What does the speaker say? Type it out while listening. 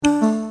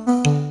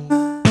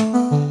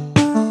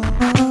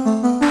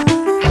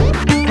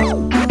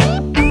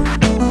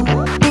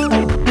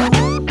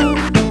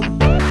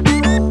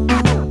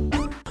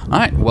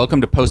welcome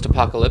to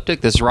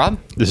Post-Apocalyptic. This is Rob.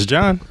 This is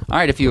John. All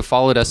right, if you have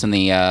followed us in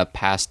the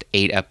past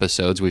 8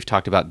 episodes, we've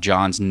talked about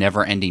John's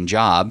never-ending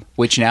job,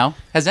 which now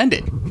has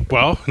ended.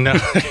 Well, no,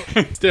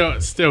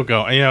 still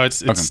going. You know,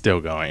 it's still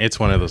going. It's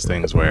one of those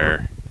things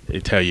where they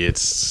tell you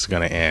it's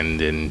going to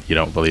end and you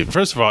don't believe it.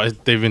 First of all,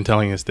 they've been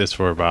telling us this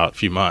for about a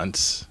few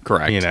months.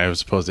 Correct. You know, it was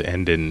supposed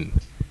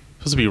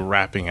to be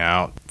wrapping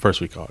out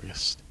first week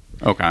August.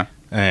 Okay.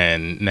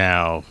 And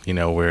now, you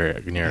know,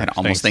 we're near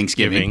almost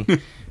Thanksgiving.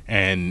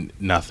 And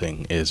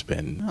nothing has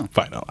been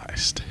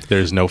finalized.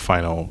 There's no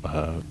final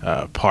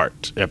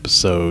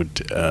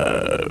episode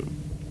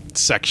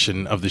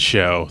section of the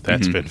show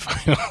that's been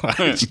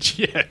finalized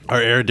yet.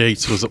 Our air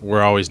dates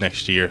were always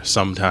next year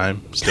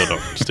sometime. Still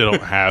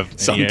don't have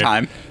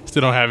sometime.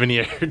 Still don't have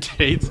any air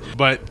dates.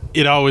 But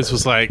it always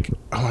was like,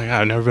 oh my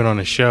God, I've never been on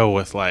a show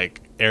with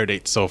like air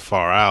dates so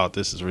far out.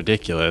 This is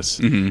ridiculous.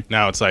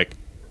 Now it's like,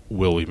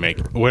 will we make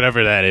it?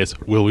 Whatever that is,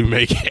 will we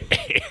make it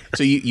air?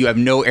 So you have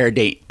no air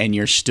date, and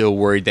you're still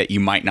worried that you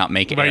might not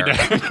make it air.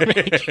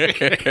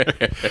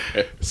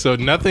 So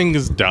nothing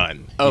is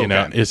done. Okay. You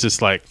know, it's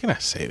just like, can I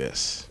say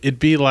this? It'd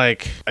be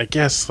like, I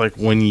guess, like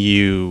when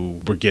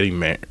you were getting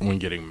married.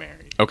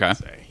 Okay.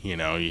 Say, you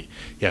know, you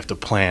have to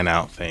plan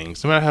out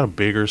things, no matter how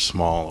big or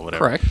small or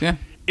whatever. Correct. Yeah.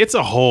 It's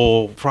a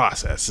whole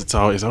process. It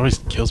always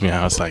kills me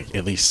how it's like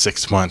at least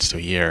 6 months to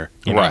a year.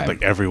 You know,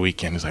 like every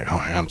weekend it's like, oh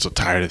my God, I'm so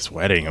tired of this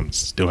wedding. I'm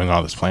just doing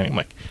all this planning. I'm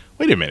like,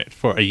 wait a minute.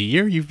 For a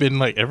year, you've been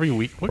like every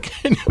week. What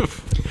kind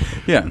of...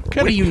 Yeah.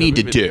 What do you need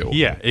to do?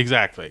 Yeah,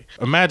 exactly.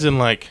 Imagine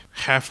like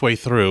halfway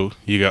through,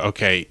 you go,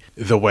 okay,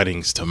 the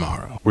wedding's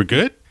tomorrow. We're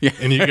good? Yeah.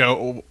 And you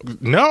go,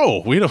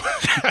 no, we don't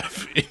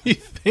have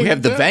anything. We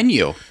have the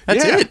venue.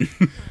 That's it.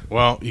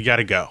 Well, you got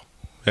to go.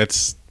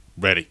 That's...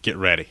 get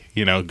ready,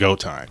 you know, go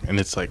time. And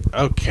it's like,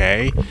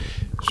 okay,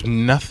 there's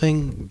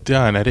nothing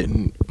done.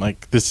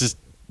 This is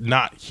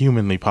not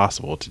humanly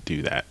possible to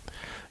do that.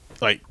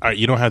 Like, all right,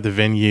 you don't have the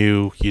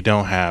venue, you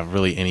don't have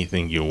really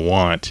anything you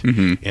want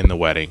in the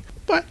wedding,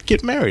 but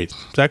get married.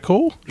 Is that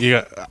cool?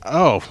 You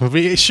go,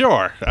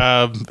 sure.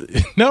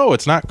 No,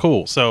 it's not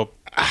cool. So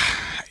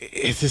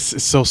it's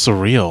so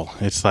surreal.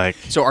 It's like,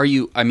 so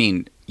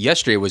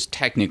yesterday was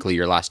technically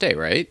your last day,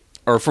 right?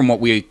 Or from what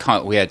we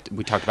talked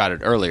about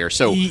it earlier.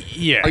 So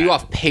yeah. Are you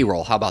off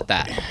payroll? How about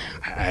that?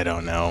 I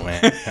don't know,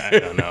 man. I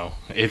don't know.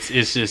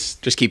 It's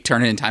just keep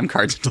turning in time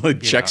cards until the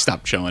checks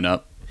stop showing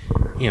up.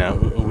 You know,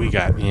 we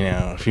got,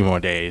 a few more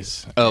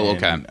days. Oh,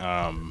 okay.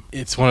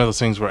 It's one of those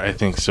things where I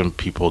think some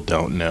people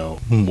don't know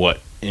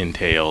what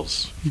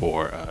entails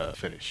for a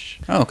finish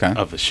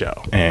of the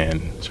show.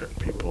 And certain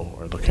people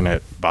are looking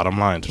at bottom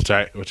lines,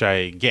 which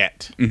I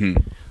get.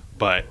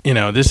 But,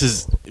 this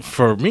is,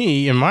 for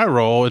me, in my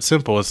role, it's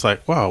simple. It's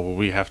like, well,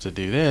 we have to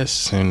do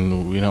this,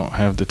 and we don't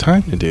have the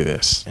time to do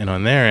this. And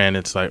on their end,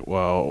 it's like,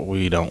 well,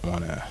 we don't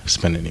want to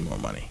spend any more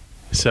money.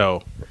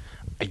 So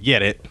I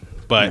get it,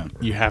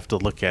 but you have to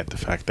look at the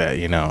fact that,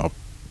 a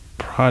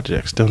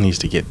project still needs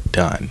to get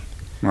done.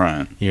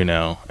 Right.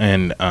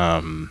 And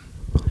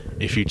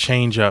if you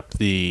change up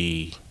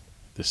the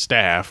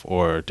staff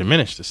or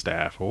diminish the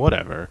staff or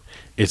whatever,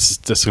 it's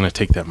just going to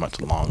take that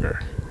much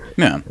longer.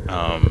 Yeah.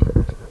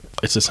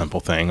 It's a simple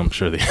thing. I'm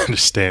sure they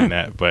understand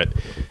that, but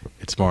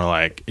it's more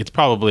like it's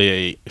probably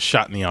a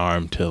shot in the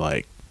arm to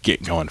like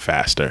get going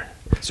faster.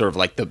 Sort of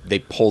like they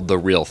pulled the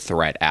real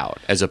threat out,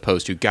 as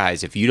opposed to,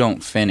 guys, if you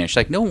don't finish,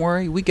 like, don't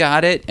worry, we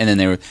got it. And then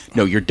they were,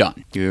 no, you're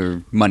done.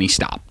 Your money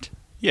stopped.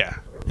 Yeah.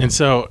 And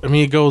so,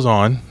 it goes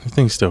on. The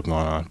thing's still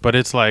going on. But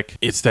it's like,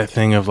 it's that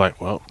thing of like,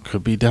 well,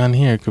 could be done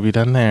here, could be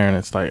done there. And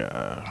it's like,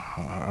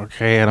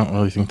 okay, I don't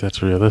really think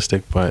that's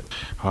realistic, but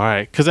all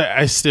right. Because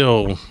I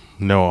still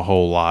know a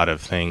whole lot of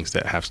things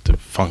that have to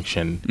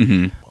function.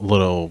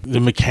 The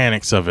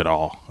mechanics of it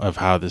all, of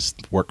how this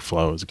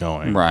workflow is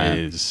going,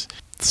 is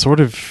sort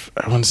of,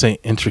 I wouldn't say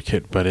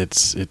intricate, but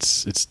it's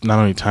not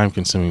only time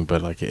consuming,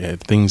 but like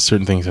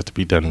certain things have to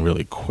be done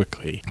really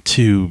quickly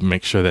to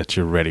make sure that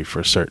you're ready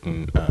for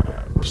certain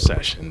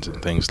sessions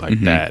and things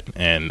like that.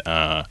 And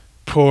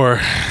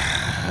poor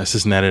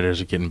assistant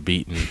editors are getting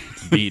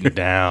beaten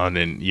down,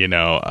 and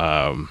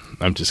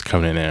I'm just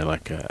coming in there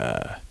like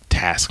a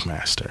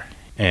taskmaster.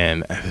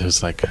 And it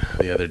was like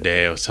the other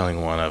day, I was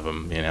telling one of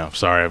them,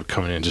 sorry, I'm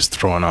coming in just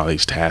throwing all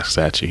these tasks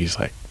at you. He's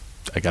like,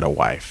 I got a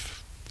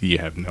wife. You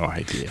have no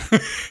idea.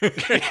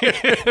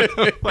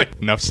 Like,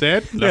 enough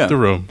said, left the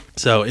room.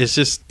 So it's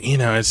just,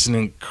 it's an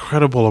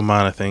incredible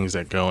amount of things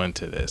that go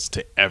into this,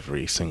 to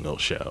every single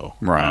show,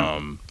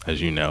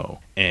 as you know.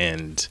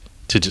 And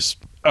to just,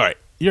 all right,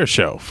 your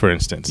show, for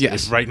instance.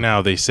 Yes. If right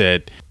now they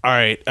said, all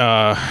right,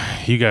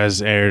 you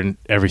guys air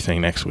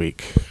everything next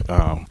week.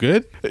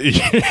 Good?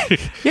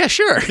 Yeah,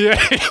 sure.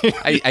 Yeah.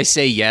 I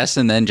say yes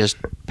and then just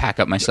pack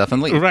up my stuff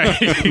and leave. Right.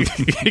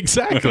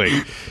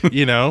 Exactly.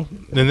 And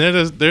then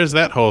there's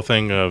that whole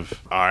thing of,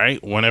 all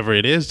right, whenever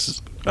it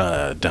is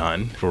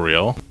done, for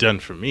real, done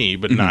for me,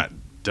 but not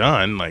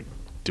done, like,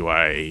 do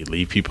I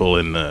leave people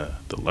in the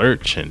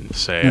lurch and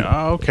say,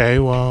 oh, okay,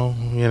 well,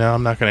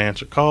 I'm not going to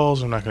answer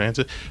calls. I'm not going to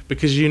answer.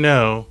 Because,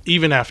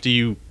 even after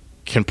you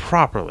can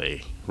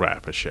properly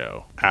wrap a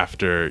show.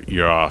 After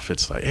you're off,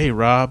 it's like, hey,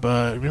 Rob,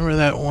 remember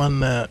that one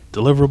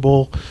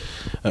deliverable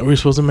that we were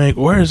supposed to make?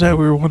 Where is that?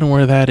 We were wondering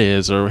where that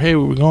is. Or, hey,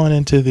 we're going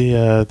into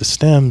the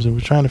stems and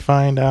we're trying to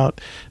find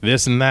out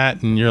this and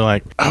that. And you're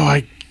like, oh,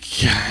 I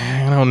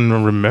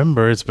don't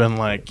remember. It's been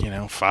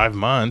 5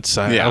 months.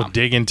 I'll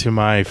dig into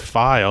my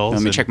files.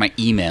 Let me check my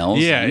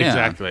emails. Yeah,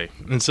 exactly.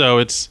 And so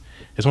it's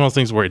one of those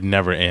things where it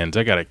never ends.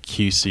 I got a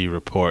QC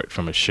report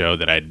from a show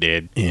that I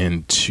did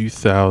in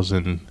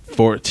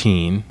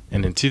 2014.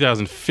 And in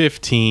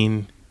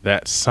 2015,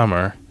 that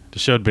summer, the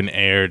show had been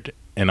aired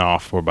and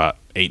off for about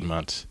 8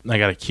 months. I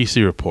got a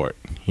QC report,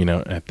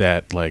 at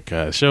that.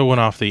 The show went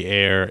off the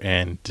air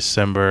in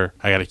December.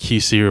 I got a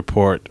QC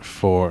report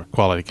for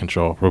quality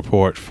control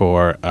report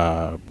for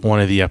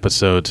one of the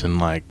episodes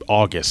in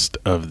August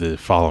of the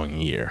following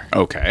year.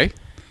 Okay.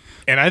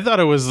 And I thought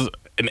it was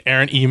an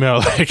errant email,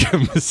 a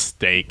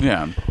mistake.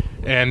 Yeah.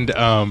 And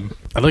I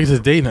looked at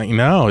the date and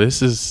no,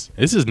 this is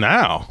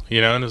now,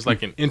 and it's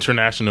an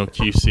international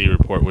QC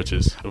report, which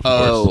is, of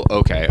course,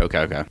 okay.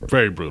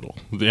 very brutal.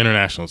 The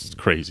international is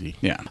crazy.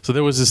 Yeah. So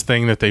there was this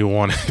thing that they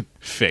wanted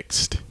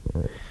fixed,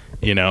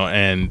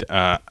 and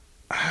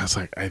I was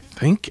like, I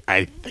think one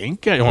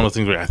of those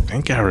things where I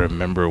think I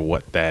remember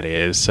what that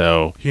is.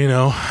 So,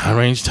 I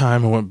arranged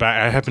time and went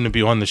back. I happened to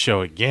be on the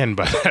show again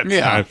by that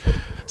time.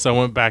 So I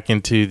went back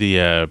into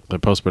the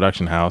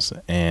post-production house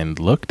and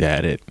looked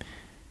at it.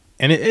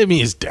 And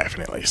it's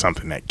definitely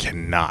something that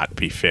cannot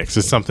be fixed.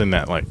 It's something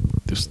that,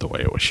 this is the way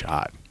it was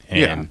shot.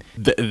 And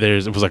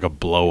it was like a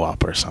blow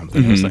up or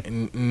something. Mm-hmm. It was like,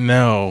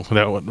 no,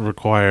 that would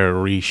require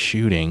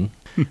reshooting.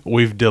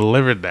 We've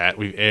delivered that.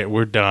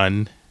 We're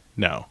done.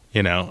 No,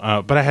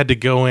 but I had to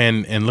go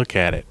in and look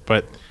at it.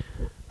 But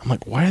I'm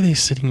like, why are they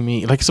sitting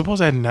me?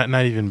 Suppose I had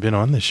not even been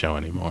on the show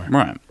anymore.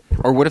 Right.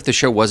 Or what if the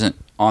show wasn't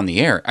on the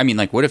air? I mean,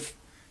 what if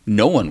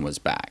no one was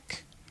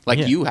back?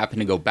 You happen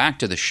to go back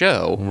to the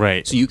show.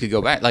 Right. So you could go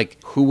back.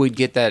 Who would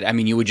get that? I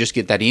mean, you would just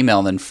get that email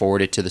and then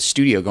forward it to the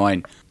studio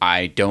going,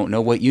 I don't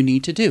know what you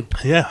need to do.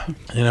 Yeah.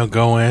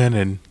 Go in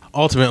and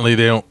ultimately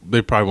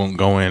they probably won't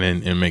go in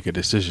and make a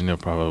decision. They'll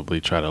probably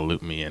try to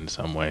loop me in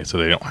some way so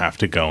they don't have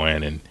to go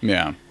in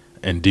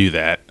and do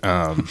that.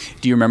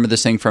 Do you remember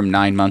this thing from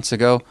 9 months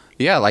ago?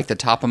 Yeah, the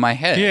top of my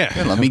head. Yeah.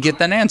 Let me get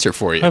that answer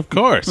for you. Of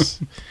course.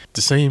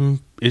 The same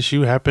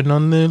issue happened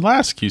on the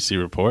last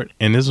QC report,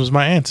 and this was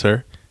my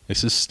answer.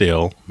 This is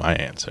still my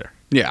answer.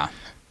 Yeah.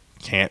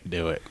 Can't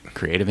do it.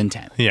 Creative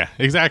intent. Yeah,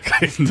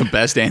 exactly. The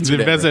best answer.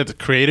 The best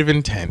creative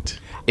intent.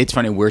 It's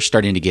funny. We're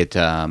starting to get.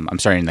 I'm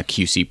starting the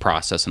QC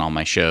process in all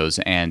my shows,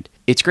 and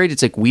it's great.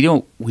 It's we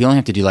only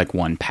have to do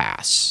one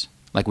pass.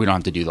 We don't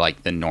have to do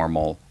the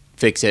normal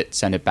fix it,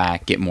 send it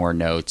back, get more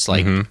notes.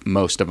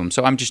 Most of them.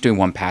 So I'm just doing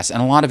one pass,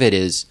 and a lot of it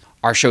is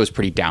our show is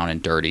pretty down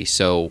and dirty.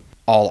 So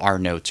all our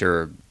notes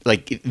are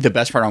the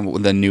best part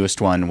on the newest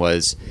one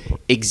was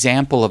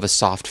example of a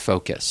soft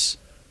focus.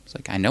 It's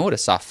I know what a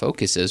soft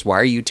focus is. Why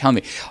are you telling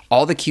me?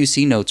 All the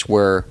QC notes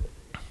were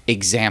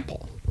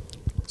example.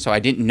 So I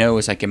didn't know,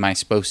 am I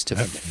supposed to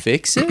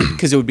fix it?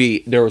 Because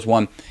there was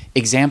one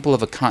example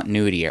of a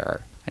continuity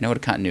error. I know what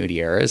a continuity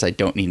error is. I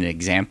don't need an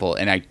example,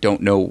 and I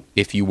don't know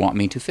if you want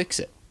me to fix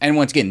it. And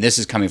once again, this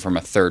is coming from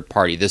a third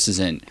party. This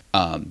isn't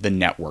the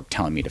network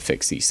telling me to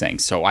fix these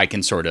things. So I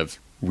can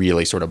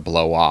really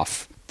blow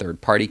off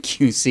third-party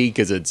QC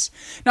because it's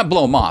not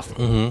blow them off.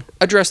 Mm-hmm.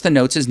 Address the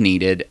notes as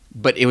needed,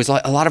 but it was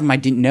a lot of them I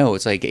didn't know.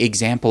 It's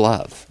example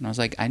of, and I was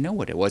I know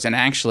what it was, and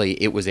actually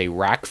it was a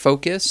rack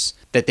focus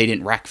that they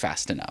didn't rack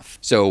fast enough.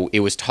 So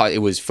it was it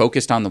was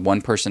focused on the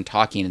one person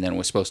talking, and then it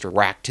was supposed to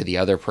rack to the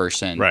other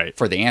person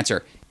for the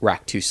answer.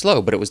 Rack too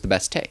slow, but it was the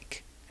best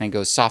take. And it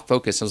goes soft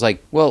focus. I was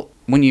well,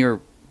 when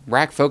you're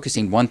rack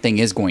focusing, one thing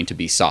is going to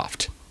be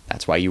soft.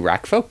 That's why you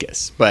rack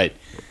focus. But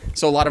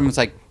so a lot of them was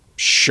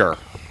sure.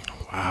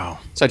 Wow.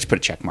 So I just put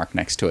a check mark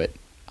next to it.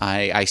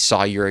 I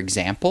saw your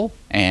example,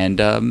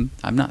 and I'm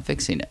not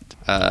fixing it.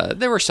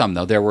 There were some,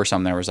 though. There was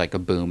a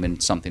boom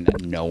and something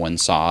that no one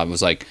saw. It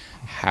was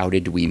how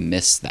did we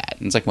miss that?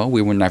 And it's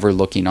we were never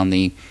looking on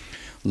the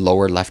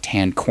lower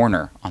left-hand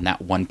corner on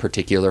that one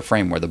particular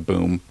frame where the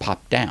boom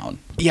popped down.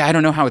 Yeah, I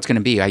don't know how it's going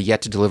to be. I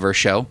yet to deliver a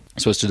show. I'm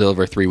supposed to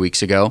deliver 3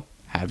 weeks ago.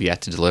 Have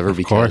yet to deliver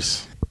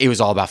because it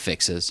was all about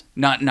fixes.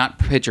 Not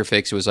picture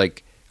fix. It was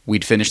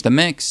we'd finish the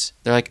mix.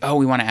 They're oh,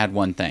 we want to add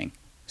one thing.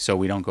 So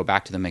we don't go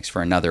back to the mix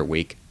for another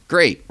week.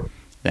 Great.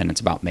 Then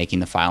it's about making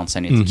the file and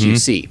sending it to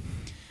QC.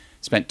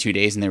 Spent 2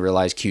 days and they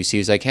realized QC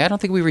was hey, I don't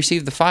think we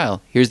received the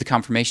file. Here's the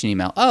confirmation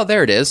email. Oh,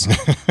 there it is.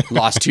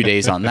 Lost 2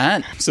 days on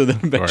that. So then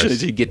eventually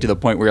you get to the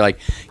point where you're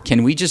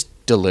can we just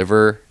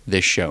deliver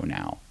this show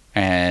now?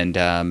 And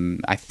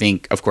I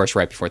think, of course,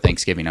 right before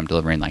Thanksgiving, I'm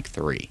delivering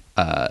 3.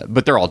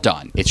 But they're all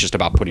done. It's just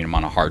about putting them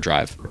on a hard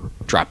drive,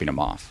 dropping them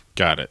off.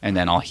 Got it. And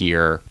then I'll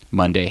hear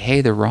Monday,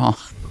 hey, they're wrong.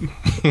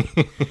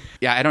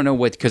 Yeah, I don't know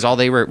because all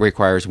they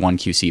require is one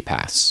QC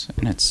pass.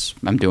 And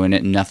I'm doing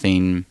it,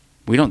 nothing.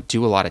 We don't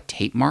do a lot of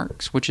tape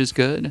marks, which is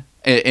good.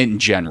 In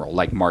general,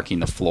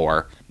 marking the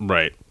floor.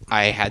 Right.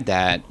 I had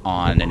that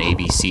on an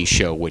ABC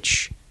show,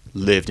 which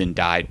lived and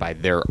died by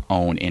their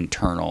own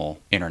internal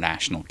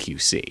international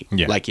QC.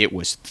 Yeah. Like it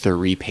was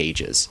 3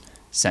 pages.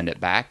 Send it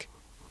back,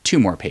 2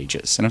 more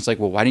pages. And I was like,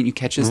 well, why didn't you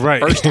catch this the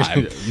first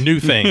time? New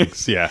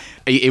things, yeah.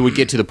 It would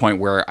get to the point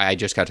where I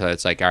just got to,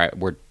 it's like, all right,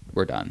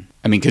 we're done.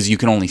 I mean, because you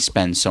can only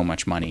spend so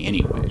much money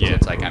anyway. Yeah. So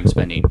it's like I'm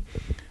spending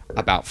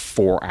about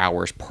 4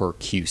 hours per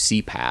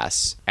QC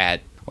pass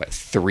at,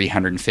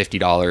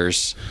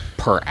 $350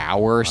 per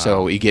hour. Wow.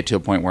 So you get to a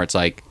point where it's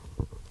like,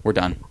 we're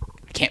done.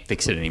 I can't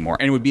fix it anymore.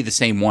 And it would be the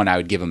same one. I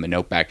would give them a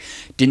note back.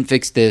 Didn't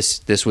fix this.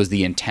 This was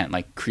the intent,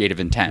 like creative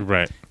intent.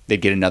 Right.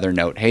 They'd get another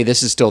note. Hey,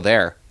 this is still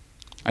there.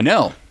 I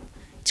know.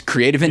 It's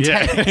creative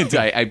intent.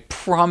 Yeah. I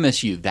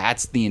promise you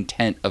that's the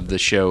intent of the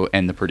show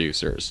and the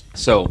producers.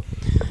 So,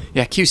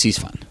 yeah, QC's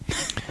fun.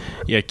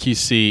 Yeah,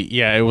 QC.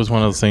 Yeah, it was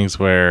one of those things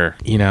where,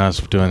 I was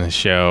doing the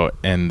show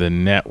and the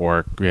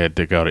network, we had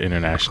to go to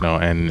international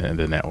and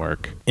the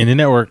network. And the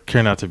network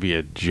turned out to be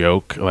a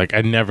joke. Like,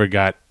 I don't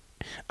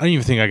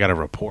even think I got a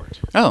report.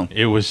 Oh.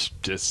 It was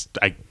just,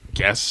 I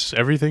guess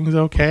everything's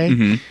okay.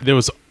 Mm-hmm. There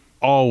was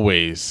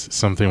always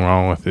something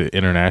wrong with the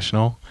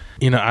international.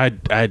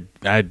 I'd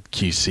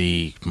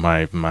QC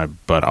my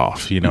butt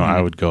off. Mm-hmm.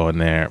 I would go in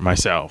there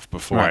myself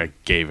before I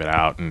gave it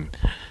out and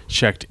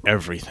checked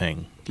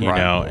everything.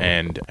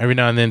 And every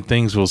now and then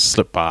things will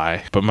slip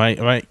by. But my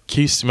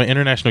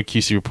international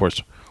QC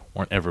reports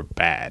weren't ever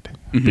bad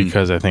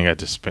because I think I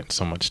just spent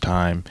so much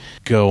time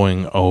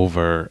going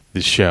over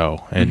the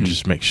show and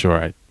just make sure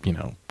I,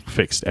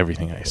 fixed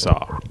everything I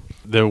saw.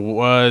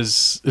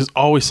 There's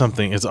always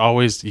something. It's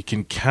always, you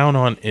can count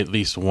on at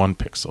least one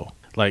pixel.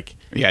 Like,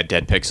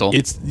 dead pixel.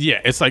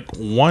 It's like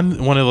one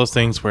of those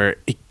things where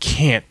it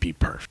can't be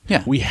perfect.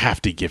 Yeah. We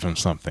have to give him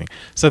something.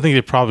 So I think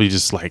they probably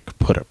just like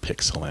put a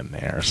pixel in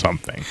there or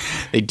something.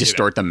 They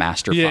distort the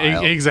master file.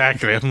 Yeah,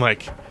 exactly. I'm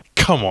like,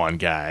 come on,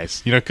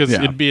 guys. Because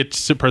it'd be a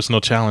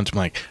personal challenge. I'm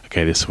like,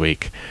 okay, this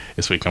week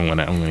I'm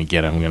gonna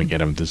get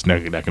him. There's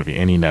not gonna be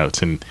any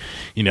notes, and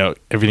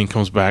everything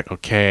comes back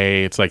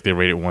okay. It's like they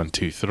rated 1,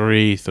 2,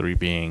 3. 3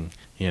 being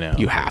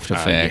you have to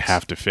fix. You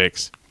have to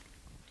fix.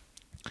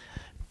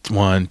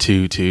 1,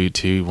 2, 2,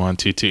 2, 1,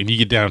 2, 2, and you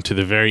get down to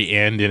the very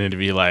end, and it'd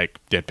be like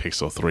dead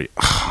pixel 3.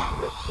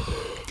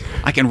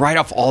 I can write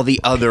off all the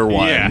other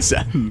ones.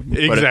 Yeah, but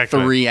exactly.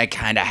 3 I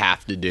kind of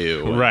have to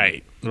do.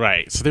 Right.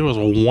 So there was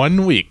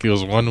 1 week. Where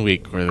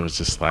it was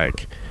just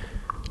like,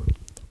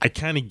 I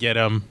kind of get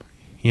them,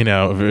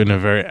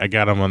 I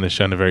got them on the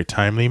show in a very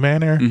timely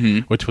manner,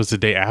 which was the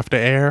day after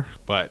air,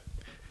 but.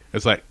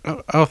 It's like,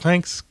 oh,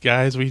 thanks,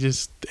 guys. We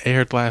just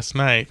aired last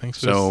night. Thanks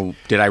for this.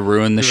 Did I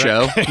ruin the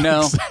show? No.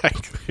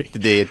 Exactly.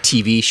 Did the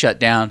TV shut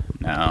down?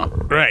 No.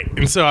 Right.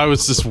 And so I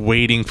was just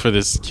waiting for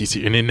this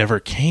QC, and it never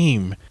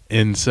came.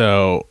 And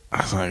so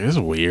I was like, this is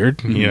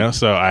weird,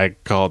 So I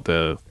called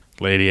the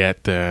lady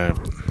at the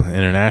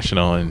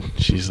International, and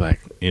she's like,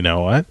 you know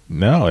what?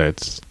 No,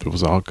 it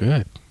was all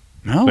good.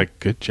 No. Like,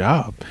 good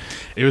job.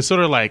 It was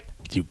sort of like,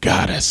 you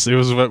got us. It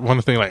was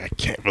one thing like, I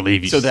can't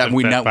believe you. So that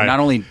we not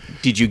only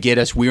did you get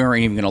us, we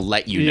weren't even going to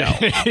let you know.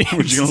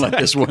 We're just going to let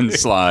this one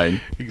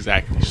slide.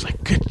 Exactly. She's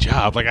like, good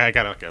job. Like, I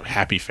got like a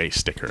happy face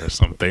sticker or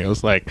something. I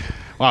was like,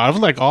 wow.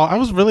 I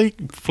was really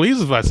pleased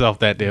with myself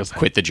that day. I was like,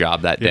 quit the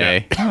job that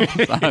day.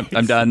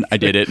 I'm done. I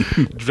did it.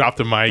 Drop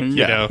the mic.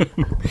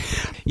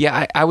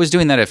 Yeah, I was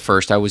doing that at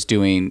first. In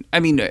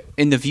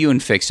the view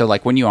and fix. So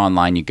like when you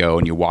online, you go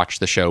and you watch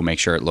the show, make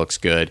sure it looks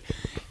good.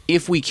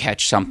 If we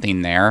catch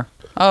something there.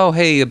 Oh,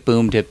 hey, a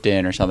boom dipped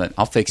in or something.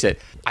 I'll fix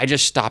it. I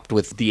just stopped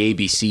with the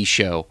ABC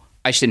show.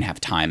 I just didn't have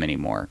time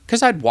anymore.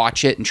 Because I'd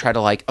watch it and try to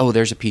like, oh,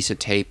 there's a piece of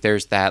tape.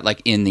 There's that,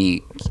 like in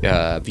the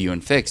view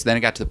and fix. Then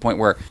it got to the point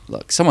where,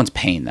 look, someone's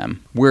paying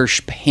them. We're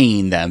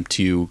paying them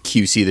to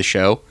QC the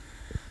show.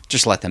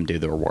 Just let them do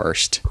their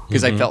worst.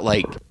 Because I felt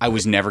like I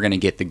was never going to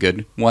get the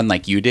good one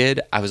like you did.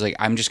 I was like,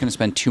 I'm just going to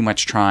spend too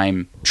much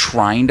time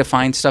trying to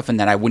find stuff, and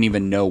then I wouldn't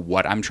even know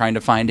what I'm trying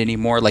to find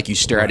anymore. Like, you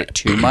stare at it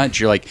too much.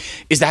 You're like,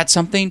 is that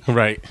something?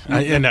 Right.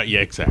 Yeah,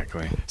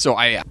 exactly. So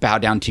I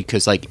bowed down to,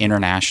 because like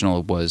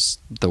International was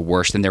the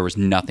worst, and there was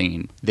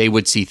nothing. They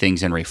would see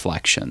things in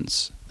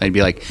reflections. They'd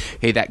be like,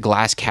 hey, that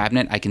glass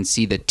cabinet, I can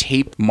see the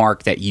tape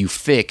mark that you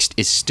fixed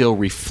is still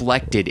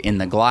reflected in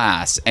the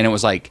glass. And it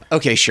was like,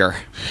 okay, sure.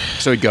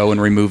 So I'd go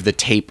and remove the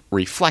tape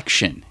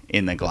reflection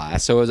in the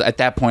glass. So at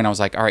that point, I was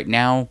like, all right,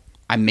 now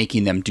I'm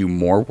making them do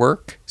more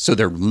work. So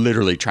they're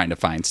literally trying to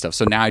find stuff.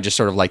 So now I just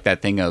sort of like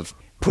that thing of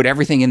put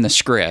everything in the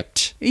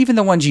script, even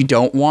the ones you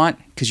don't want,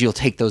 because you'll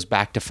take those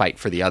back to fight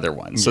for the other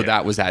ones. So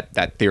that was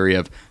that theory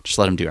of just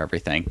let them do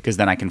everything, because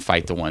then I can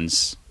fight the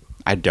ones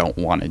I don't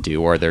want to do,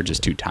 or they're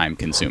just too time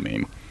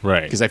consuming.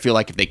 Right. Because I feel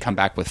like if they come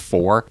back with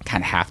 4,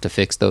 kind of have to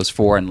fix those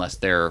 4 unless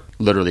they're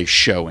literally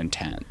show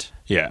intent.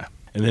 Yeah.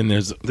 And then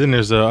there's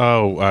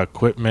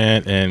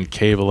equipment and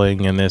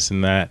cabling and this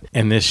and that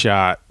and this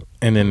shot,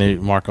 and then they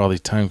mark all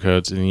these time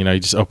codes, and you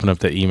just open up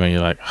the email,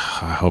 you're like, oh,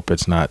 I hope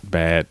it's not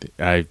bad.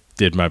 I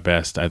did my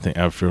best. I think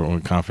I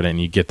feel confident,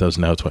 and you get those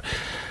notes. But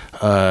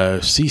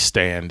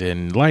C-stand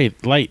and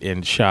light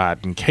and shot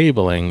and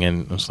cabling,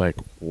 and I was like,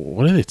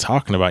 what are they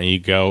talking about? And you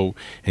go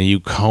and you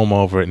comb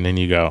over it, and then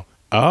you go,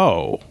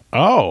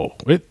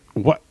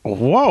 what?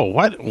 Whoa!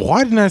 What?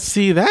 Why didn't I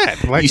see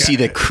that? Like, you see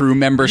the crew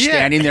member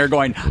standing there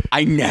going,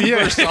 "I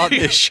never saw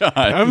this shot."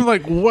 I'm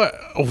like, what?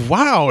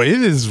 Wow! It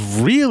is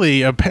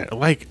really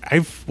like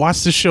I've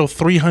watched the show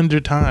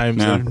 300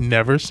 times. And I've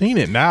never seen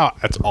it. Now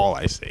that's all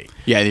I see.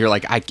 Yeah, you're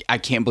like, I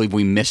can't believe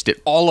we missed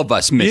it. All of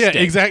us missed it.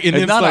 Yeah, exactly. And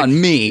it's not like,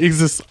 on me. It's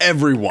just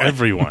everyone.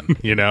 Everyone,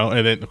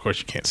 And then, of course,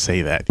 you can't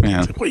say that.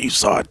 It's like, well, you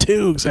saw it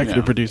too,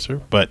 executive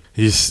producer. But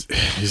he's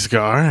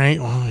go, all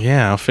right, well,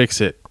 yeah, I'll fix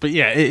it. But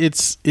yeah,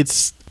 it's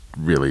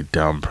really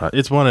dumb.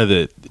 It's one of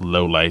the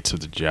low lights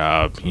of the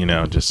job,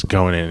 just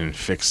going in and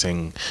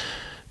fixing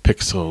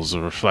pixels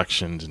or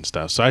reflections and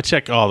stuff. So I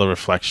check all the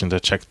reflections. I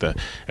check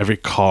every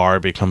car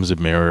becomes a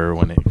mirror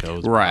when it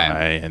goes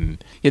by.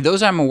 And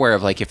those I'm aware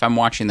of. Like if I'm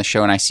watching the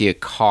show and I see a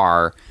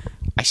car,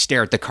 I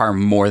stare at the car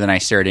more than I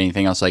stare at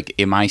anything else. Like,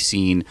 am I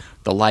seeing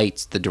the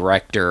lights, the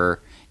director,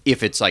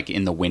 if it's like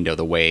in the window,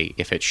 the way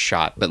if it's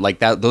shot. But like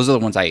that, those are the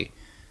ones I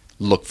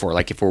look for.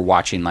 Like if we're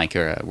watching, like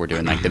we're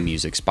doing like the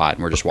music spot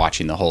and we're just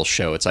watching the whole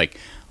show, it's like,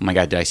 oh my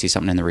god, did I see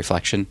something in the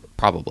reflection?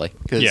 Probably,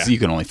 because you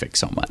can only fix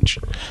so much.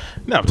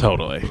 No,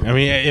 totally. I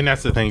mean, and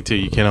that's the thing too,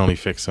 you can only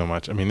fix so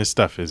much. I mean, this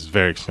stuff is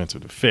very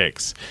expensive to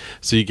fix,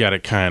 so you got to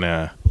kind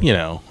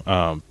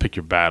of pick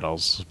your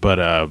battles. But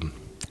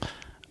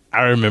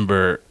I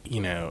remember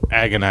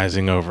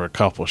agonizing over a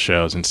couple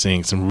shows and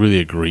seeing some really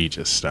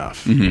egregious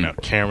stuff.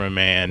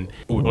 Cameraman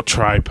with a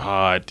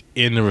tripod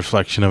in the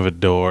reflection of a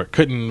door,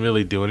 couldn't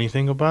really do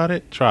anything about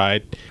it.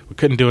 We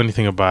couldn't do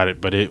anything about it,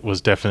 but it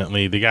was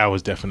definitely, the guy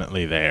was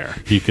definitely there.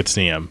 You could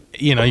see him.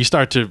 You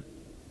start to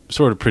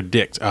sort of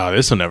predict, oh,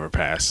 this will never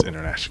pass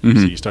internationally.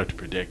 So you start to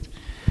predict,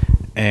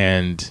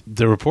 and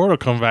the report will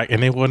come back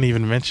and they wouldn't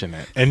even mention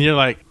it, and you're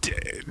like,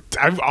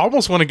 I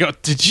almost want to go,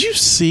 did you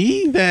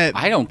see that?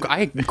 I'm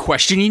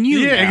questioning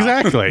you now.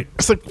 Exactly.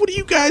 It's like, what are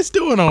you guys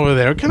doing over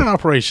there? What kind of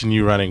operation are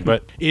you running?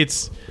 But you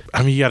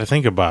got to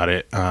think about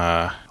it.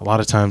 A lot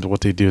of times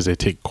what they do is they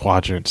take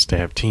quadrants. They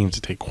have teams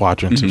that take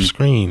quadrants of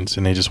screens,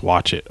 and they just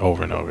watch it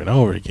over and over and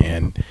over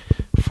again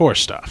for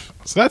stuff.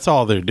 So that's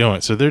all they're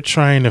doing. So they're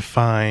trying to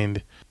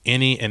find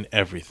any and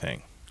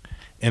everything,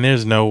 and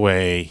there's no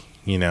way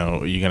you're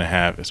going to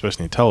have,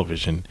 especially in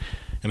television,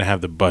 going to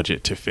have the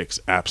budget to fix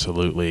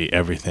absolutely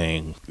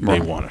everything they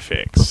want to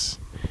fix.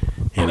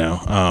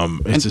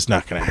 It's just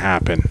not going to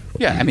happen.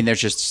 Yeah, I mean, there's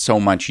just so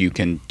much you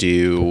can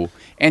do.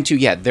 And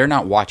they're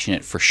not watching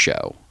it for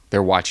show.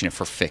 They're watching it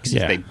for fixes.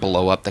 Yeah. They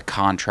blow up the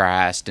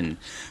contrast, and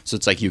so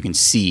it's like you can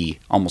see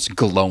almost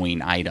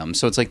glowing items.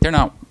 So it's like they're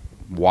not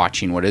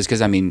watching what it is,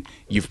 because, I mean,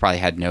 you've probably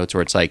had notes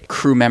where it's like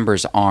crew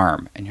member's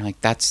arm, and you're like,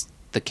 that's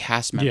the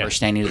cast member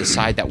standing to the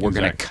side that we're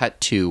going to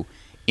cut to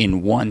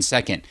in 1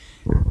 second.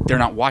 They're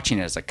not watching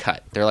it as a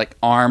cut. They're like,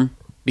 arm,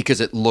 because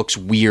it looks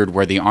weird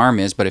where the arm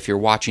is, but if you're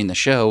watching the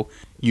show,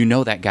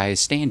 that guy is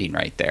standing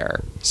right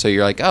there. So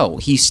you're like, oh,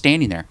 he's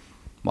standing there.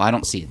 Well, I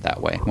don't see it that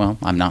way. Well,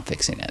 I'm not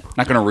fixing it. I'm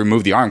not going to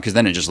remove the arm, because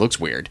then it just looks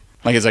weird.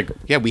 Like, it's like,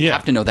 we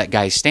have to know that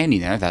guy's standing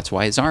there. That's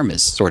why his arm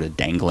is sort of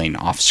dangling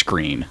off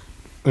screen.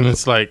 And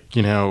it's like,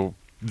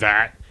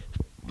 that,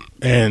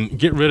 and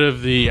get rid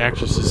of the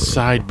actress's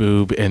side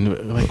boob,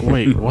 and like,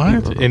 wait,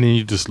 what? And then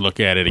you just look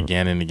at it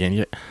again and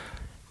again.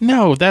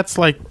 No, that's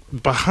like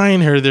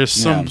behind her. There's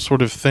some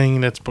sort of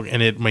thing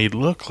and it may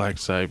look like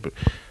side,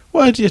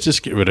 but you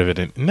just get rid of it.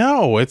 And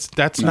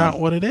that's not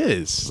what it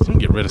is. Don't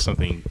get rid of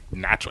something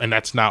natural, and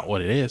that's not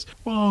what it is.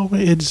 Well,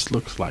 it just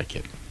looks like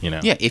it.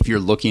 Yeah, if you're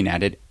looking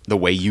at it the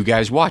way you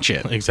guys watch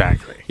it.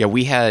 Exactly. Yeah,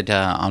 we had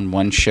on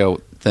one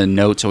show, the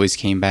notes always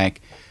came back.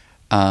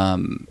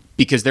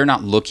 Because they're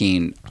not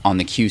looking on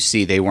the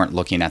QC, they weren't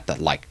looking at the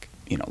like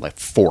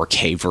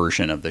 4K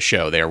version of the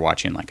show. They were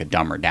watching like a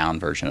dumber down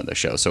version of the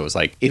show. So it was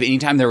like, if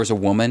anytime there was a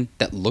woman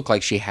that looked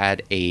like she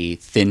had a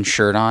thin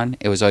shirt on,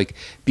 it was like,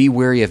 be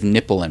wary of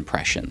nipple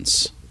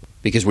impressions,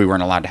 because women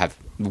weren't allowed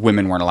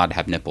to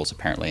have nipples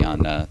apparently on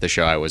the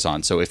show I was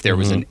on. So if there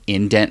was an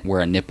indent where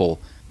a nipple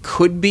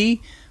could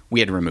be, we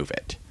had to remove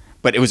it.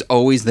 But it was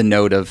always the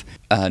note of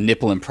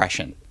nipple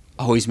impression.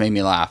 Always made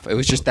me laugh. It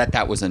was just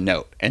that was a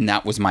note, and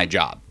that was my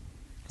job.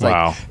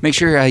 Wow. Like, make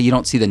sure you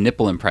don't see the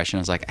nipple impression.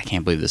 I was like, I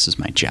can't believe this is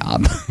my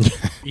job.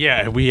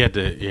 Yeah, we had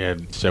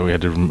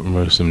to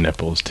remove some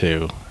nipples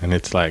too. And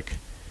it's like,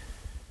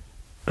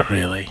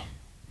 really?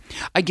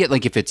 I get,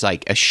 like, if it's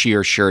like a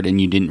sheer shirt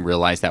and you didn't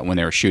realize that when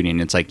they were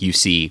shooting, it's like you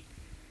see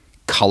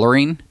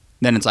coloring,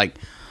 then it's like,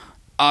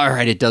 all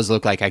right, it does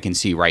look like I can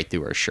see right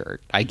through her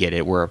shirt. I get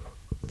it. We're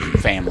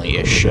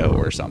family-ish show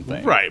or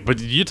something, right?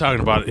 But you're talking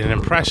about an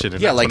impression,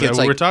 and like it's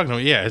like we're talking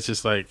about. Yeah, it's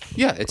just like,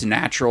 it's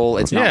natural.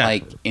 It's not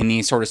like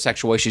any sort of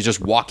sexual way. She's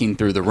just walking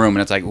through the room,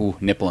 and it's like, ooh,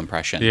 nipple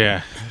impression.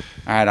 Yeah.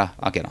 All right,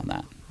 I'll get on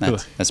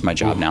that. That's my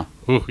job now.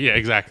 Ooh, yeah,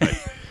 exactly.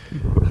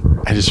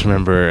 I just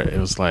remember it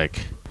was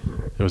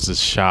this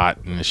shot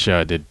in the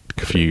show I did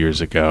a few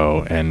years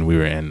ago, and we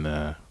were in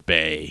the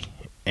Bay,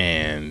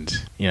 and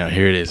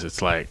here it is.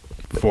 It's like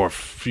for a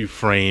few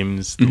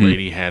frames, the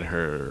lady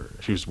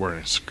she was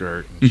wearing a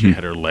skirt, and she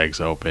had her legs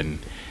open.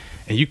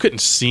 And you couldn't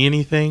see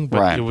anything,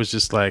 but it was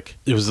just like,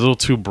 it was a little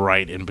too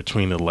bright in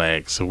between the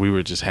legs. So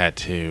we just had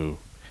to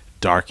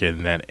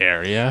darken that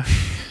area.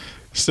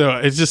 So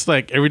it's just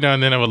like every now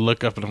and then I would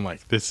look up and I'm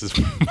like, this is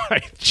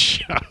my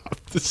job.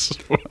 This is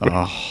what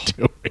I'm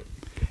doing.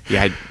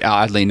 Yeah, I,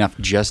 oddly enough,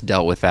 just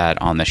dealt with that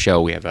on the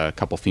show. We have a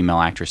couple female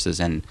actresses,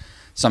 and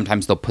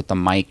sometimes they'll put the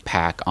mic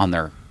pack on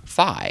their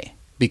thigh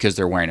because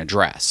they're wearing a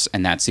dress,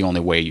 and that's the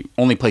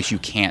only place you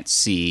can't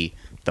see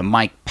the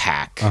mic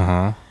pack.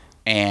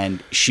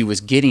 And she was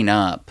getting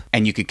up,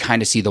 and you could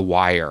kind of see the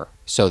wire.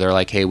 So they're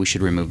like, hey, we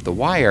should remove the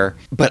wire.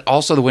 But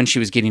also when she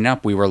was getting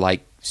up, we were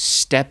like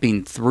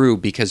stepping through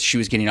because she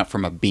was getting up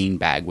from a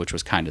beanbag, which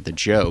was kind of the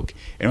joke.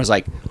 And it was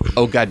like,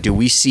 oh, God, do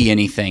we see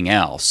anything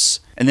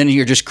else? And then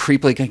you're just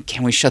creepily going,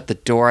 can we shut the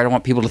door? I don't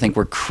want people to think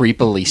we're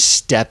creepily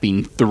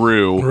stepping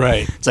through.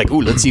 Right. It's like,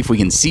 ooh, let's see if we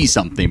can see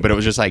something. But it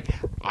was just like,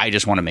 I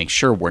just want to make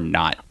sure we're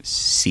not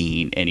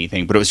seeing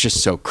anything. But it was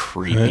just so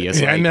creepy.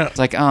 It's I know. It's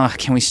like, oh,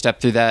 can we step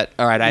through that?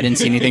 All right, I didn't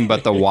see anything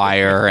but the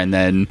wire. And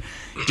then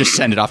just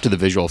send it off to the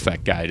visual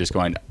effect guy. Just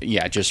going,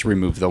 yeah, just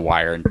remove the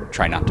wire and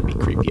try not to be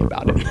creepy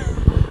about it.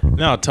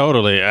 No,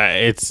 totally.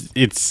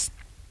 It's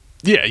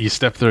yeah, you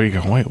step through,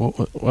 you go, wait,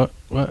 what?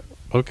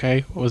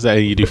 Okay, what was that?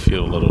 You do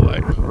feel a little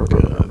like, oh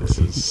God, this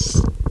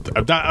is.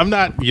 I'm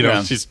not.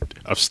 She's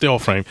a still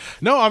frame.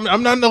 No,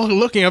 I'm not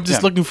looking. I'm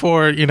just looking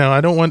for.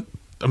 I'm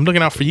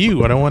looking out for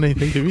you. I don't want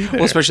anything to be there.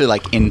 Well, especially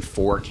like in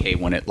 4K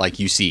when it like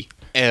you see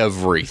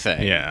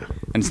everything. Yeah,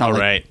 and it's not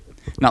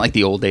not like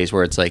the old days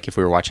where it's like if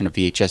we were watching a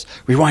VHS,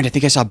 rewind. I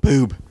think I saw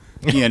boob.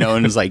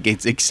 And it's like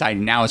it's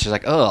exciting. Now it's just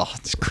like, oh,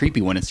 it's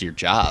creepy when it's your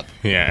job.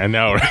 Yeah, I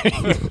know,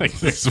 right? Like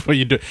this is what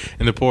you do.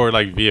 And the poor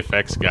like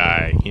VFX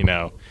guy,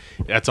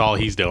 that's all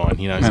he's doing.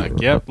 He's like,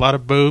 yep, a lot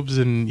of boobs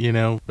and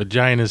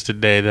vaginas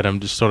today that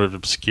I'm just sort of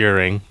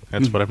obscuring.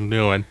 That's what I'm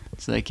doing.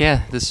 It's like,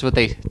 yeah, this is what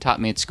they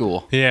taught me at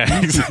school.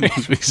 Yeah, exactly.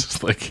 It's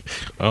just like,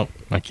 well,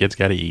 my kid's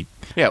got to eat.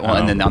 Yeah, well,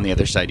 and then on the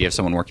other side, you have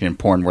someone working in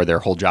porn where their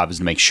whole job is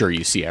to make sure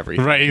you see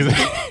everything. Right,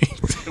 exactly.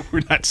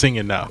 We're not seeing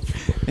enough.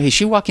 Hey, is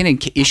she walking in?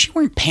 Is she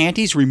wearing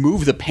panties?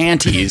 Remove the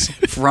panties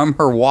from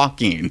her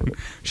walking.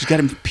 She's got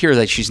to appear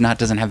that she's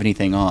doesn't have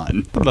anything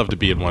on. I'd love to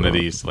be in one of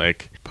these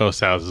like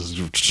post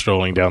houses,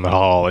 strolling down the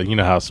hall, and you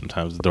know how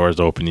sometimes the doors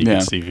open, you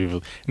can see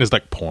people, and it's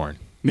like porn.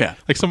 Yeah,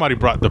 like somebody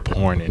brought the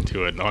porn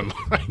into it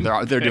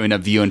online. They're doing a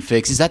view and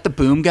fix. Is that the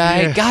boom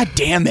guy? Yeah. God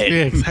damn it!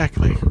 Yeah,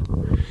 exactly.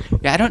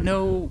 Yeah, I don't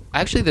know.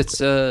 Actually,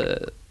 that's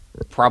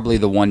probably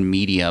the one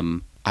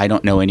medium I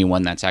don't know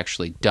anyone that's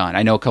actually done.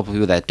 I know a couple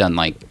people that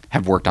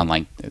have worked on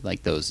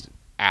like those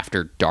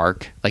After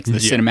Dark, like the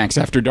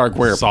Cinemax After Dark,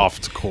 where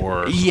soft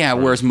core. Yeah,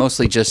 whereas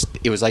mostly just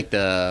it was like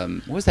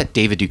what was that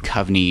David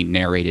Duchovny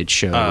narrated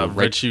show?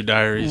 Red Shoe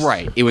Diaries.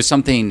 Right. It was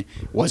something.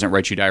 Wasn't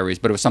Red Shoe Diaries,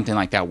 but it was something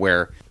like that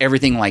where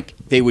everything like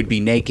they would be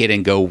naked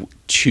and go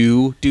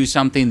to do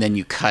something, then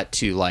you cut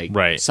to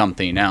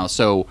something else.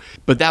 So,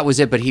 but that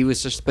was it. But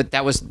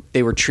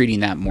they were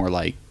treating that more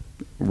like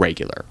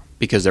regular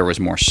because there was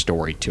more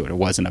story to it. It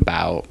wasn't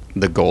about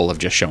the goal of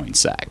just showing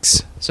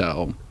sex.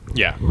 So.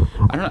 Yeah.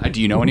 I don't know.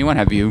 Do you know anyone?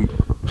 Have you?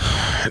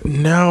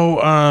 No.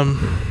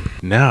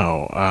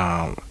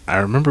 I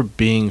remember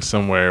being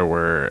somewhere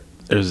where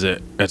it was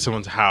at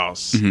someone's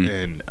house,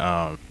 and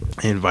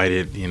he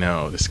invited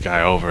this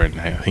guy over,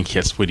 and I think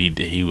that's what he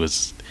did.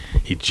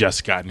 He'd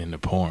just gotten into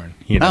porn.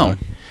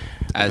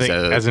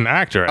 As an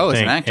actor. As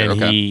an actor. And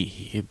okay.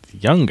 he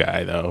young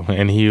guy though,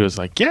 and he was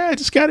like, "Yeah, I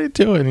just got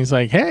into it." And he's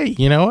like, "Hey,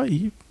 you know what?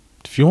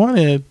 If you want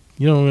to."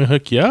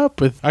 Hook you up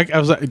with. I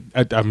was like,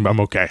 I'm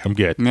okay. I'm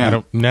good.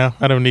 Yeah.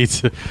 I don't need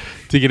to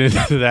get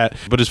into that.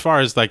 But as far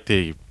as like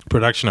the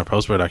production or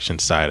post production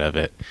side of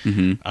it,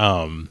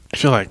 I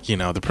feel like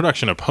the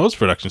production or post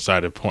production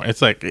side of porn.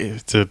 It's like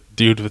it's a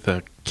dude with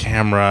a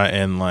camera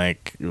and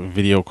like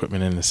video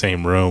equipment in the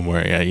same room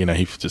where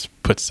he just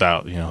puts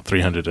out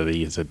 300 of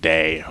these a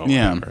day. Or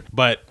whatever.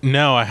 But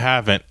no, I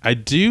haven't. I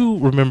do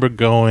remember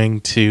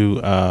going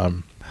to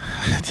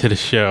the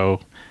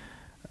show.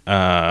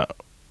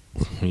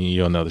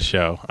 You'll know the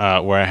show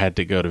where I had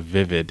to go to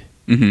Vivid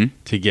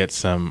to get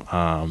some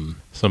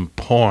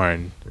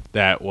porn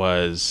that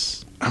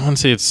was, I wouldn't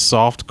say it's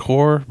soft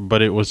core,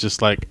 but it was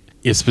just like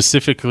it's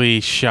specifically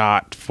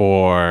shot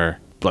for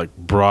like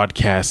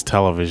broadcast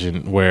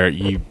television where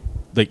you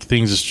like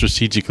things are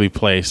strategically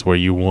placed where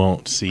you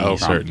won't see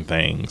certain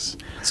things.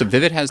 So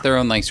Vivid has their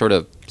own like sort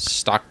of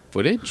stock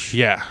footage.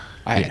 Yeah,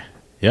 I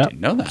didn't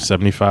know that.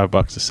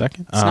 $75 a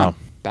second. It's not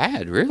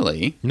bad,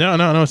 really. No,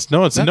 it's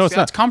not.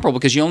 That's comparable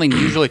because you only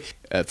usually,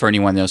 for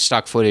anyone that knows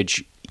stock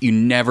footage, you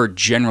never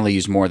generally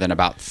use more than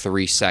about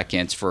 3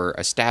 seconds for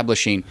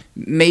establishing,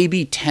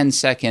 maybe 10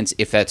 seconds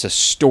if that's a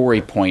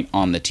story point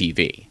on the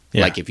TV.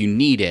 Yeah. Like if you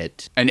need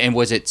it, and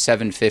was it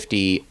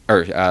 $750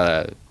 or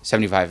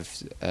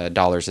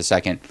 $75 a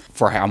second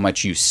for how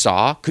much you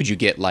saw? Could you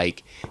get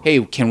like,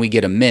 hey, can we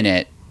get a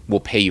minute? We'll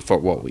pay you for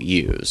what we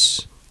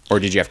use. Or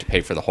did you have to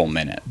pay for the whole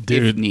minute?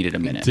 If you needed a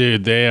minute.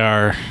 Dude, they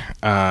are,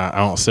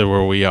 I won't say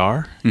where we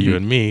are, you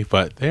and me,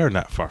 but they are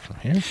not far from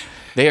here.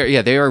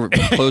 They are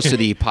close to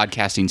the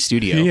podcasting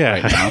studio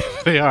right now.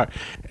 They are.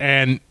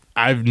 And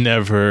I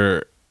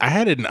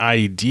had an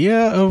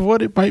idea of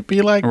what it might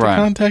be like to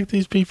contact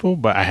these people,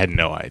 but I had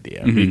no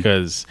idea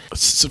because,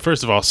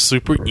 first of all,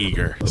 super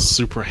eager,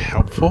 super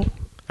helpful.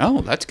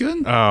 Oh, that's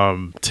good.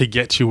 To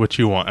get you what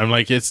you want. I'm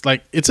like, it's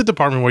a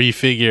department where you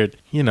figured,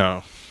 you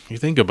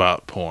think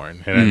about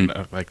porn, and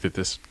I like that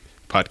this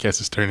podcast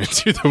has turned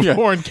into the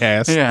porn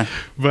cast. Yeah.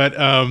 But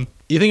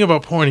you think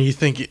about porn and you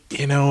think,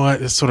 you know what,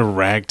 this sort of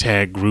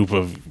ragtag group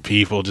of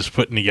people just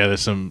putting together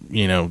some,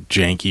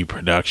 janky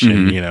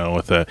production,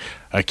 with a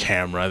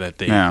camera that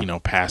they,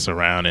 pass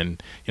around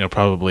and,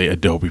 probably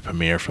Adobe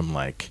Premiere from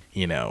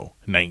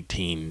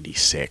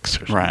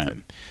 1996 or something. Right.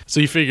 So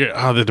you figure,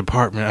 the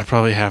department, I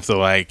probably have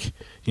to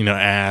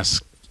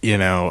ask,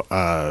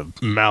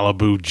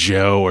 Malibu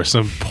Joe or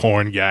some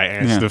porn guy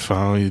answer the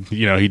phone.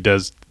 He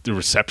does the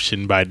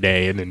reception by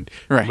day and then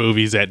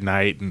movies at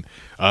night. And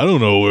I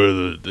don't know where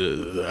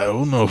I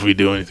don't know if we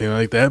do anything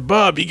like that.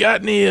 Bob, you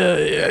got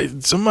any?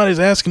 Somebody's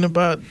asking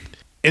about.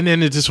 And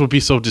then it just would be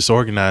so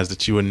disorganized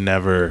that you would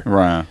never.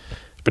 Right.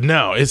 But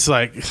no, it's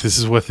like, this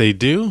is what they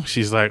do.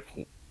 She's like,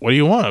 what do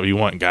you want? Do you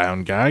want guy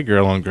on guy,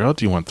 girl on girl?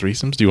 Do you want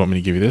threesomes? Do you want me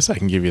to give you this? I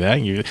can give you that.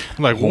 I'm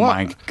like, what? Oh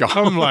my God.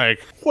 I'm like,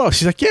 well,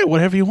 she's like, yeah,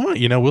 whatever you want.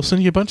 We'll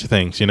send you a bunch of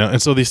things,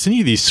 And so they send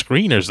you these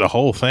screeners, the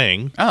whole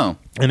thing. Oh.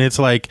 And it's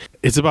like,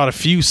 it's about a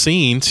few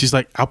scenes. She's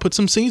like, I'll put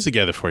some scenes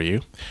together for you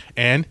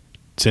and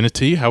send it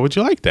to you. How would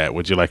you like that?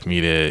 Would you like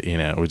me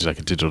to, would you like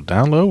a digital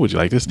download? Would you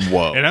like this?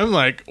 Whoa. And I'm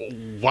like,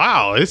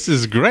 wow, this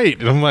is great.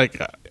 And I'm like,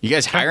 you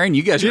guys hiring?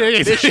 You guys are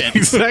efficient.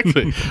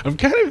 Exactly. I'm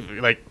kind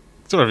of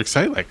sort of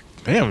excited,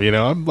 damn,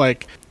 I'm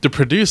like the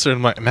producer,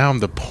 and now I'm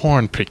the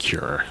porn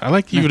procurer. I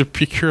like you to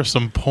procure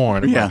some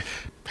porn. Yeah. Like,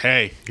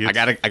 hey, I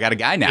got a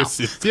guy now. It's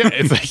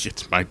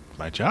my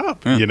job.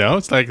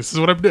 It's like, this is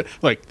what I'm doing.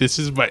 Like, this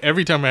is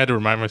every time I had to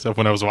remind myself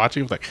when I was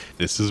watching, I was like,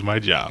 this is my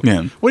job.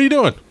 Yeah. What are you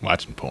doing?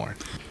 Watching porn.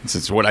 This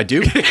is what I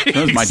do.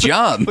 That's my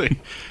job.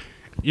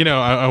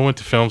 I went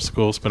to film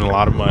school, spent a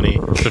lot of money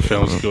to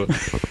film school.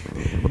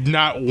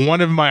 Not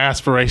one of my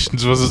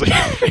aspirations was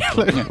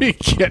let me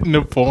get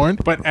into porn.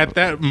 But at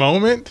that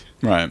moment,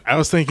 I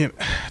was thinking,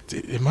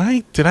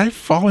 did I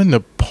fall into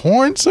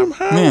porn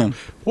somehow? Yeah.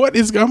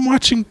 I'm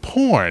watching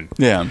porn.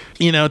 Yeah.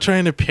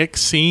 Trying to pick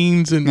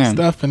scenes and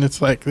stuff. And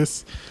it's like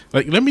this,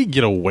 let me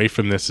get away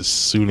from this as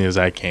soon as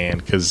I can,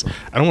 because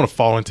I don't want to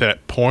fall into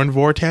that porn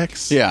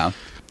vortex. Yeah.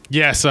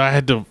 Yeah. So I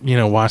had to,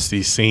 watch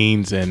these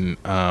scenes, and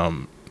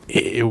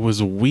it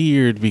was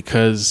weird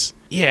because,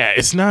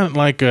 it's not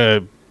like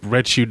a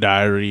Red Shoe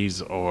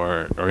Diaries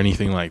or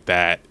anything like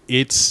that.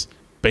 It's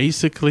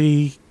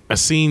basically a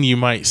scene you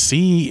might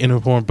see in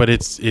a porn, but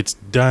it's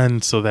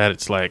done so that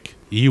it's like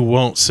you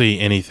won't see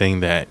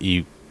anything that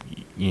you're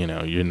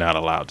not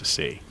allowed to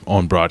see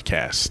on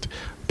broadcast.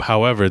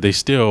 However, they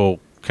still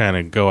kind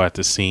of go at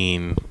the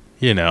scene,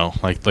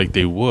 like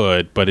they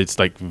would, but it's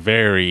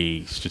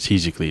very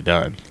strategically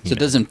done. So it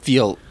doesn't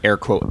feel air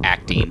quote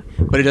acting,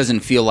 but it doesn't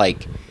feel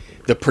like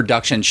the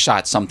production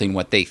shot something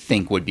what they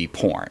think would be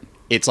porn.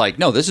 It's like,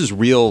 no, this is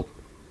real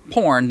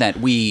porn that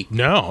we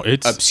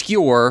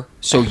obscure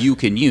so you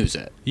can use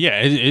it.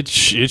 Yeah, it's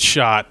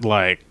shot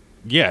like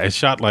it's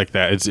shot like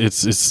that.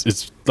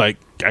 It's like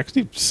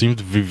actually seems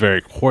to be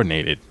very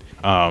coordinated.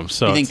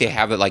 So you think they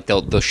have it like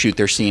they'll shoot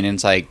their scene and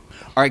it's like,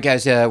 all right,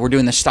 guys, we're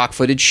doing the stock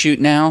footage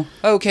shoot now.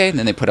 Okay, and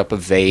then they put up a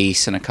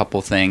vase and a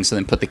couple things, and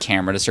then put the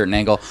camera at a certain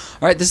angle.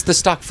 All right, this is the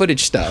stock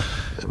footage stuff.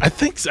 I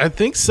think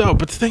so.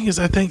 But the thing is,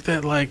 I think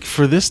that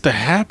for this to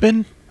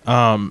happen.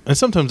 And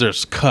sometimes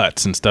there's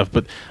cuts and stuff,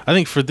 but I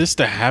think for this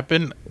to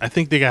happen, I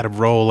think they got to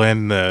roll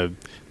in the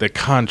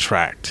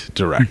contract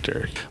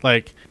director.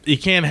 You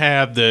can't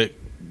have the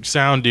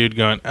sound dude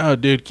going, "Oh,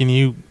 dude, can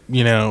you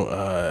get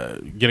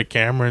a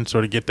camera and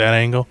sort of get that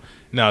angle?"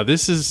 No,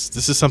 this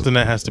is something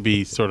that has to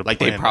be sort of like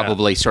they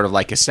probably sort of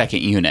like a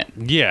second unit.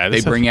 Yeah, they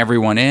bring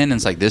everyone in, and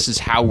it's like, this is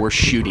how we're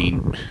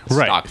shooting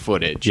stock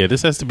footage. Yeah,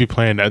 this has to be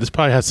planned out. This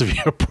probably has to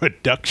be a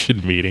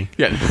production meeting.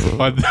 Yeah,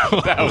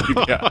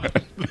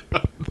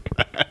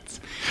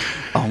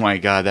 oh my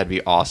God, that'd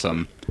be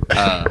awesome.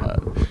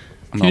 I'm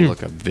gonna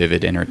look up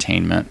Vivid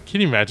Entertainment. Can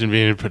you imagine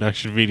being in a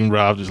production meeting,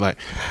 Rob, just like,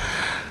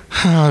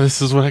 oh,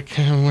 this is what I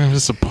can.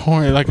 This is a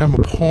porn. I'm a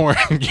porn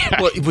guy.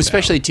 Well,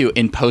 especially too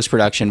in post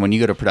production, when you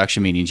go to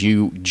production meetings,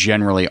 you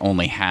generally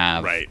only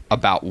have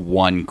about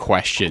one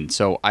question.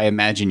 So I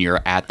imagine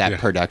you're at that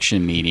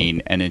production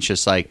meeting, and it's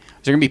just like, is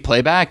there gonna be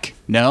playback?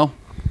 No.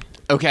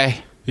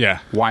 Okay.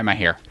 Yeah. Why am I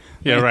here?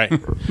 Yeah. Right.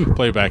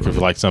 Playback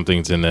if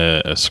something's in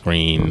a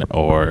screen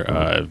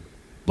or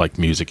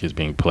music is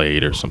being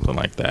played or something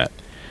like that.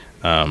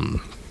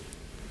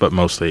 but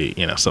mostly,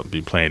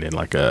 something playing in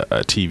like a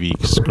TV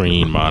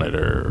screen,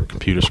 monitor, or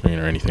computer screen,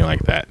 or anything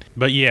like that.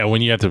 But yeah,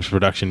 when you have the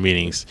production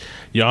meetings,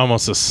 you're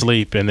almost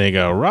asleep, and they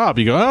go, "Rob,"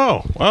 you go,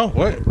 "Oh, well,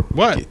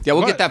 what? Yeah,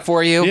 we'll get that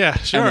for you." Yeah,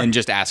 sure. And then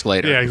just ask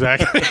later. Yeah,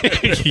 exactly.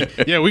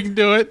 Yeah, we can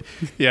do it.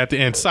 Yeah, at the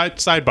end,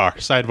 sidebar.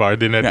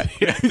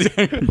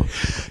 Then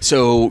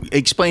So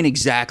explain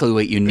exactly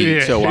what you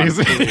need. So I'm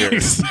clear.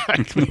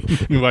 Exactly.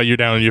 While you're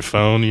down on your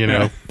phone,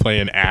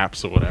 playing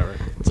apps or whatever.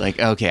 It's like,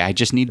 okay, I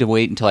just need to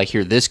wait until I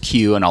hear this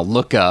cue, and I'll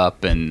look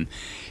up. And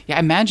yeah, I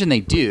imagine they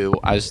do.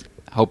 I was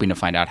hoping to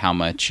find out how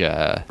much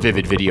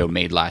Vivid Video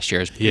made last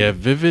year. Yeah,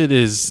 Vivid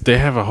they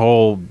have a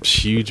whole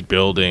huge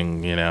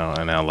building, in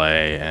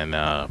LA, and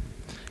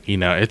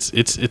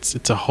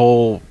it's a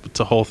whole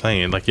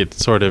thing, and like it's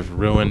sort of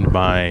ruined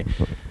by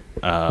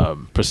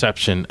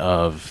perception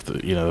of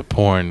the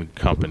porn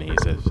companies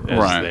as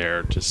right.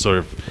 They're just sort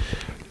of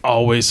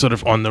always sort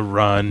of on the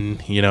run,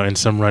 in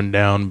some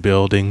rundown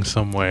building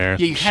somewhere.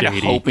 Yeah, you're kind of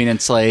hoping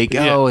it's like,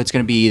 it's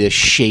going to be the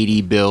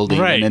shady building.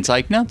 Right. And it's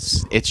like, no,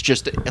 it's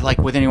just like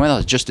with anyone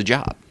else, it's just a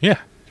job. Yeah.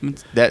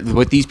 That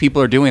what these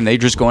people are doing, they're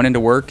just going into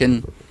work,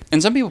 and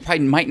some people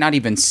probably might not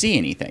even see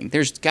anything.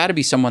 There's got to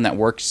be someone that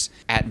works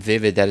at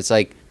Vivid that it's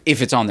like,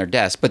 if it's on their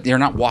desk, but they're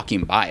not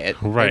walking by it.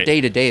 Right. Their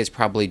day-to-day is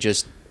probably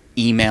just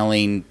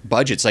emailing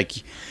budgets like,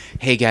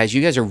 hey guys,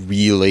 you guys are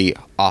really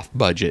off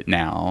budget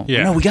now.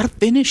 Yeah. No, we got to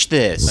finish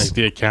this. Like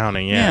the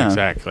accounting. Yeah.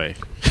 Exactly.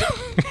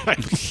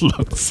 I'd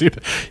love to see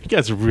that. You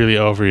guys are really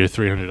over your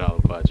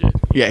 $300 budget.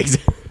 Yeah,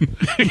 exactly.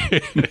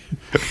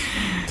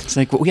 It's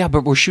like, well, yeah,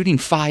 but we're shooting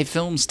 5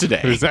 films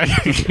today.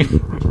 Exactly.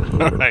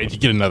 All right, you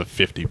get another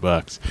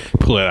 $50.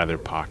 Pull it out of their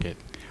pocket.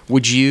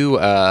 Would you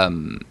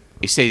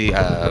say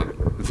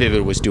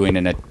Vivid was doing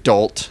an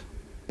adult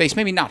based,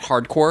 maybe not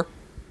hardcore,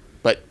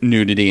 but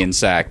nudity and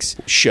sex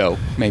show?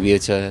 Maybe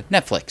it's a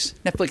Netflix.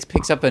 Netflix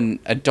picks up an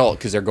adult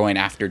because they're going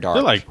after dark.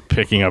 They're like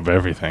picking up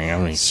everything. I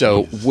mean,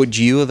 so would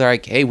you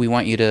like, hey, we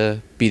want you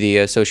to be the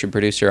associate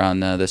producer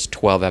on this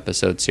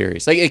 12-episode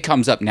series? Like, it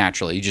comes up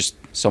naturally. You just,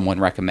 someone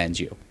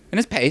recommends you. And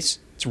it pays.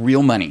 It's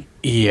real money.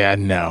 Yeah,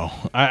 no.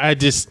 I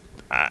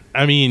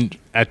mean,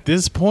 at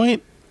this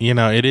point,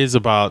 it is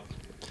about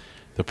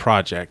the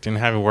project. And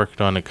having worked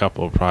on a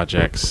couple of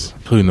projects,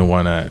 including the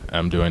one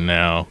I'm doing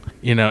now,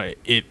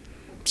 it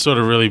sort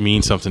of really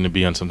means something to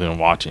be on something and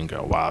watch and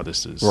go, wow,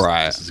 this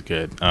is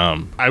good.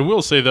 I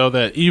will say, though,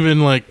 that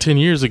even like 10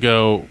 years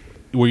ago,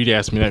 where you'd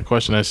ask me that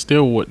question, I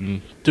still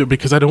wouldn't do it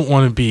because I don't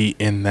want to be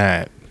in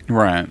that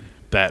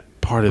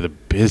part of the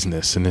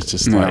business. And it's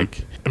just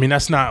like, I mean,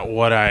 that's not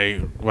what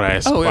I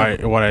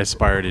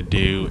aspire to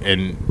do.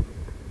 And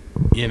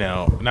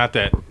not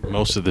that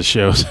most of the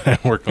shows I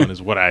work on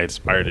is what I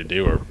aspire to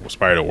do or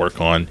aspire to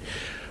work on,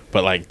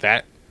 but like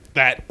that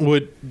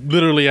would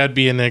literally, I'd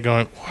be in there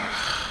going,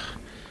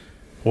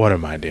 what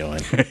am I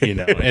doing?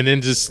 And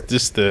then just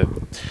the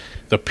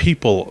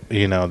people,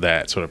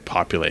 that sort of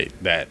populate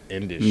that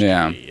industry.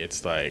 Yeah.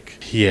 It's like,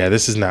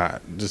 this is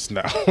not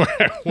where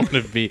I want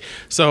to be.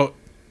 So,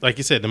 like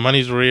you said, the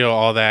money's real,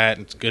 all that.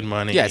 It's good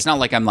money. Yeah, it's not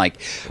like I'm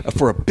like,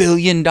 for $1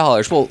 billion.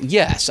 Well,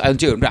 yes, I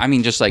do. I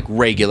mean, just like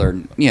regular,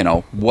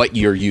 what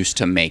you're used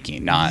to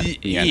making, not,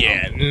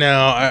 Yeah,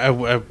 no, I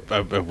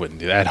wouldn't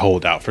do that. I'd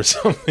hold out for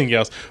something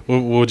else.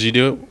 Would you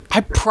do it?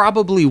 I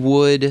probably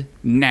would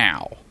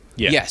now.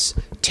 Yeah. Yes.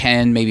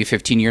 10, maybe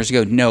 15 years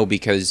ago, no,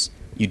 because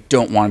you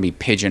don't want to be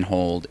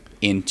pigeonholed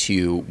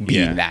into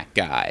being that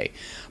guy.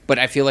 But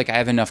I feel like I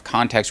have enough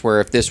context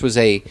where if this was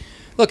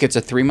it's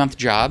a 3-month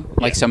job,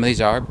 like some of these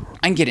are,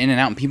 I can get in and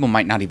out and people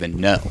might not even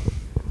know.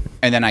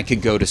 And then I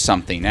could go to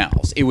something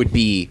else. It would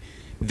be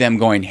them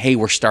going, hey,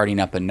 we're starting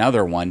up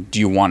another one. Do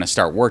you want to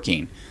start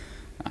working?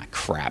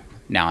 Crap.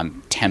 Now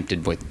I'm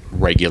tempted with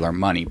regular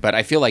money. But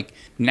I feel like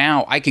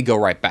now I could go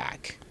right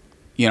back.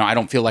 I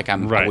don't feel like I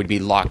would be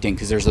locked in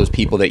because there's those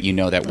people that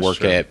that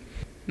work at,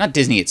 not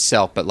Disney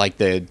itself, but like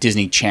the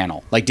Disney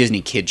Channel, like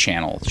Disney Kid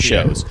Channel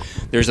shows.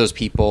 Yeah. There's those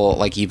people,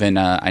 like even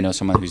I know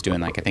someone who's doing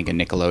like I think a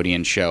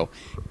Nickelodeon show,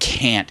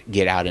 can't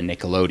get out of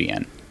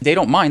Nickelodeon. They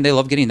don't mind. They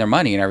love getting their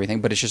money and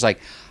everything, but it's just like,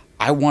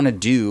 I want to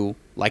do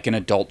like an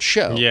adult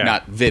show,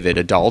 not Vivid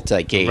adult,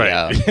 like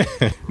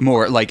a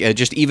more like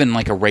just even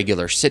like a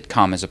regular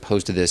sitcom as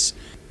opposed to this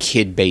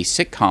kid-based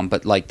sitcom.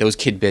 But like those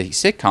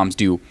kid-based sitcoms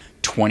do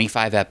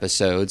 25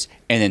 episodes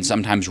and then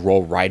sometimes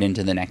roll right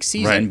into the next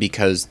season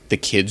because the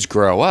kids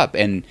grow up.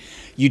 And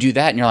you do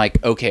that and you're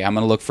like, okay, I'm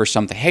going to look for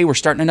something. Hey, we're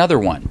starting another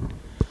one.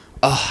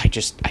 Oh, I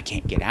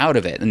can't get out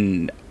of it.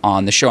 And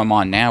on the show I'm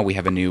on now, we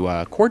have a new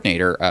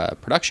coordinator,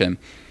 production,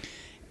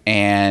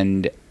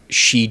 and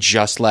she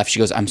just left. She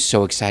goes, I'm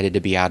so excited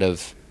to be out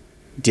of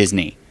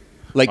Disney.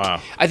 Like,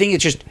 wow. I think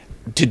it's just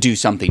to do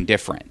something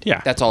different.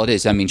 Yeah. That's all it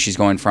is. I mean, she's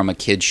going from a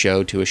kid's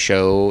show to a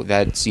show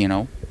that's,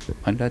 an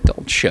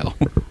adult show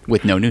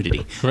with no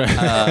nudity. Right.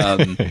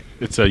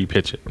 That's how you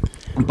pitch it.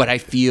 But I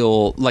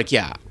feel like,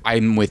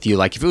 I'm with you.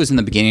 Like, if it was in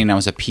the beginning, I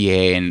was a PA,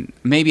 and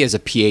maybe as a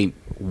PA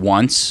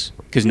once,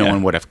 because no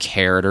one would have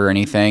cared or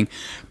anything.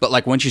 But,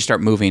 like, once you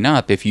start moving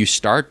up, if you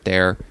start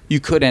there, you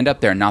could end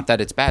up there. Not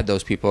that it's bad.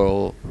 Those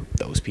people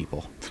most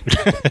people.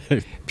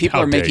 People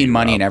How are dare making you,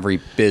 money Rob. in every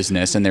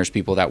business, and there's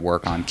people that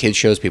work on kids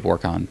shows, people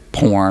work on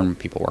porn,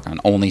 people work on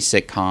only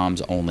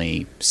sitcoms,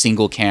 only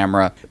single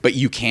camera, but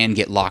you can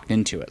get locked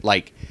into it.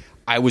 Like,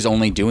 I was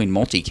only doing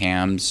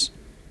multicams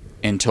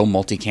until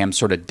multicam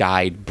sort of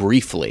died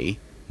briefly,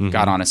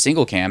 got on a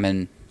single cam,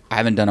 and I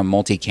haven't done a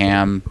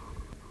multicam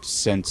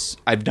since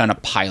I've done a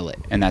pilot,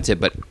 and that's it.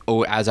 But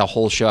as a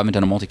whole show, I haven't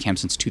done a multicam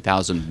since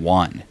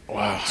 2001.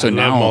 Wow. So I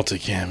now love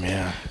multicam,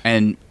 yeah.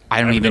 and I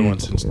don't I've done even. one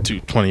since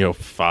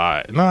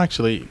 2005. No,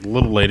 actually, a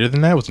little later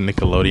than that. It was a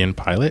Nickelodeon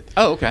pilot.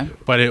 Oh, okay.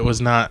 But it was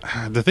not.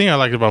 The thing I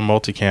liked about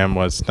multicam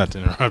was, not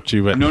to interrupt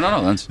you, but No.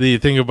 That's the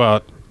thing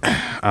about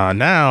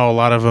now, a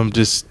lot of them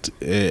just,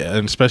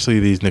 and especially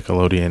these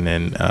Nickelodeon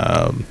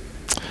and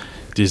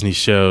Disney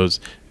shows,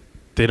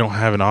 they don't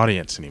have an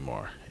audience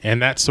anymore,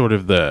 and that's sort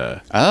of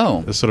the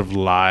sort of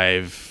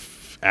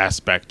live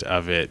aspect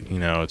of it. You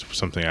know, it's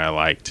something I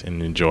liked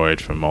and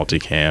enjoyed from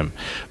multicam.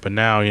 But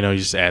now, you know, you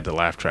just add the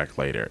laugh track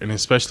later, and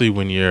especially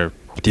when you're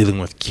dealing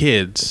with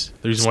kids,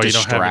 the reason why you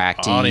don't have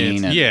an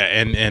audience,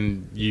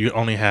 and you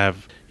only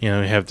have. You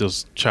know, you have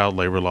those child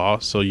labor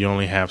laws, so you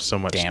only have so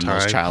much time. Damn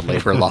those child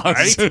labor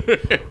laws.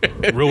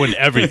 Right? Ruin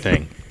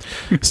everything.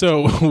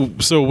 So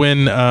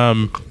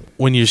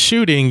when you're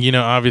shooting, you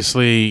know,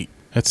 obviously,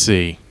 let's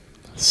see,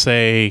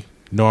 say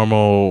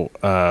normal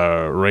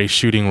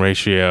shooting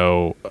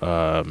ratio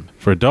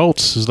for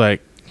adults is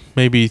like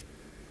maybe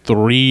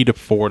 3 to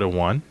 4 to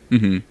 1.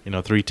 Mm-hmm. You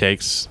know, 3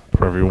 takes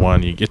for every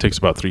one. It takes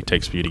about 3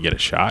 takes for you to get a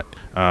shot.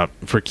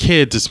 For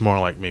kids, it's more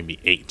like maybe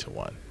 8 to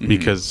 1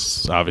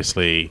 because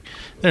obviously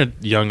they're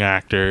young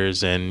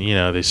actors and, you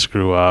know, they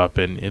screw up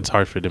and it's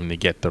hard for them to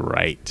get it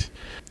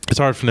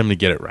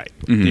right.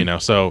 You know,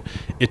 so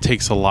it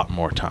takes a lot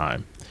more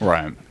time.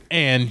 Right.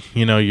 And,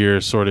 you know,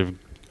 you're sort of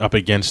up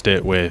against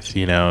it with,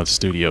 you know,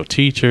 studio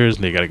teachers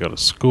and they got to go to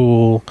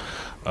school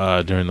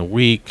during the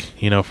week,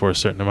 you know, for a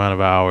certain amount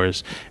of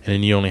hours. And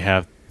then you only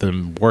have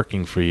them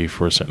working for you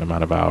for a certain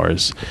amount of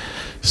hours.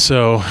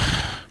 So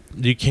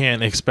you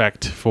can't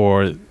expect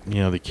for, you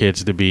know, the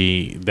kids to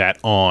be that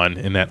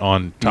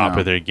on top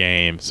of their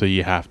game. So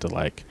you have to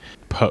like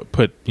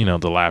put, you know,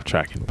 the laugh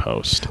track in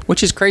post.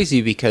 Which is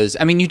crazy because,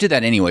 I mean, you did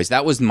that anyways.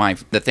 That was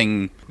the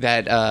thing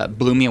that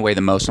blew me away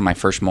the most on my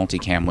first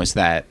multicam was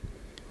that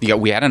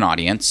we had an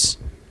audience.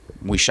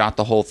 We shot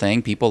the whole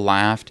thing. People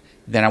laughed.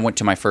 Then I went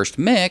to my first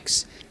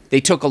mix. They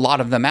took a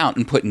lot of them out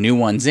and put new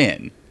ones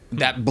in.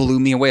 That blew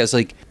me away. I was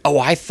like,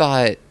 I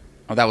thought,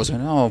 that was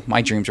when,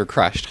 my dreams were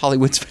crushed.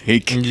 Hollywood's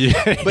fake.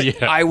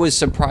 But I was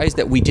surprised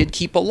that we did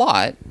keep a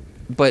lot,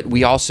 but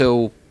we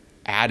also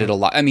added a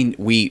lot. I mean,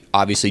 we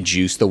obviously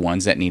juiced the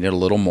ones that needed a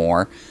little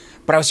more,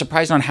 but I was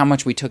surprised on how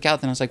much we took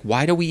out. Then I was like,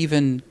 why do we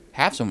even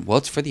have some? Well,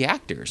 it's for the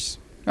actors.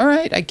 All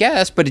right, I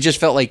guess. But it just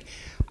felt like,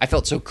 I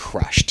felt so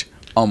crushed.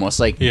 Almost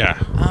like,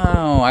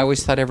 I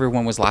always thought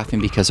everyone was laughing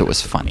because it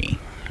was funny.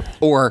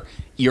 Or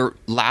you're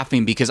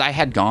laughing because I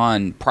had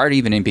gone, prior to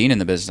even being in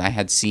the business, I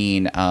had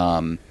seen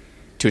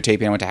to a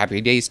taping. I went to Happy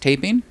Days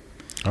taping.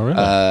 Oh,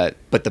 really?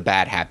 But the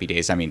bad Happy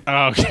Days. I mean,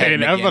 okay.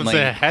 And I was about to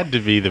say it had to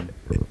be the...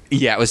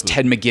 Yeah, it was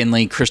Ted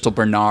McGinley, Crystal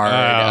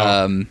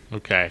Bernard.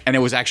 Okay. And it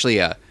was actually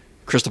a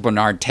Crystal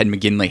Bernard, Ted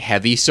McGinley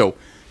heavy. So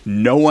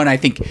no one, I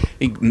think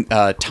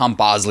Tom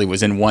Bosley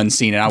was in one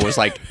scene, and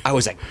I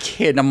was a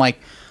kid, and I'm like,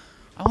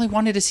 I only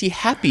wanted to see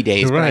Happy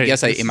Days, but I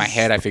guess in my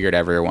head I figured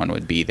everyone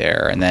would be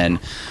there. And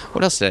then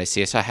what else did I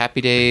see? I saw Happy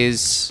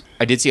Days.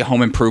 I did see a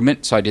Home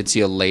Improvement, so I did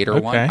see a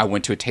later one. I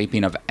went to a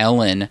taping of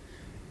Ellen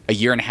a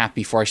year and a half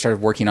before I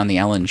started working on the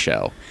Ellen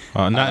show.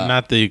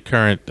 Not the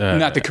current...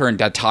 not the current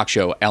talk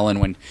show, Ellen.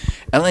 When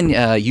Ellen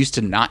used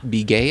to not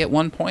be gay at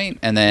one point,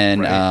 and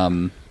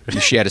then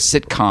she had a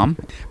sitcom.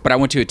 But I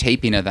went to a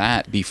taping of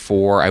that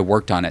before I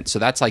worked on it. So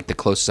that's like the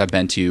closest I've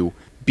been to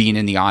being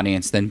in the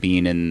audience than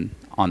being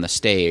on the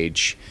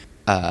stage.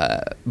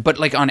 But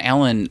like on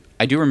Ellen,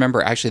 I do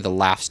remember actually the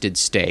laughs did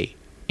stay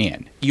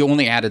in. You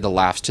only added the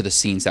laughs to the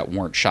scenes that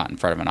weren't shot in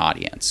front of an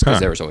audience because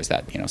there was always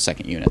that,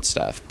 second unit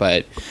stuff.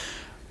 But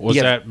was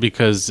that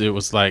because it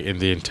was like in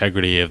the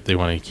integrity of, they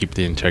want to keep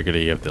the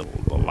integrity of the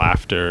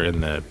laughter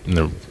in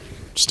the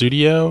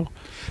studio?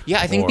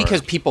 Yeah, I think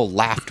because people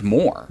laughed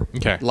more.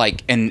 Okay.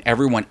 And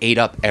everyone ate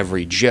up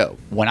every joke.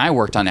 When I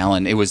worked on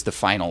Ellen, it was the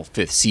final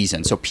 5th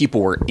season, so people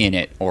were in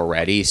it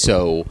already.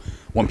 So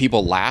when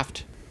people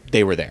laughed,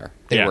 they were there.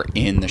 They were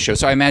in the show.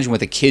 So I imagine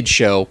with a kid's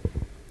show,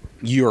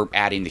 you're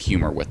adding the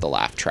humor with the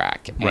laugh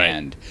track.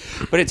 Right.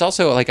 But it's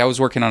also like I was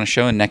working on a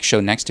show, and next show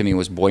next to me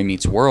was Boy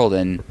Meets World,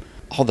 and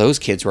all those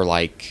kids were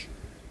like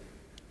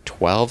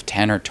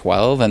 10 or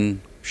 12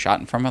 and shot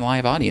in front of a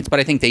live audience. But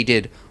I think they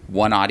did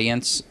one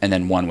audience and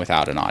then one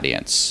without an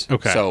audience.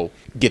 Okay. So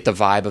get the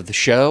vibe of the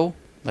show,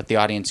 let the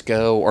audience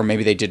go, or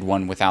maybe they did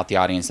one without the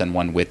audience, then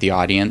one with the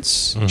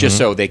audience, just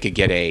so they could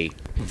get a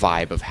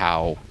vibe of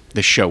how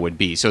the show would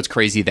be. So it's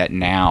crazy that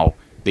now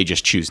they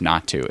just choose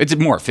not to. It's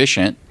more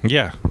efficient.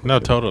 Yeah, no,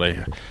 totally.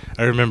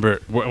 I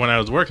remember when I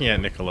was working at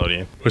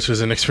Nickelodeon, which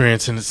was an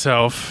experience in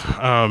itself,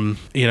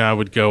 I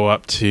would go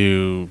up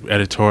to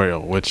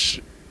editorial,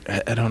 which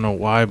I don't know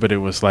why, but it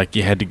was like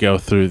you had to go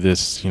through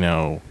this,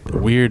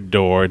 weird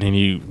door, and then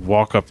you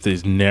walk up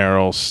this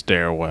narrow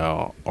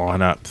stairwell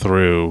on up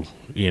through,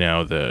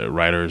 the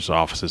writer's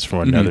offices from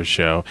another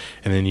show,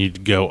 and then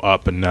you'd go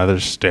up another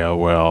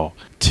stairwell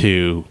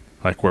to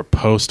like where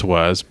Post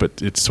was,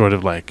 but it's sort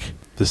of like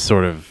this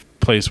sort of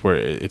place where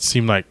it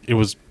seemed like it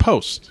was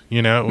Post,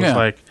 it was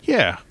like,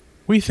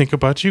 we think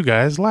about you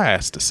guys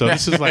last. So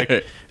this is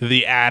like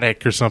the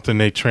attic or something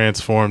they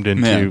transformed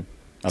into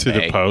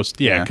the Post.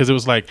 Because it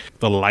was like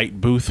the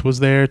light booth was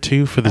there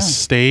too for the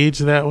stage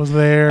that was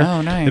there.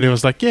 Oh, nice. And it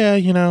was like, the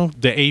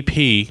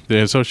AP,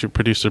 the associate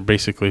producer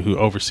basically who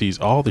oversees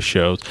all the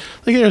shows,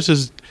 like there's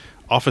his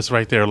office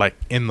right there like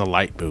in the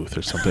light booth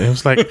or something. It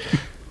was like,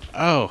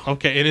 oh,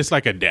 okay. And it's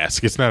like a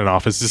desk. It's not an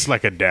office. It's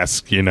like a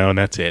desk, and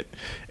that's it.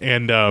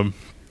 And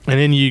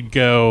then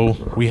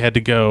we had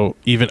to go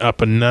even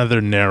up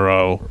another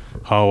narrow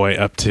hallway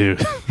up to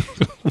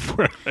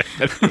where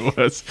it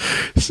was.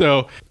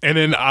 So, and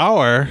then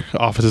our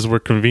offices were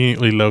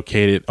conveniently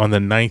located on the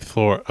 9th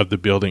floor of the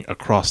building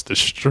across the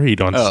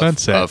street on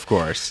Sunset. Of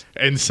course.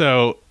 And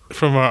so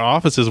from our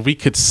offices, we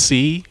could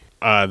see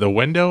the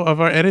window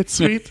of our edit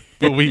suite,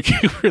 but we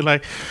were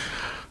like,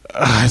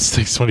 it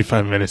takes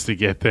 25 minutes to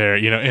get there,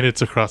 and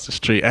it's across the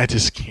street. I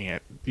just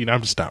can't.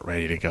 I'm just not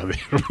ready to go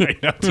there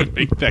right now to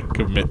make that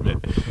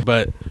commitment.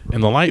 But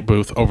in the light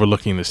booth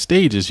overlooking the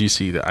stages, you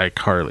see the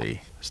iCarly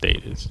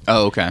stages.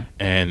 Oh, okay.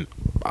 And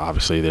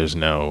obviously there's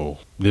no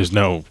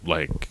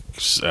like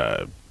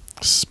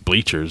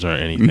bleachers or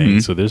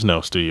anything, so there's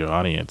no studio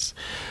audience.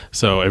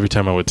 So every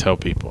time I would tell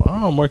people,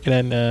 I'm working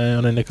on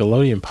a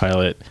Nickelodeon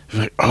pilot,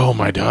 they're like, oh,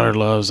 my daughter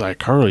loves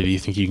iCarly, do you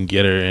think you can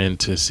get her in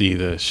to see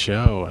the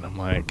show? And I'm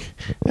like,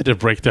 I had to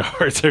break their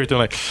hearts every time,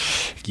 like,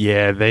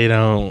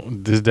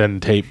 this doesn't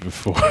tape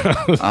before.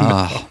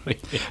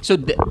 So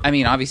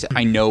obviously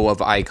I know of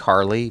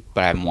iCarly,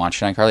 but I haven't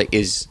watched iCarly.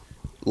 Is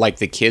like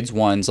the kids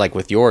ones, like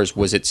with yours,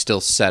 was it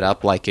still set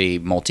up like a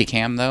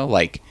multicam though?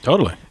 Like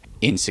totally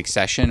in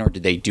succession, or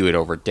did they do it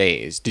over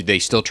days? Did they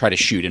still try to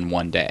shoot in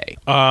one day?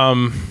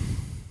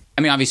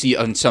 Obviously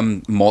on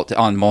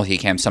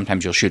multicam,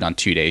 sometimes you'll shoot on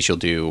 2 days. You'll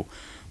do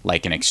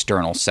like an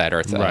external set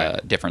or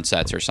different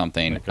sets or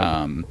something.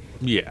 But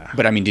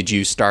did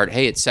you start,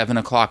 hey, it's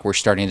 7:00, we're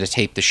starting to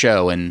tape the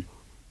show and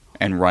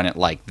run it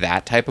like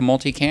that type of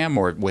multicam,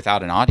 or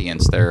without an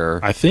audience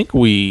there? I think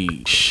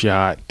we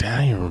shot, I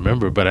don't even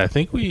remember, but I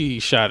think we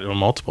shot on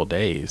multiple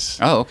days.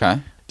 Oh,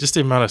 okay. Just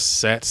the amount of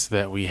sets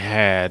that we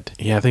had.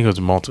 Yeah, I think it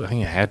was multiple. I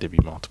think it had to be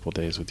multiple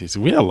days with these.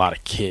 We had a lot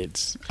of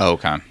kids. Oh,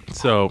 okay.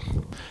 So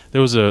there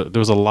was a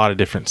lot of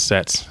different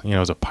sets. It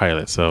was a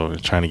pilot, so we're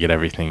trying to get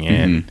everything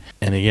in.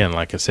 And again,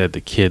 like I said,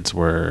 the kids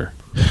were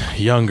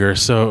younger,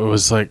 so it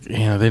was like they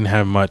didn't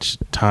have much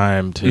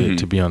time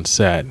to be on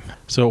set.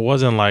 So it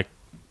wasn't like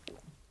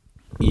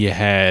you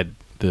had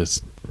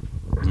this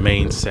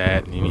main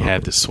set and you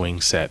had the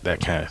swing set,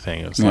 that kind of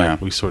thing. It was like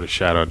we sort of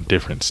shot on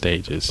different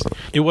stages.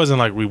 It wasn't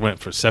like we went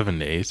for 7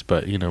 days,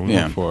 but we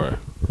went for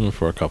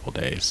a couple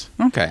days.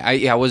 Okay.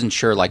 I wasn't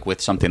sure, like with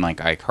something like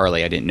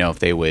iCarly, I didn't know if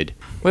they would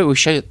we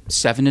shot it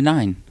 7 to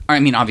 9.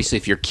 Obviously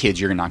if you're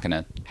kids, you're not going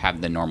to have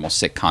the normal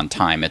sitcom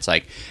time. It's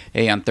like,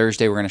 hey, on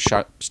Thursday we're going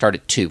to start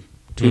at 2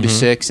 to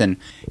 6, and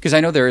because I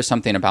know there is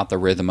something about the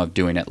rhythm of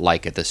doing it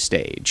like at the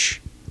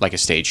stage, like a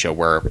stage show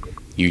where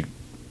you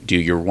do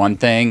your one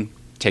thing,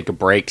 take a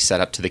break,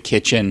 set up to the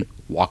kitchen,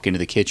 walk into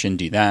the kitchen,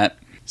 do that,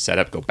 set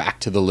up, go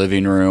back to the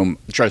living room.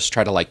 Just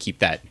try to like keep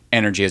that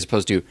energy, as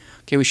opposed to,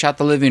 okay, we shot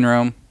the living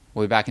room,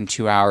 we'll be back in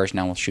 2 hours,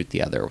 now we'll shoot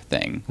the other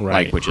thing,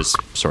 like, which is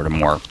sort of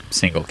more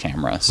single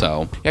camera.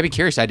 So I'd be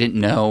curious. I didn't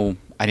know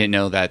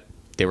that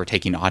they were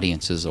taking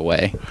audiences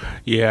away.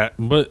 Yeah,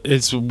 but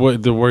it's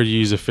what the word you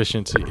use,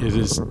 efficiency,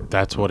 is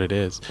that's what it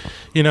is.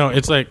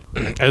 It's like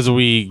as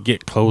we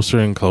get closer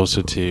and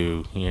closer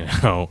to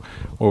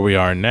where we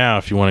are now,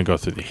 if you want to go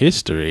through the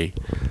history,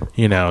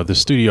 the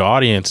studio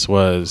audience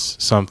was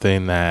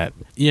something that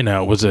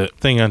was a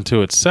thing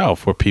unto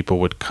itself, where people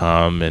would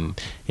come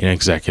and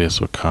executives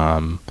would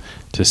come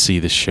to see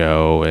the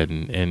show,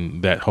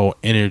 and that whole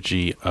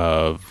energy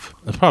of,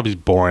 it's probably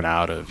born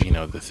out of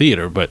the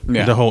theater, but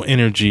the whole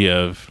energy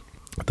of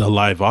the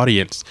live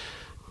audience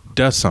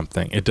does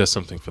something. It does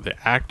something for the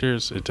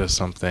actors. It does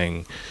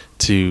something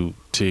to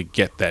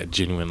get that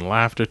genuine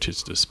laughter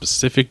to the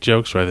specific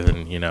jokes, rather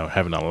than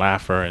having a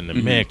laugher in the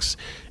mix,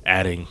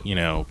 adding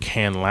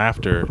canned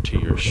laughter to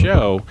your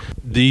show.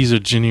 These are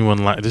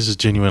this is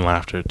genuine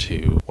laughter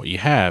to what you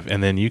have,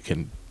 and then you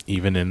can,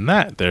 even in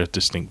that, there's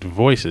distinct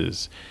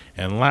voices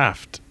and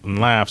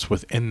laughs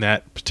within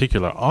that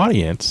particular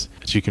audience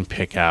that you can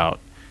pick out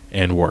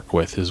and work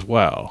with as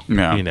well.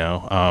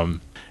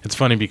 It's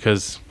funny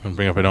because when I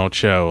bring up an old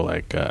show,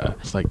 like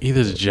it's like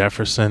either the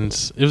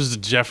Jeffersons, it was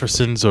the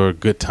Jeffersons or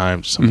Good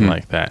Times, something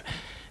like that,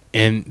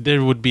 and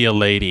there would be a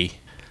lady,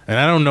 and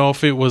I don't know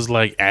if it was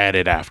like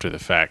added after the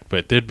fact,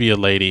 but there'd be a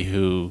lady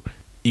who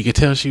you could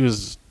tell she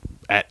was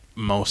at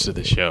most of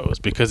the shows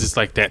because it's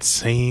like that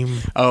same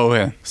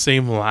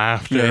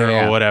laughter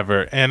or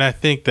whatever. And I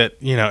think that,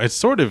 it's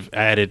sort of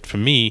added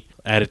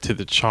to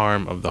the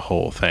charm of the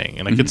whole thing.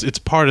 And like it's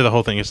part of the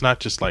whole thing. It's not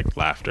just like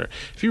laughter.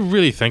 If you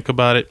really think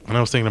about it, and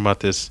I was thinking about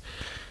this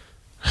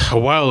a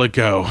while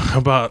ago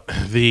about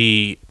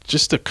the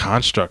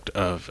construct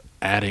of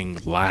adding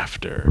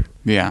laughter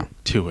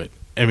to it.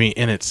 I mean,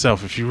 in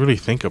itself, if you really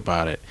think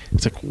about it,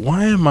 it's like,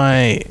 why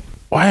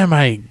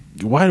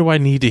do I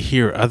need to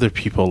hear other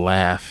people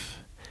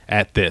laugh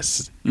at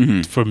this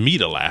for me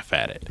to laugh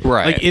at it?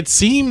 Right. Like, it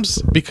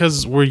seems,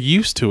 because we're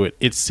used to it,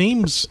 it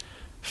seems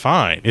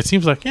fine. It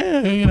seems like, you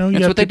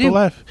have people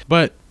laugh.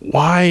 But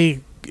why,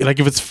 like,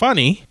 if it's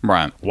funny,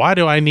 right, why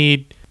do I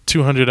need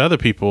 200 other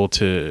people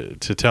to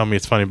tell me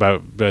it's funny by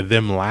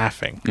them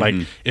laughing? Like,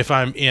 if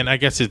I'm in, I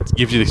guess it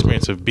gives you the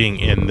experience of being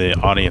in the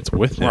audience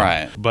with them.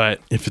 Right.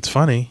 But if it's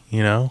funny,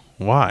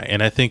 why?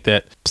 And I think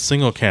that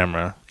single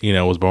camera,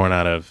 was born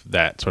out of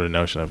that sort of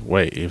notion of,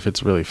 wait, if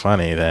it's really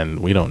funny,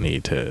 then we don't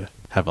need to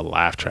have a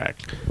laugh track.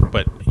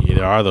 But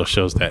there are those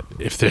shows that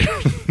if they're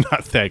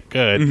not that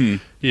good,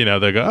 they'll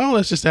go, oh,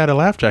 let's just add a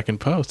laugh track in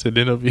post and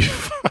then it'll be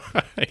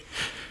fine.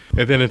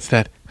 And then it's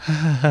that,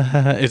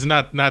 it's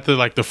not the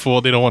like the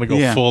full, they don't want to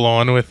go full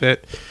on with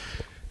it.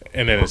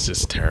 And then it's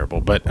just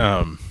terrible. But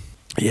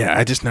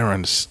I just never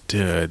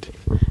understood.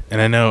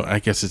 And I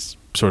guess it's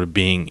sort of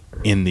being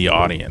in the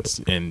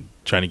audience and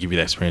trying to give you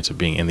that experience of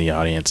being in the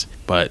audience.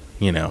 But,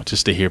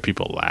 just to hear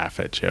people laugh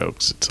at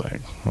jokes, it's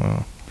like,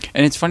 well.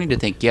 And it's funny to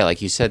think,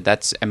 like you said,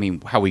 that's,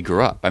 how we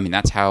grew up.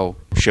 That's how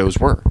shows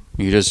were.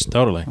 You just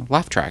totally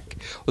laugh track.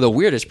 Well, the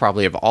weirdest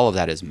probably of all of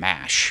that is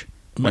MASH.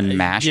 When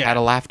MASH had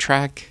a laugh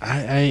track.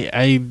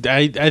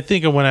 I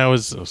think of when I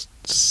was,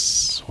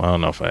 well, I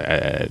don't know if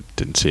I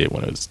didn't see it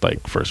when it was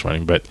like first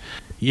running, but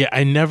yeah,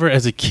 I never,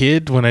 as a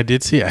kid, when I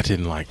did see it, I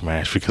didn't like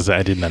MASH because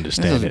I didn't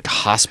understand it.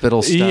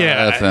 Hospital stuff.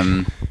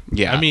 Yeah.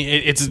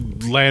 It's a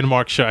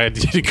landmark show. I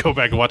need to go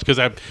back and watch because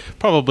I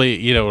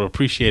probably, would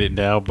appreciate it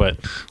now. But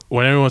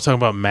when everyone's talking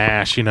about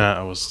MASH,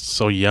 I was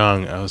so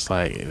young. I was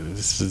like,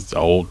 this is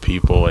old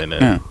people in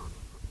a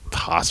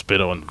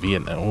hospital in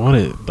Vietnam. What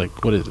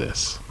is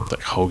this? It's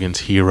like Hogan's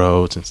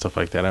Heroes and stuff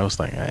like that. I was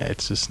like,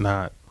 it's just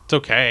not. It's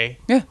okay.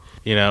 Yeah.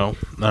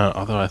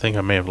 Although I think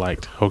I may have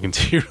liked Hogan's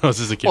Heroes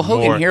as a kid. Well,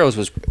 Hogan's Heroes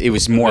was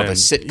more of a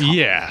sitcom.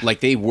 Yeah. Like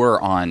they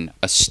were on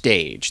a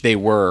stage. They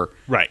were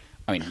right.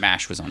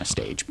 MASH was on a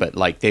stage, but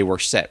like they were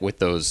set with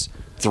those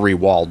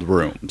 3-walled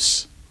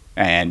rooms.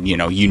 And, you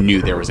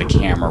knew there was a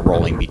camera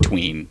rolling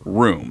between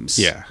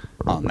rooms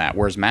on that.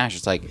 Whereas MASH,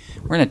 it's like,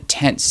 we're in a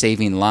tent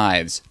saving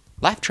lives.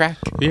 Laugh track.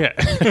 Yeah,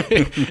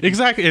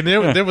 exactly. And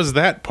there was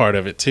that part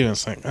of it, too.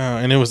 It's like,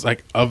 and it was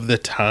like of the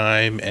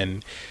time.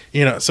 And,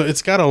 so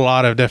it's got a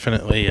lot of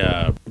definitely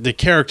the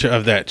character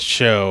of that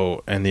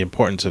show and the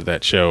importance of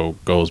that show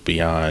goes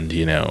beyond,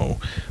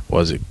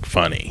 was it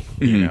funny?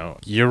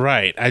 You're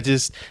right. I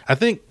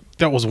think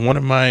that was one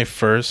of my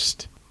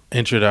first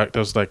that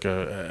was like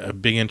a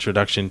big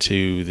introduction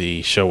to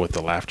the show with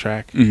the laugh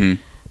track.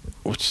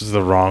 Which is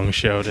the wrong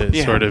show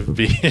to sort of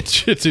be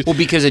introduced. Well,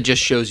 because it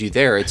just shows you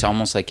there. It's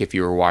almost like if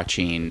you were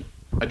watching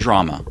a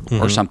drama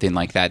or something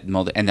like that,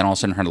 and then all of a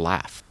sudden her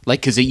laugh.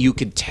 Like, because you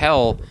could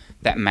tell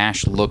that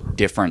MASH looked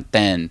different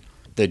than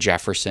the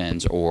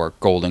Jeffersons or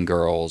Golden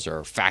Girls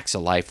or Facts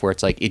of Life, where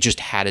it's like it just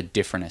had a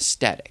different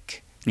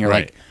aesthetic. And you're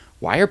like,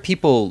 why are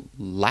people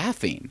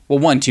laughing? Well,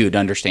 one, too, to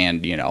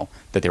understand,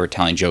 that they were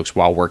telling jokes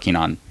while working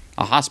on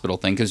a hospital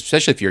thing, because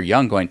especially if you're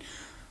young going,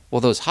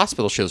 well, those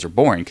hospital shows are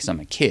boring because I'm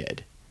a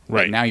kid.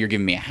 Right. Now you're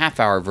giving me a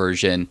half-hour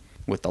version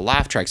with the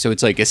laugh track. So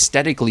it's like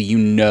aesthetically,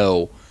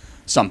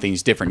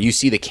 something's different. You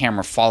see the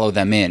camera follow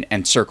them in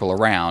and circle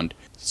around.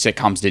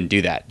 Sitcoms didn't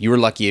do that. You were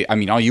lucky.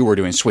 All you were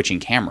doing is switching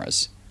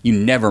cameras. You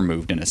never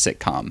moved in a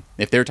sitcom.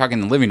 If they were talking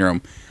in the living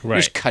room, you're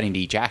just cutting to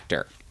each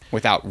actor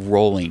without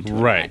rolling to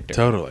an actor.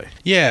 Totally.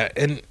 Yeah,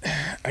 and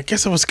I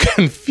guess I was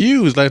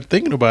confused, like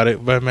thinking about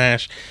it by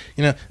MASH.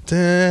 That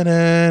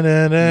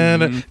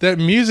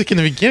music in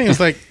the beginning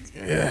was like,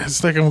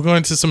 it's like I'm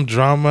going to some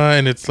drama,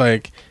 and it's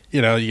like,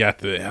 you got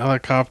the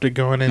helicopter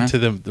going into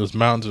those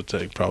mountains, which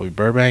are probably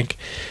Burbank,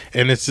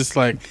 and it's just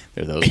like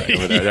they're those right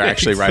over there. They're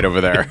actually right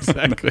over there.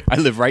 Exactly. I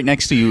live right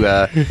next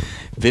to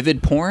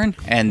Vivid Porn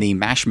and the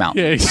MASH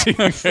Mountains. Yeah,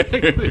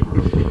 exactly.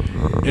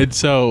 And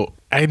so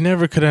I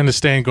never could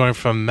understand going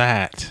from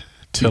that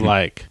to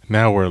like,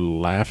 now we're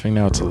laughing.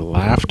 Now it's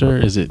laughter.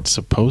 Is it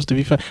supposed to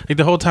be fun? Like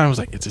the whole time I was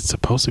like, is it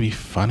supposed to be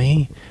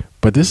funny?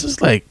 But this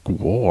is like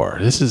war.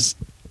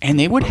 And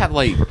they would have,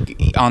 like,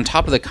 on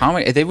top of the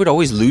comedy, they would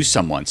always lose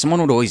someone. Someone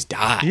would always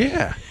die.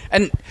 Yeah.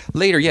 And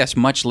later,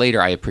 much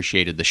later, I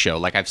appreciated the show.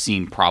 Like, I've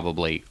seen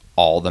probably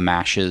all the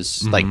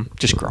MASHes, like,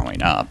 just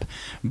growing up.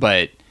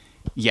 But,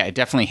 yeah, it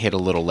definitely hit a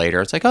little later.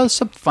 It's like, oh,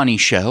 it's a funny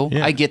show.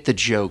 Yeah. I get the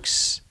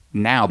jokes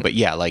now. But,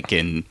 yeah, like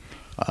in,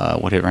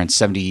 around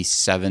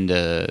 77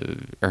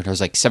 or it was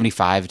like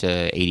 75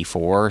 to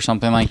 84 or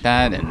something like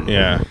that. And,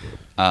 yeah.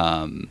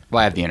 Well,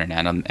 I have the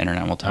internet. The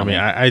internet will tell me.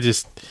 I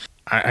just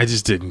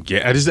didn't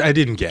get. I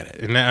didn't get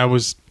it, and I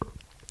was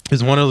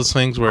is one of those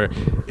things where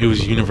it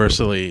was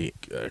universally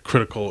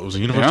critical. It was a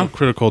universal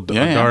critical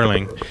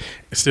darling.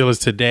 It still is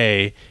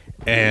today.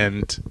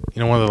 And,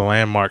 one of the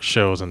landmark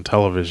shows on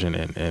television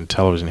and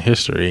television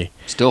history.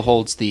 Still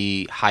holds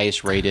the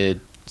highest rated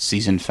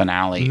season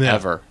finale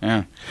ever.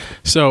 Yeah.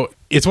 So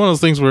it's one of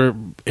those things where,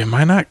 am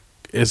I not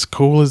as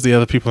cool as the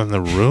other people in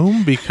the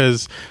room?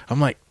 Because I'm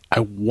like,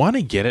 I want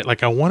to get it.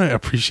 Like, I want to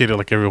appreciate it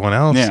like everyone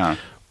else. Yeah.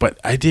 But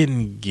I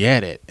didn't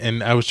get it.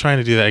 And I was trying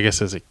to do that, I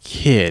guess, as a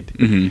kid.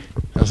 Mm-hmm.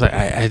 I was like,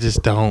 I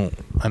just don't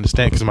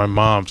understand, because my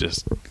mom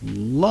just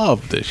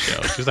loved this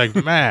show. She's like,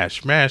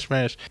 MASH, MASH,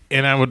 MASH.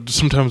 And I would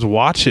sometimes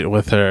watch it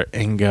with her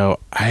and go,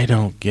 I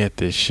don't get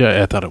this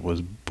show. I thought it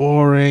was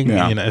boring.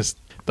 Yeah. It's,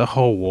 the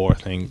whole war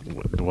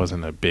thing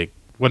wasn't a big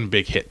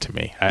hit to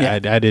me. I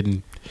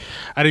didn't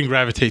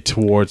gravitate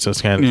towards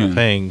those kind of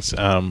things.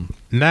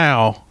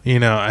 Now,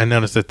 I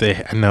noticed that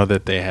I know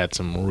that they had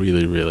some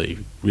really, really,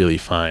 really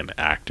fine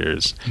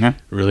actors,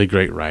 really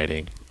great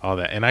writing, all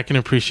that. And I can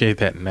appreciate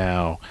that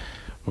now.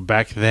 But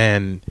back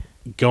then,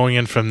 going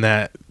in from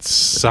that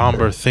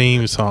somber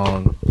theme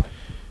song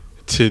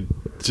to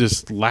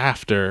just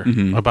laughter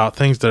about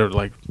things that are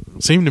like,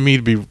 seem to me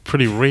to be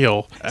pretty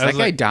real. Is that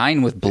guy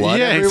dying with blood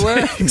everywhere?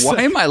 Exactly.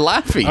 Why am I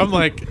laughing? I'm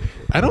like,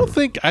 I don't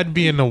think I'd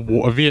be in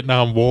a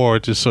Vietnam War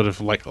just sort of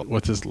like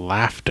with this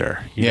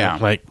laughter. You know,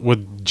 like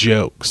with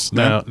jokes.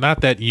 Now, not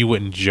that you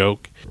wouldn't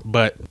joke,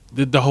 but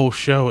the whole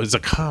show is a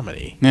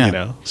comedy,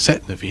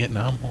 set in the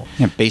Vietnam War.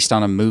 Yeah, based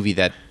on the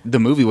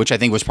movie, which I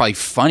think was probably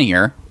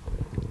funnier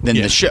than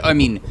the show. I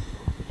mean,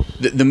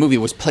 the movie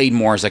was played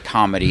more as a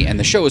comedy, and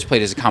the show was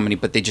played as a comedy,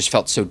 but they just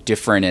felt so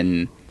different.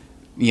 And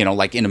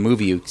like in a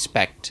movie, you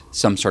expect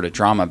some sort of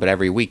drama, but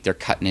every week they're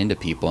cutting into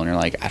people, and you're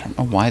like, I don't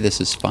know why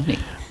this is funny.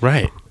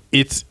 Right.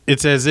 It's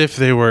as if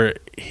they were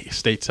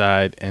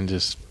stateside and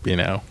just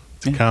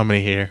it's a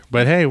comedy here,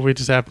 but hey, we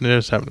just happen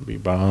to be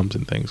bombs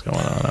and things going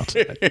on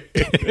outside.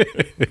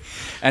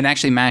 And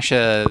actually, MASH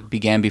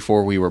began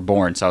before we were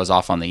born, so I was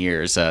off on the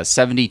years.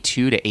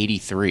 72 to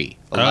 83,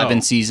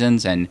 11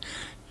 seasons and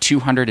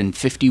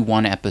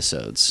 251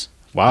 episodes.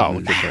 Wow,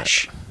 look at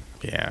that.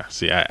 Yeah,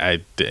 see, I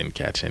didn't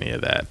catch any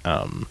of that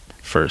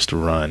first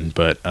run,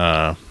 but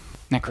isn't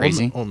that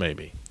crazy? Or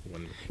maybe.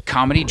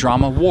 Comedy,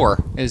 drama,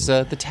 war is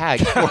the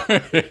tag.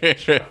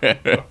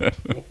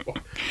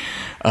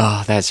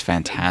 Oh, that's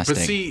fantastic.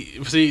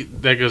 But see,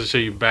 that goes to show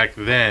you back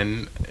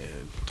then,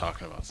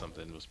 talking about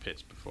something that was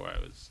pitched before I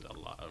was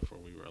alive, before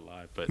we were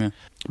alive. But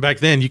back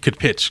then, you could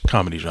pitch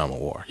comedy, drama,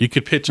 war. You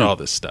could pitch all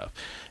this stuff.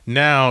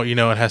 Now, it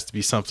has to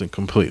be something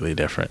completely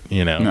different.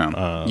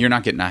 No, you're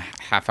not getting a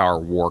half-hour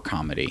war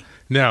comedy.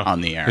 On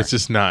the air. It's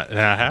just not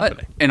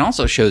happening. And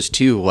also shows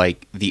too,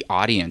 like the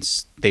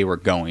audience they were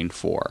going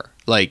for.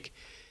 Like,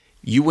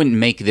 you wouldn't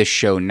make this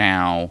show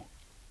now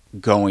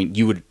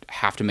you would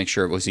have to make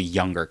sure it was a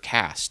younger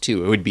cast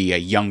too. It would be a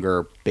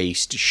younger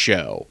based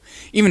show,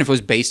 even if it was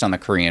based on the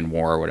Korean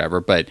War or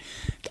whatever, but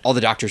all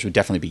the doctors would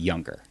definitely be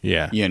younger.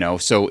 Yeah.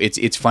 So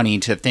it's funny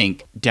to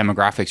think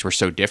demographics were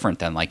so different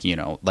than like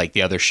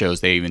the other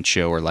shows they even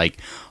show are like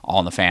All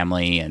in the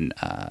Family and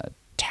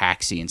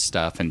Taxi and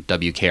stuff and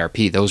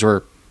WKRP. Those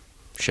were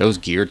shows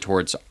geared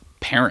towards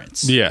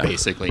parents,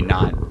 basically,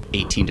 not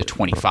 18 to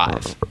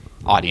 25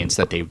 audience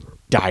that they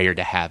dire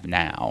to have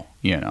now.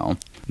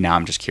 Now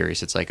I'm just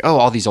curious. It's like,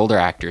 all these older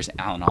actors.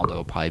 Alan Alda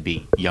will probably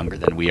be younger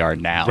than we are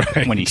now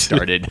when he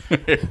started.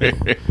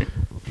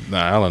 No,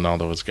 Alan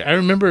Alda was good. I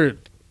remember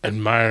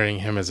admiring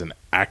him as an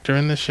actor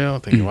in the show,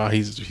 thinking, wow,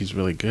 he's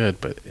really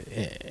good. But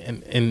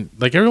and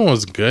like everyone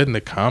was good, and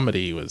the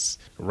comedy was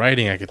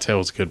writing. I could tell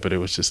was good, but it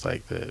was just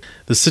like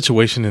the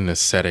situation in the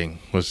setting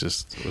was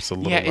a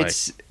little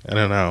I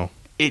don't know.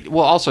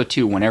 Well, also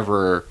too,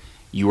 whenever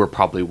you were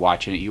probably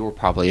watching it,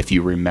 if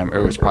you remember,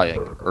 it was probably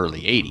like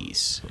early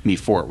 80s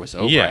before it was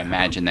over. I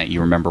imagine that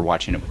you remember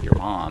watching it with your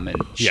mom, and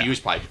she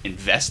was probably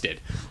invested.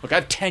 Look, I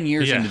have 10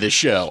 years into this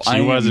show. She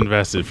was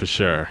invested for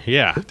sure.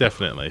 Yeah,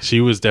 definitely.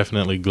 She was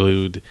definitely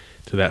glued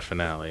to that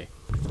finale,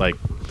 like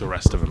the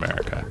rest of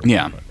America.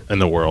 Yeah.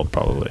 And the world,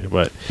 probably.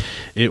 But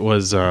it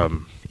was,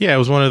 it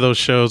was one of those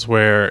shows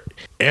where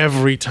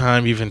every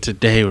time, even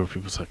today, where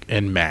people's like,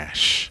 and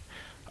MASH.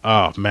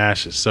 Oh,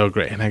 MASH is so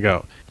great. And I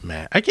go,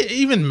 MASH. I get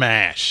even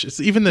MASH. It's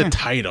even the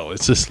title.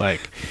 It's just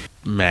like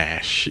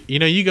MASH.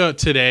 You go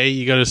to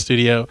the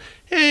studio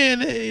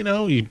and,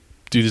 you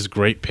do this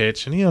great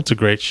pitch and, it's a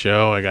great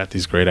show. I got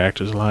these great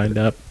actors lined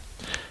up.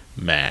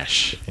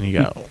 MASH. And you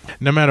go,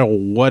 no matter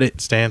what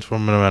it stands for,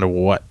 no matter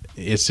what,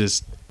 it's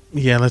just,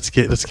 let's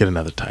get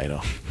another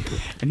title.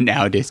 And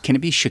nowadays, can it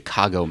be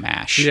Chicago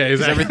MASH? Yeah,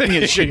 exactly. Everything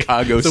is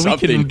Chicago so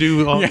something. We can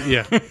do all,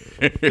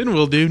 Then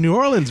we'll do New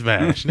Orleans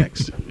MASH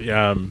next.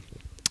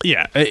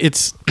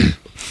 It's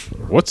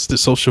what's the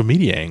social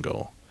media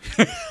angle?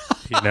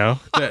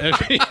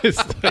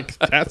 It's like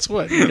that's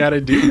what you got to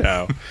do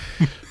now.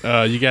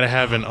 You got to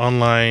have an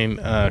online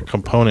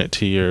component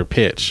to your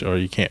pitch, or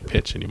you can't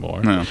pitch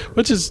anymore. No.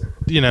 Which is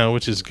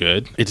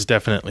good. It's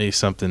definitely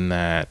something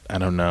that I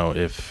don't know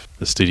if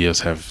the studios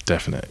have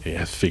definitely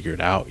have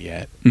figured out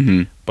yet.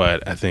 Mm-hmm.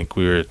 But I think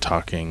we were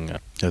talking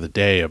the other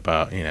day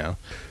about,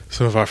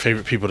 some of our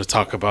favorite people to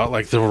talk about,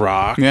 like The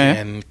Rock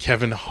and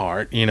Kevin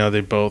Hart.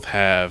 They both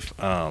have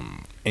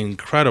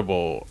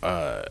incredible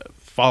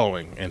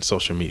following in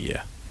social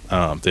media.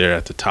 They're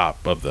at the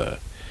top of the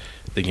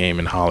game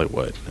in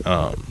Hollywood.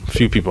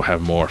 Few people have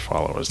more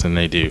followers than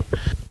they do.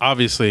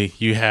 Obviously,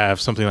 you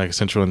have something like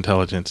Central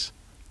Intelligence,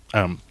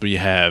 but you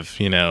have,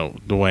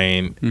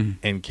 Dwayne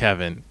and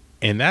Kevin,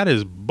 and that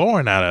is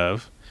born out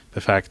of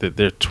the fact that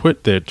their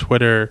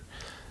Twitter,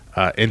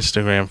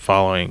 Instagram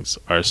followings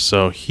are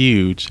so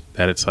huge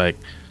that it's like,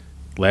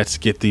 let's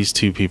get these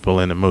two people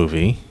in a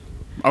movie.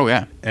 Oh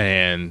yeah,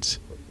 and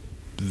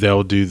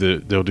they'll do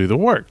the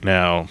work.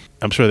 Now,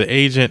 I'm sure the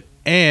agent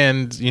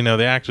and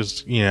the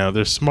actors,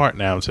 they're smart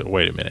now and say,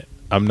 wait a minute,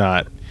 I'm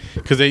not,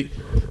 because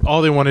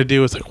all they want to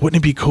do is like,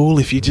 wouldn't it be cool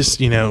if you just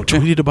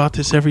tweeted about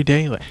this every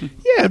day? Like,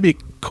 yeah, it'd be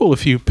cool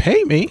if you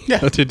pay me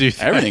to do that.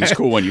 Everything's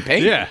cool when you pay.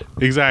 Yeah,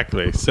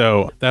 exactly.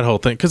 So that whole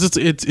thing, because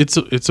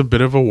it's a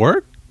bit of a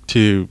work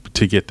to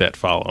get that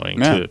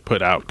following, to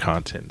put out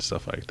content and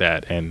stuff like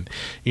that. And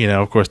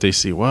of course they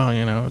see, well,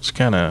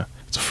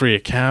 it's a free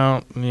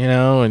account,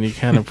 and you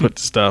kind of put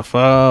the stuff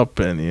up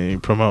and you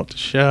promote the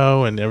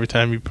show, and every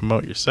time you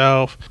promote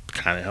yourself, it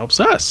kind of helps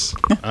us.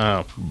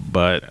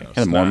 But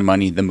the more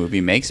money the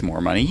movie makes,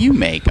 more money you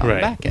make on the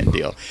back end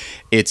deal.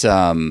 It's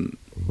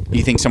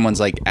you think someone's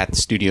like at the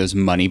studios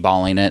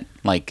moneyballing it,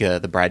 like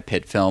the Brad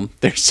Pitt film?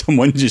 There's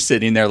someone just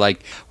sitting there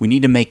like, we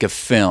need to make a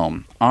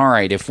film. All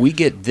right, if we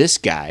get this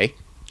guy,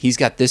 he's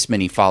got this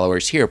many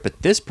followers here,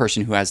 but this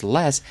person who has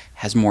less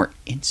has more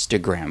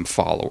Instagram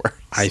followers.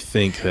 I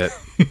think that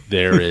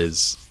there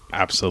is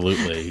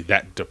absolutely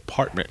that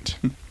department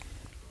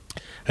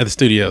at the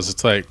studios.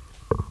 It's like,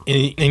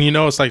 and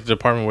it's like the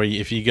department where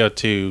if you go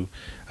to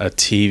a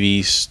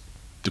TV,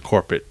 the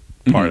corporate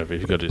part of it,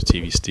 if you go to a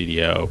TV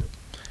studio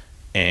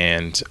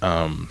and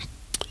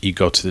you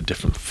go to the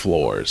different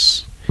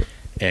floors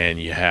and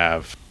you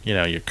have,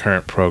 your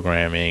current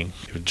programming,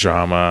 your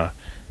drama,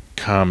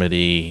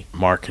 comedy,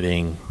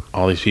 marketing,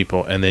 all these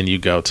people, and then you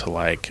go to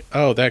like,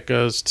 oh, that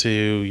goes to,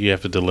 you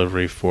have a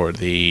delivery for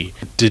the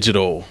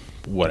digital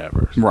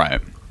whatever,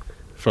 right,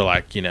 for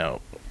like Hulu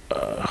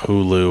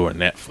or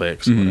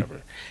Netflix or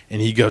whatever,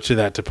 and you go to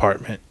that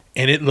department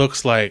and it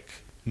looks like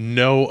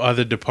no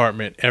other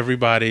department.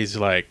 Everybody's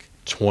like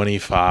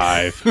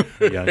 25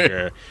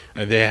 younger,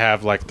 and they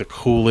have like the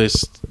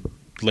coolest,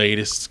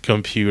 latest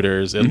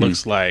computers. It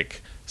looks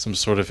like some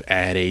sort of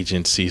ad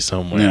agency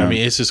somewhere. Yeah. I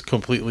mean, it's just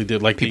completely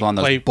different. Like people on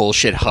those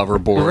bullshit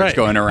hoverboards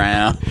going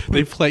around.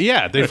 They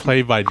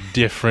play by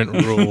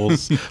different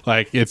rules.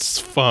 Like, it's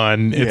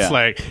fun. It's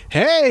like,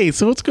 hey,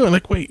 so what's going?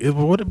 Like, wait,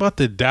 what about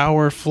the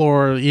Dower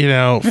floor?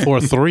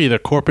 Floor 3, the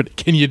corporate.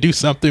 Can you do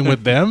something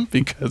with them?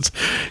 Because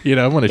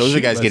I'm going to. Those are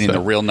guys getting the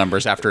real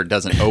numbers after it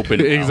doesn't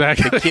open.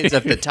 Exactly. The kids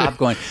at the top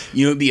going,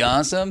 it'd be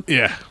awesome.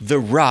 Yeah. The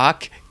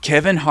Rock,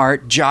 Kevin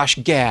Hart, Josh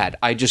Gad.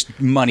 I just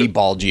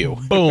moneyballed you.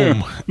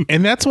 Boom.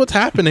 And that's what's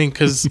happening,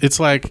 because it's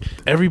like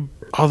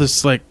all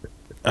this like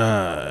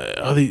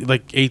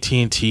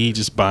AT&T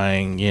just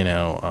buying,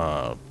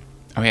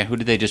 who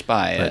did they just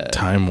buy? Like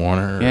Time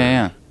Warner.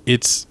 Yeah.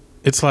 It's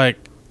like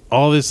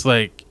all this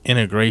like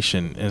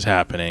integration is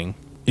happening.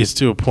 It's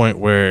to a point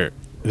where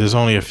there's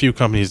only a few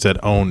companies that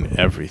own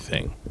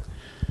everything,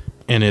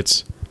 and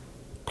it's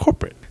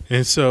corporate.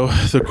 And so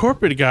the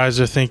corporate guys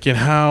are thinking,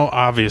 how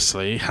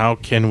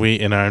can we,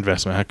 in our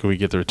investment, how can we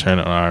get the return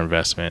on our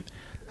investment?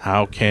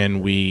 How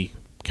can we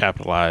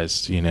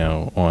capitalize,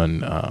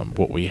 on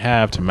what we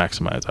have to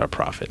maximize our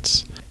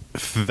profits?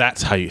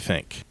 That's how you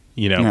think,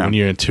 when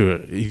you're into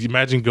it.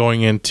 Imagine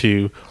going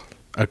into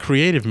a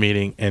creative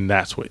meeting and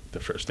that's what the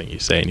first thing you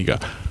say, and you go,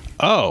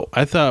 oh,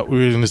 I thought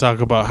we were going to talk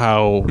about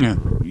how,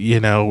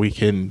 we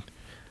can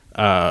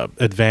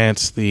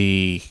advance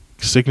the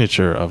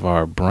signature of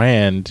our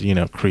brand,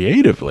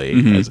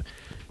 creatively.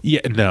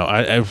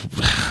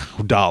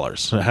 I've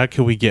dollars. How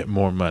can we get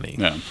more money?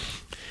 Yeah.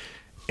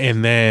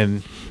 And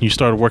then you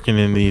start working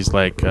in these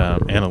like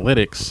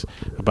analytics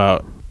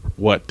about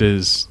what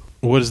is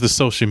the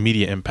social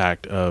media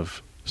impact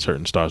of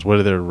certain stars? What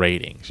are their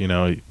ratings?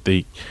 I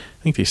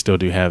think they still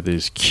do have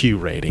these Q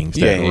ratings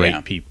that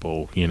rate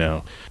people,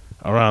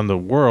 around the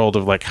world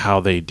of like how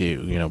they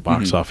do,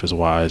 box office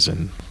wise,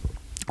 and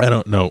I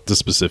don't know the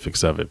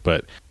specifics of it,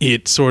 but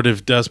it sort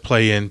of does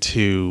play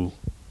into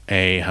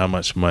how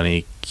much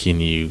money can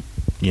you,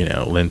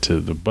 lend to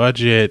the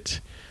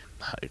budget?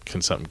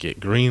 Can something get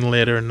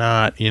greenlit or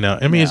not?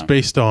 It's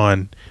based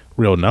on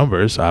real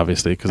numbers,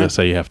 obviously, because that's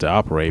how you have to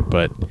operate.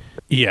 But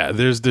yeah,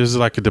 there's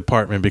like a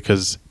department,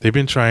 because they've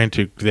been trying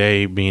to,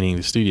 meaning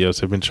the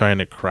studios, have been trying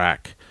to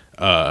crack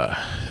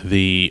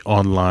the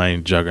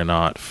online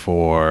juggernaut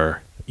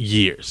for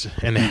years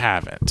and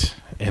haven't.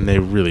 And they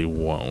really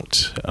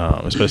won't,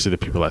 especially the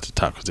people at the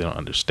top, because they don't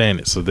understand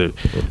it. So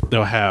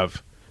they'll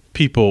have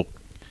people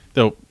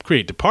they'll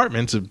create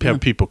departments and have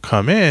people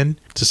come in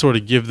to sort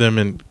of give them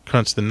and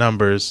crunch the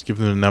numbers, give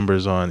them the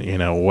numbers on,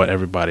 what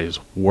everybody's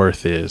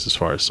worth is as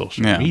far as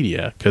social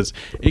media, because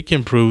it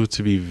can prove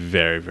to be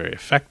very, very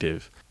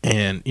effective.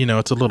 And,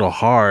 it's a little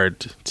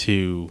hard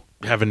to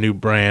have a new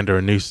brand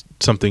or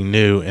something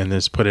new and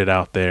just put it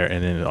out there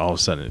and then all of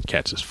a sudden it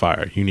catches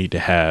fire. You need to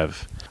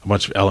have a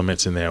bunch of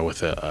elements in there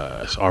with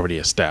a already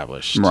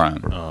established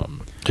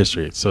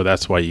history. So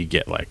that's why you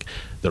get like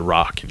The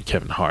Rock and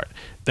Kevin Hart.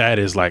 That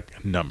is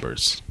like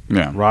numbers.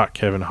 Yeah. Rock,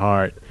 Kevin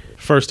Hart.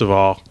 First of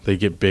all, they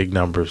get big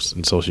numbers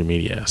in social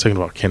media. Second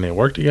of all, can they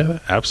work together?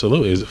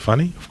 Absolutely. Is it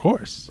funny? Of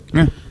course.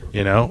 Yeah.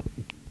 Are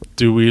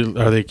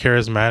they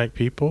charismatic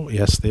people?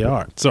 Yes, they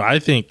are. So I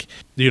think,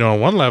 on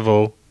one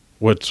level,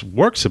 what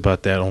works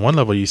about that, on one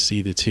level you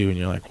see the two and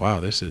you're like, wow,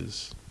 this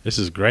is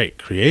great.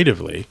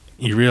 Creatively,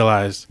 you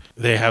realize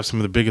they have some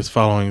of the biggest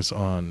followings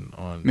on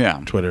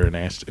Twitter and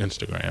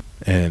Instagram,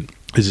 and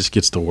it just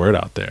gets the word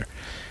out there.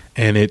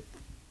 And it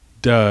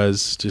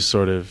does just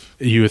sort of,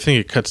 you would think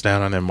it cuts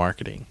down on their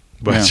marketing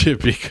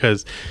budget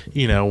because,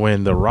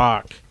 when The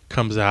Rock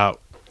comes out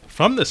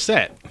from the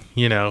set,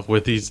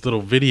 with these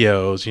little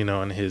videos,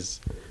 on his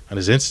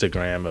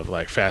Instagram of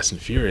like Fast and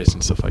Furious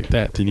and stuff like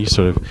that, then you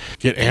sort of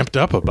get amped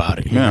up about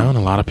it, and a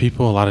lot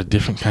of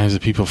different kinds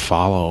of people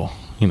follow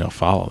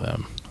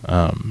them.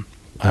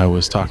 I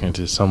was talking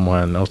to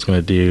someone else going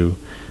to do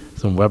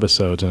some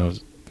webisodes, and I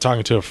was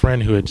talking to a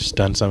friend who had just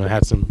done some and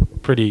had some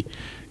pretty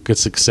good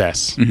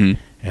success. Mm-hmm.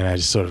 And I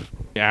just sort of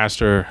asked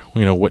her,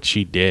 what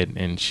she did,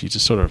 and she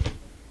just sort of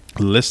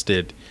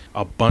listed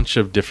a bunch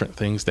of different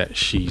things that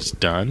she's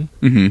done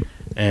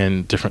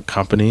and different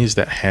companies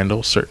that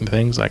handle certain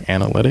things like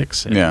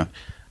analytics. And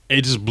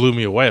it just blew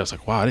me away. I was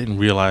like, wow, I didn't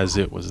realize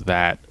it was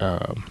that.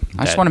 I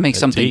just want to make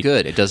something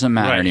good. It doesn't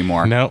matter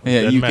anymore. No,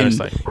 you can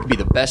be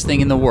the best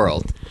thing in the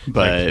world.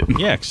 But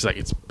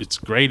it's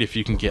great if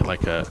you can get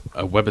like a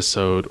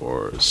webisode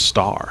or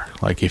star.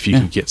 Like if you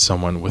can get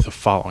someone with a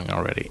following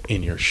already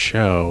in your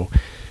show,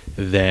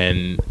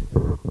 then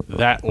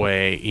that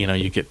way,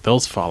 you get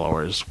those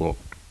followers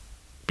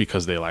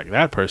because they like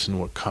that person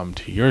will come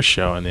to your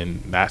show, and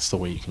then that's the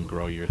way you can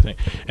grow your thing.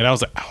 And I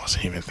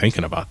wasn't even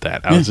thinking about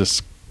that. I was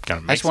just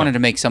gonna I just wanted to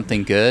make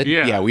something good.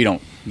 We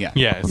don't.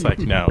 It's like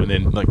no, and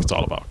then like it's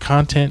all about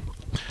content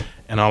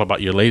and all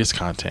about your latest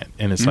content,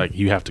 and it's like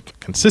you have to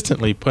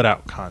consistently put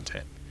out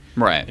content,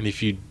 right? And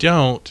if you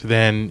don't,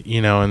 then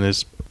in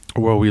this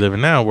world we live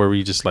in now, where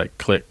we just like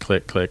click,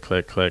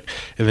 and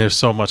there's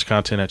so much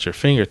content at your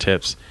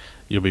fingertips,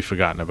 you'll be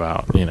forgotten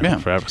about,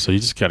 forever. So you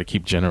just got to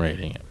keep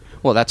generating it.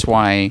 Well, that's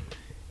why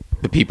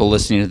the people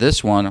listening to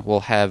this one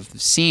will have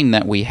seen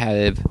that we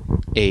have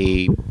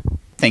a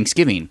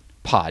Thanksgiving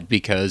pod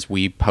because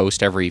we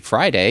post every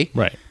Friday.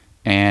 Right.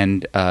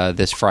 And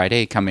this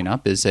Friday coming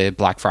up is a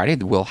Black Friday.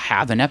 We'll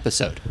have an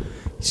episode.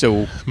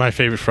 So my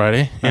favorite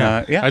Friday.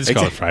 I just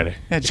call it Friday.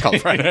 Just call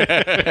it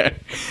Friday.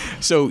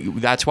 So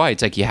that's why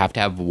it's like you have to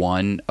have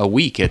one a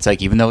week. It's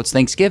like even though it's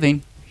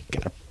Thanksgiving, you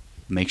got to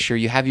make sure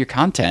you have your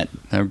content.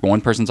 One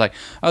person's like,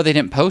 oh, they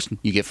didn't post.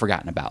 You get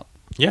forgotten about.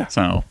 Yeah.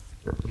 So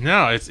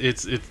no,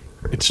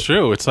 it's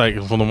true. It's like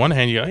on the one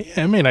hand, you go,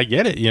 yeah, I mean, I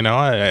get it. You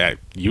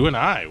and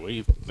I,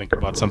 we think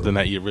about something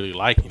that you really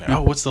like.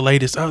 Oh, what's the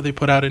latest? Oh, they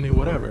put out a new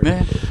whatever.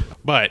 Yeah.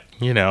 But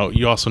you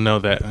also know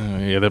that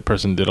that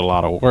person did a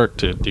lot of work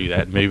to do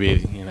that.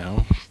 Maybe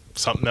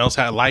something else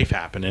had life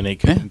happen and they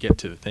couldn't get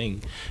to the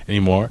thing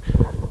anymore.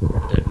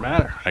 It didn't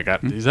matter. I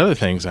got these other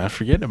things. I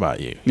forget about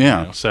you.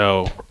 Yeah.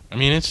 So I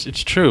mean,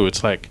 it's true.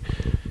 It's like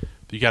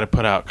you got to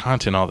put out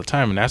content all the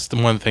time, and that's the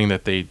one thing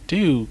that they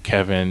do.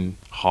 Kevin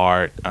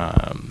Hart,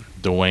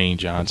 Dwayne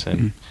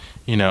Johnson,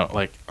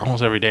 like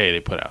almost every day they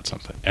put out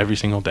something, every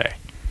single day,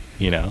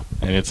 and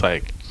it's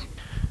like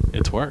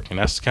it's work, and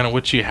that's kind of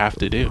what you have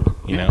to do,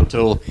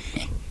 until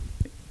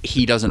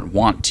he doesn't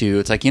want to.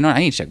 It's like I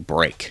need to take a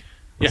break,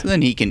 so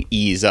then he can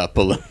ease up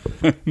a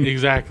little.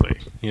 Exactly.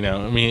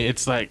 I mean,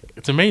 it's like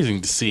it's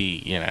amazing to see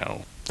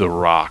The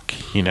Rock,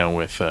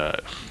 with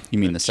you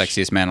mean the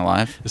sexiest man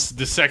alive?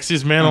 The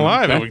sexiest man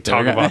alive, and we can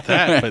talk about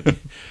that, but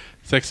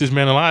sexiest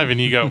man alive,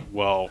 and you go,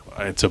 well,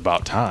 it's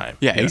about time.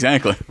 Yeah,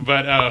 exactly.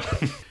 But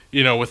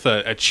with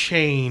a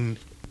chain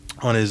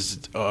on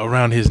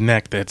around his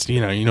neck, that's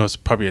it's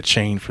probably a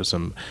chain for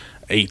some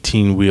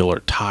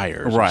 18-wheeler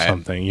tires or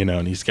something,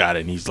 and he's got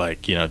it, and he's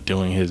like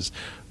doing his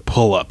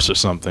pull-ups or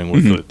something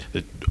with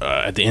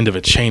at the end of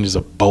a chain is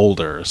a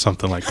boulder or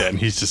something like that, and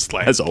he's just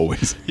like, as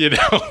always,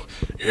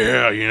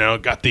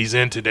 got these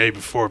in today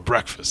before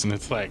breakfast, and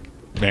it's like,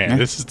 man,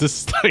 this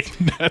is like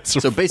that's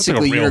so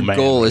basically like your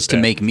goal is to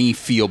make me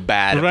feel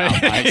bad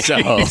about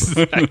myself.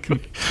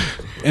 Exactly.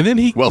 And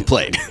then well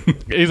played.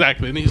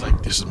 Exactly. And he's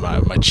like, this is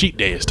my cheat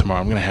day is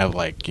tomorrow. I'm gonna have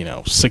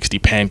 60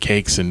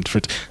 pancakes and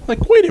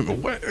like, wait a minute,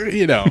 what?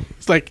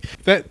 It's like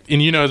that,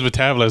 and his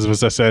metabolism,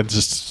 as I said,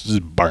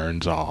 just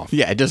burns off.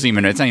 Yeah, it's not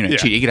even a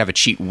cheat. You could have a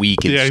cheat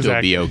week and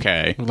still be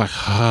okay. I'm like,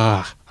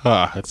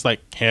 it's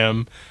like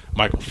him,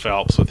 Michael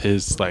Phelps with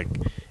his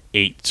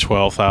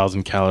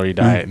 12,000 calorie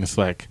diet, and it's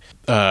like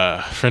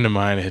a friend of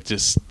mine had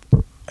just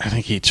I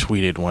think he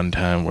tweeted one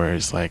time where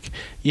he's like,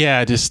 "Yeah,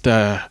 I just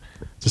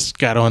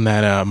got on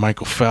that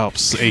Michael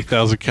Phelps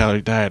 8,000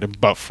 calorie diet.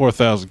 About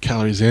 4,000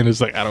 calories in.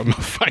 It's like, I don't know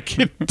if I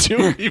can do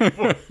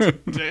anymore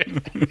today."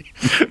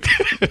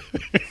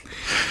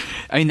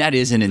 I mean, that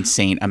is an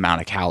insane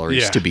amount of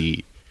calories to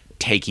be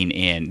taking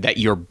in that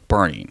you're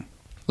burning.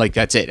 Like,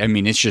 that's it. I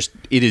mean,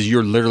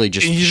 you're literally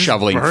just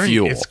shoveling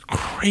fuel. It's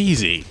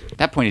crazy. At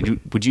that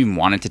point, would you even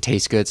want it to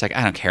taste good? It's like,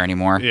 I don't care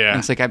anymore. Yeah. And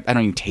it's like, I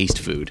don't even taste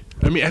food.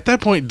 I mean, at that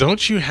point,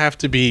 don't you have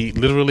to be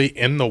literally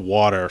in the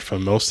water for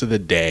most of the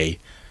day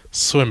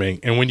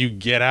swimming? And when you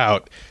get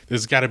out,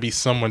 there's got to be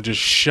someone just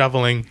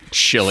shoveling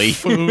chili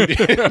food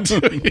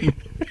into you.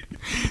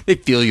 They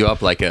fill you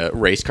up like a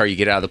race car. You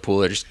get out of the pool,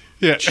 they're just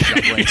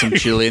shoveling some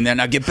chili, and then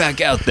now get back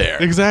out there.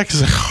 Exactly.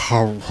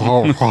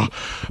 It's like,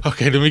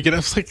 okay, let me get up.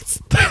 It's like,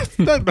 that's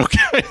not no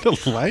kind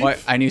of life. Well,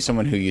 I knew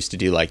someone who used to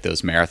do like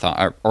those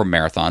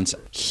marathons.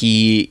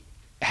 He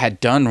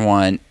had done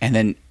one, and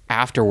then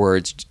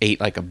afterwards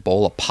ate like a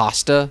bowl of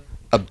pasta,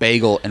 a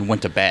bagel, and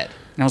went to bed.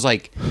 And I was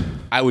like,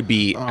 I would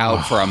be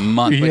out for a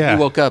month. But he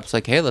woke up, it's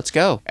like, hey, let's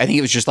go. I think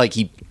it was just like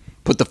he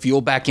put the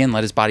fuel back in,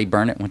 let his body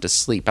burn it, went to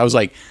sleep. I was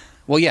like,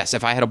 well, yes,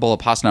 if I had a bowl of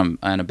pasta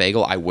and a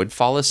bagel, I would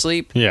fall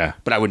asleep. Yeah.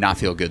 But I would not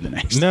feel good the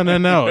next day. No.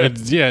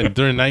 During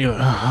the night, you're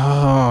like,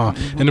 oh.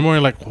 In the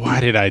morning, like, why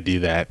did I do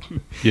that?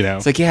 You know?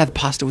 It's like, yeah, the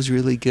pasta was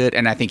really good.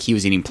 And I think he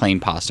was eating plain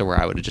pasta where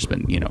I would have just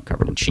been,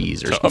 covered in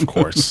cheese or something. Of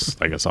course,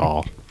 like us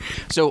all.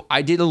 So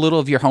I did a little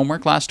of your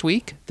homework last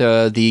week,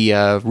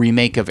 the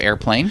remake of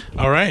Airplane.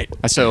 All right.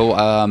 So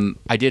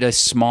I did a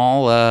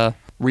small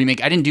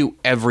remake. I didn't do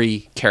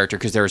every character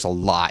because there's a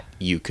lot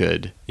you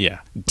could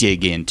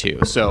dig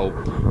into. So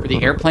for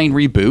the Airplane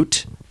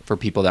reboot, for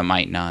people that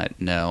might not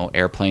know,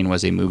 Airplane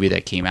was a movie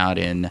that came out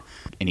in,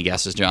 any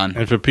guesses, John?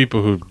 And for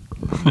people who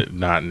did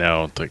not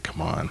know, it's like,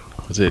 come on,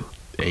 was it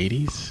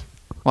 80s?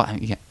 Well,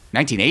 yeah,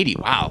 1980.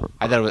 Wow,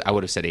 I thought I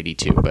would have said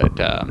 82, but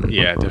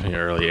yeah, definitely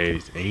early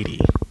 80s. 80.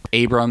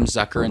 Abrams,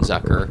 Zucker, and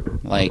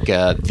Zucker, like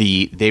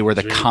they were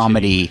the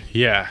comedy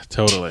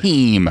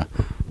team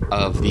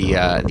of the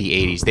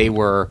 80s. They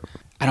were,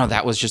 I don't know,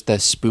 that was just the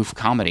spoof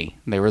comedy.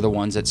 They were the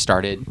ones that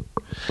started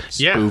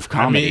spoof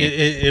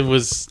comedy. I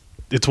mean,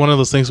 it's one of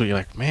those things where you're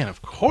like, man,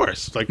 of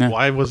course. Like,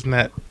 why wasn't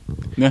that?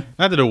 Not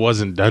that it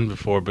wasn't done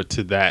before, but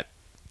to that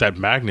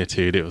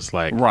magnitude, it was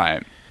like,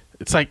 right.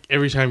 It's like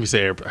every time you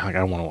say Airplane, like,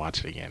 I want to watch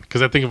it again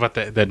because I think about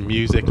that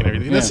music and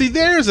everything. Now, see,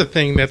 there's a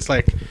thing that's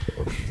like,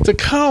 it's a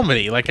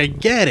comedy. Like, I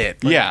get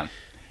it. Like,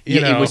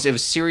 it was a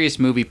serious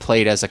movie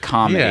played as a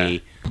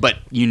comedy, but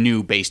you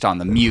knew based on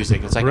the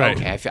music. It's like,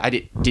 okay, I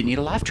didn't need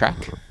a laugh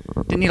track.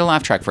 Didn't need a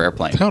laugh track for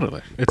Airplane.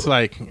 Totally. It's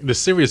like the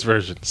serious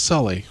version.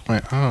 Sully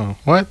went, oh,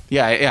 what?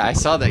 Yeah, I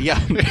saw that.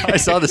 Yeah, I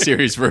saw the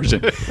serious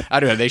version. I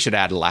don't know. They should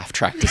add a laugh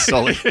track to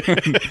Sully.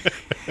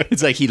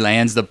 It's like he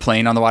lands the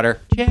plane on the water.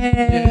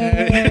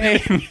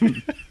 Yay!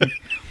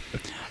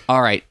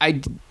 All right.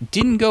 I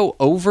didn't go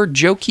over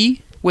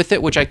jokey with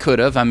it, which I could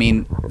have. I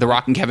mean, The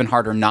Rock and Kevin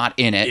Hart are not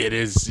in it. It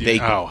is.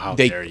 How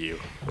dare you?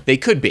 They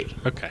could be.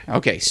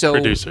 Okay. So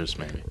producers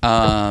maybe.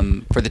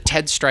 For the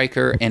Ted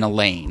Stryker and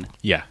Elaine.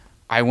 Yeah.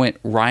 I went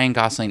Ryan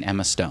Gosling,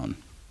 Emma Stone.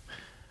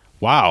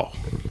 Wow.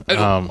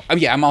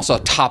 I'm also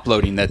top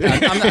loading that.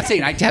 I'm not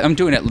saying I'm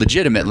doing it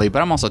legitimately,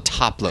 but I'm also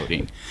top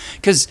loading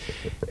because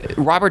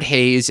Robert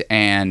Hayes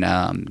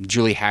and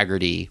Julie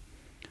Haggerty.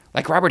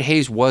 Like, Robert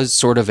Hayes was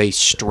sort of a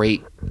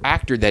straight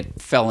actor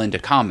that fell into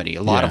comedy.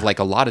 A lot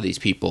of these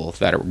people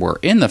that were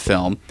in the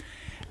film,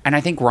 and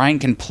I think Ryan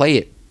can play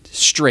it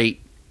straight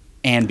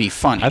and be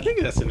funny. I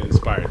think that's an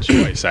inspired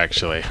choice,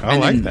 actually. I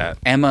like that.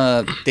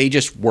 Emma, they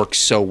just work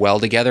so well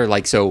together.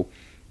 Like, so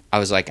I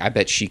was like, I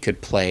bet she could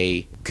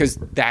play, because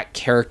that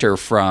character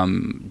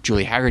from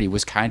Julie Haggerty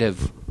was kind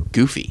of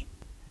goofy,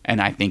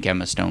 and I think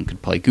Emma Stone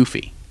could play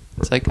goofy.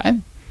 It's like, I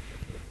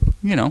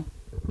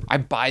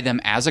buy them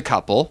as a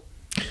couple.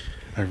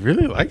 I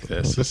really like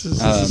this. This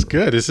is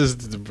good. This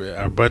is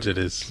our budget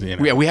is.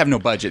 We have no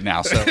budget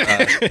now, so.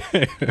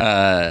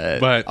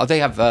 But they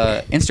have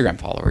Instagram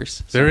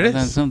followers. So there it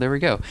is. So there we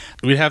go.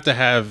 We'd have to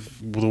have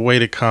the way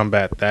to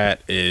combat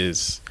that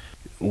is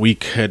we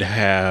could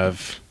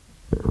have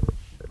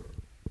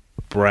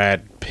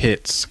Brad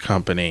Pitt's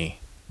company,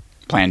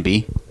 Plan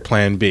B,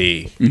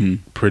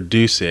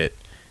 produce it,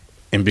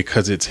 and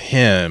because it's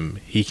him,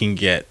 he can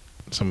get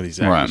some of these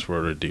actors for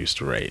a reduced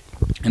rate.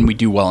 And we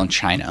do well in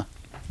China.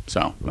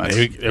 So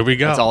there we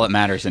go. That's all that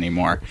matters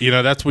anymore.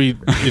 That's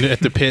at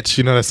the pitch.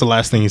 That's the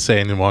last thing you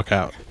say and then walk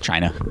out.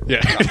 China.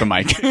 Yeah. Off the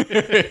mic.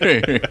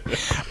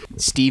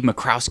 Steve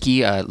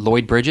McCrowski,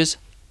 Lloyd Bridges,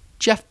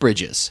 Jeff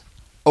Bridges.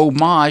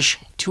 Homage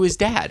to his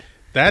dad.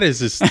 That is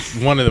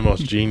just one of the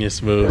most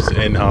genius moves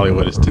in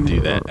Hollywood is to do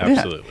that.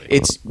 Absolutely.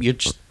 Yeah. You're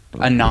just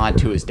a nod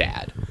to his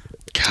dad.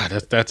 God,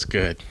 that's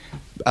good.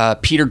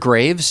 Peter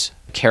Graves'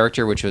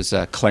 character, which was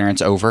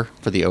Clarence Over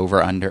for the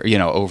over-under,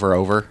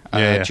 over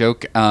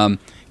joke.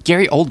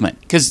 Gary Oldman,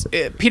 because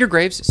Peter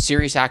Graves,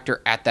 serious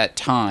actor at that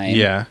time.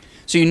 Yeah.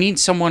 So you need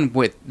someone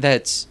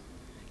that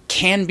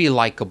can be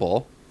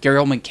likable, Gary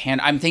Oldman can.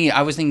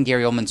 I was thinking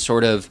Gary Oldman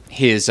sort of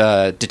his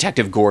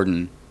Detective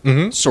Gordon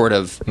sort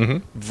of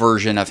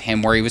version of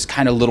him, where he was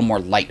kind of a little more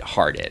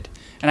lighthearted.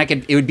 And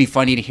it would be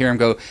funny to hear him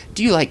go,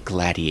 "Do you like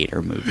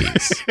gladiator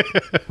movies?"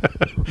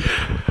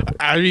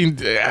 I mean,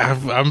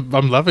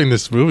 I'm loving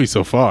this movie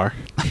so far.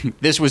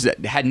 This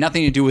had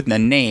nothing to do with the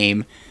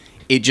name.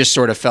 It just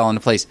sort of fell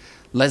into place.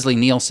 Leslie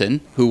Nielsen,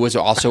 who was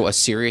also a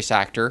serious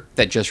actor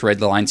that just read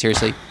the line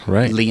seriously.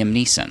 Right. Liam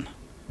Neeson.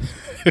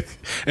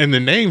 And the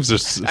names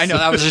are... I know.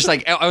 I was just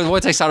like...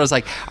 once I saw it, I was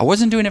like, I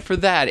wasn't doing it for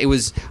that. I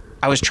was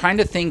trying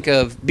to think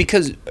of...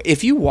 Because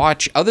if you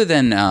watch, other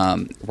than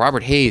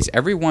Robert Hayes,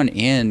 everyone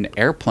in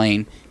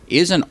Airplane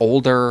is an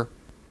older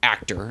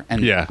actor.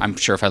 And I'm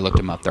sure if I looked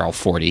them up, they're all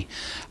 40.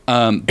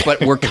 But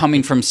we're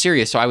coming from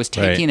serious. So I was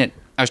taking it...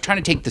 I was trying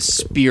to take the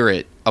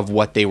spirit of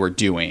what they were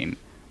doing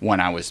when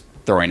I was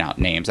throwing out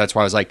names. That's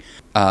why I was like,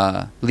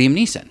 Liam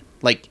Neeson.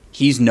 Like,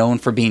 he's known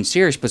for being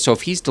serious, but so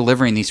if he's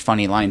delivering these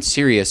funny lines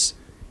serious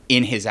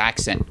in his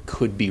accent,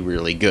 could be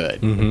really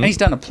good. And he's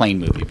done a plane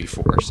movie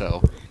before,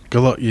 so...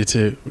 Good luck, you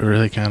two. We're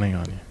really counting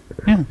on you.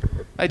 Yeah.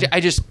 I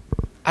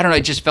don't know,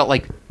 it just felt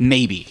like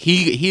maybe.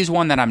 He's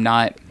one that I'm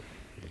not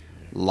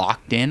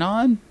locked in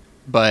on,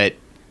 but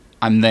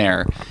I'm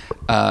there.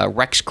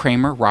 Rex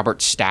Kramer,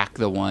 Robert Stack,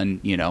 the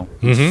one,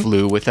 who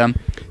flew with him.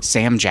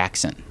 Sam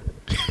Jackson.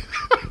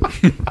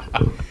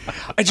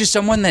 Just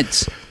someone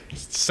that's...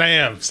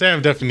 Sam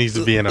definitely needs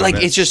to be in on like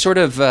this. It's just sort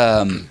of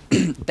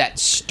that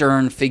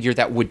stern figure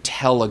that would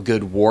tell a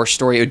good war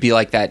story. It would be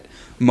like that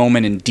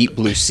moment in Deep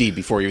Blue Sea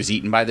before he was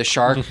eaten by the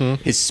shark.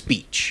 His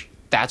speech.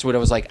 That's what it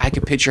was like. I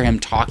could picture him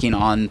talking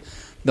on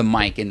the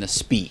mic in the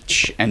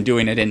speech and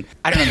doing it. And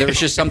I don't know, there was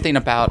just something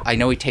about... I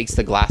know he takes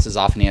the glasses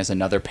off and he has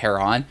another pair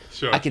on.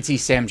 Sure. I could see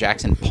Sam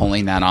Jackson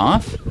pulling that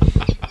off.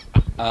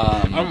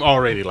 I'm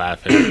already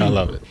laughing. I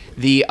love it.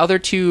 The other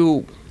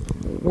two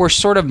were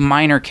sort of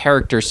minor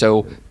characters.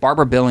 So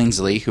Barbara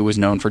Billingsley, who was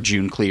known for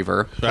June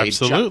Cleaver, played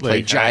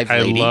Jive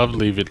Lady. I love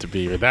Leave It to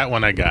Beaver. That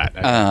one I got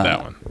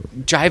that one.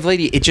 Jive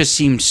Lady, it just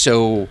seemed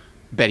so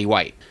Betty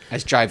White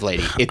as Jive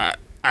Lady.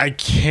 I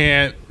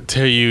can't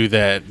tell you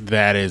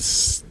that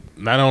is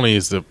not only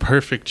is the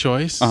perfect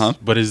choice,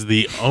 but is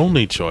the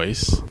only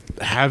choice.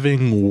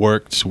 Having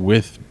worked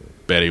with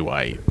Betty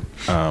White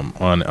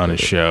on a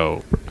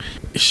show,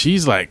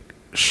 she's like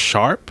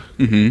sharp,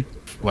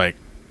 like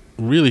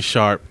really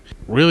sharp,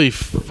 really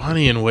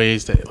funny in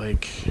ways that,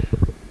 like,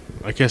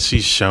 I guess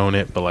she's shown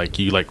it, but like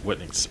you like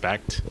wouldn't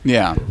expect.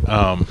 Yeah.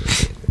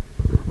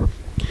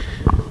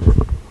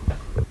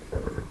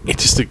 It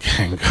just to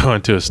go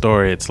into a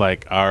story. It's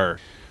like I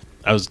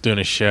was doing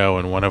a show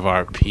and one of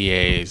our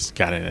PAs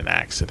got in an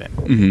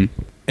accident,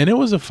 and it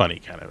was a funny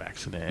kind of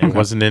accident. It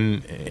wasn't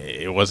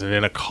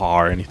in a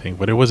car or anything,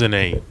 but it was in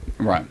a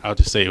right. I'll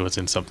just say it was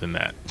in some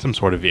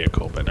sort of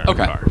vehicle, but not a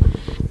car.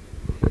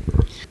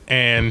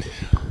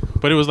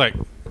 But it was like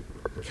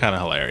kind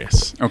of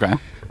hilarious. Okay.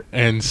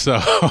 And so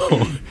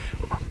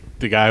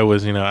the guy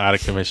was, out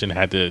of commission,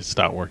 had to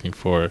stop working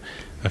for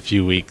a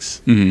few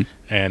weeks. And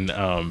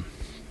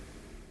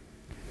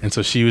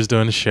so she was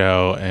doing the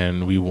show,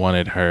 and we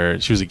wanted her...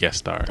 She was a guest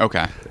star.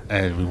 Okay.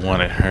 And we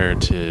wanted her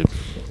to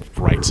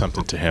write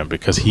something to him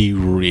because he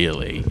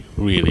really,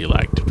 really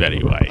liked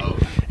Betty White. Oh.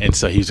 And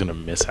so he was going to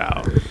miss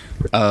out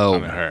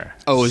on her.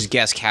 Oh, his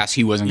guest cast,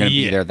 he wasn't going to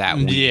be there that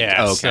week.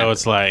 Yeah. Okay. So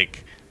it's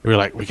like... We were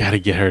like, we got to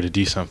get her to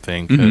do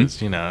something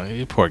because,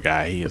 poor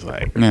guy, he was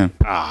like,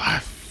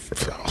 I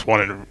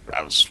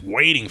was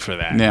waiting for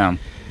that. Yeah.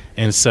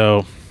 And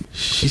so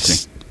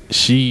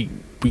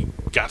we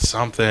got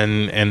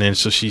something, and then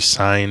so she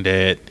signed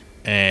it,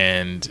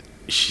 and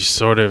she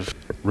sort of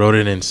wrote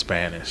it in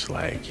Spanish,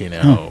 like,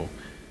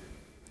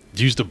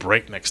 use the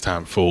brake next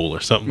time, fool, or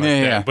something like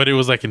that. Yeah. But it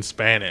was like in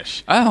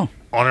Spanish. Oh.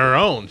 On her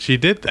own, she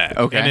did that.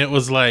 Okay. And it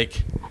was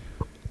like,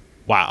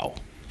 wow,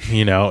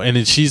 and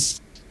then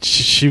she's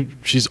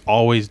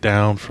always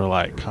down for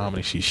like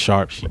comedy. She's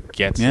sharp. She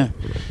gets it.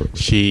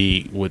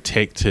 She would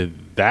take to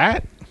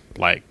that,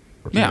 like,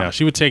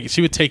 she would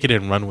take it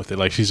and run with it.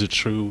 Like, she's a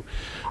true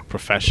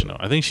professional.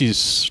 I think she's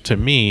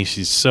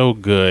so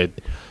good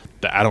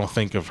that I didn't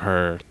think of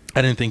her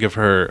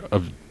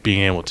of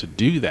being able to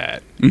do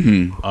that.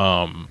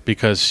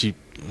 Because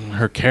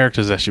her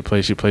characters that she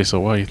plays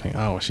so well. You think,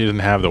 oh, she didn't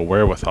have the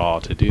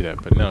wherewithal to do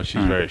that, but no,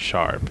 she's very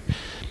sharp.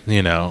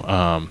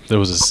 There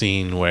was a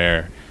scene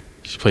where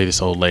she played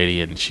this old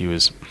lady, and she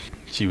was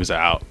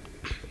out,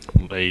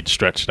 laid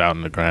stretched out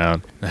on the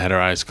ground, and had her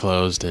eyes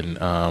closed, and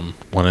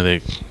one of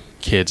the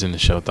kids in the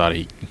show thought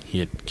he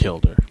had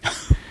killed her.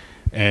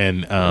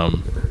 And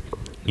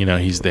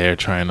he's there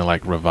trying to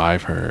like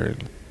revive her.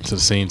 So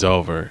the scene's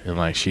over, and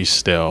like she's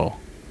still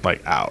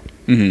like out.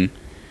 And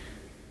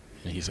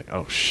he's like,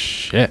 oh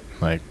shit,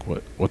 like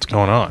what's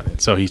going on? And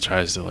so he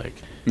tries to like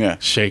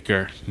shake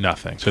her,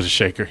 nothing. So to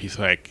shake her, he's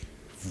like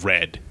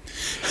red.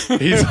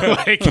 He's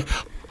like,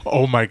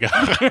 oh my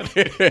god.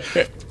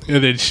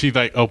 And then she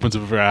like opens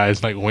up her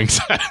eyes, like winks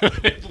at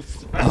him.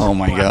 Oh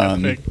my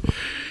god.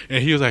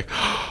 And he was like,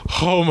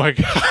 oh my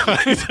god.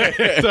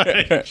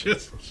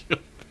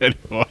 Betty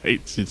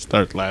White, she'd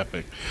start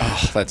laughing.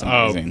 Oh, that's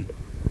amazing.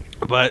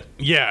 But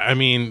yeah, I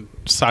mean,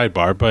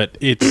 sidebar, but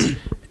it's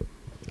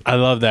I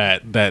love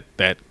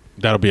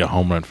that'll be a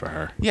home run for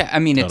her. Yeah, I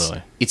mean,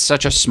 Totally. it's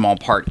such a small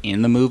part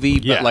in the movie,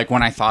 but Yeah. like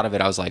when I thought of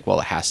it, I was like,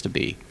 well, it has to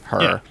be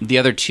her. Yeah. The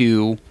other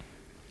two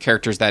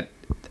characters that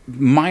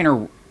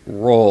minor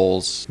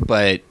roles,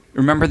 but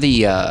remember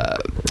the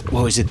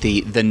what was it,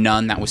 the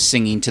nun that was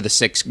singing to the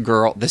sick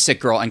girl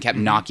and kept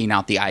knocking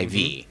out the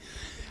IV.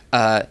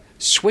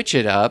 Switch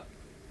it up,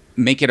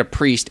 make it a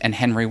priest and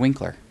Henry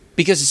Winkler,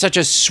 because it's such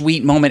a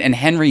sweet moment, and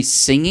Henry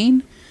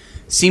singing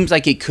seems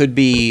like it could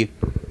be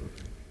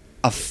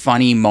a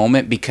funny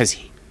moment because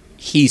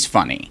he's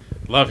funny.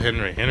 Love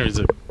Henry. Henry's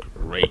a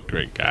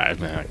great guy,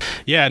 man.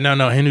 Yeah,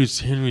 no,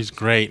 Henry's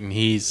great, and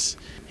he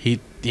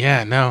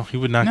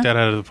would knock that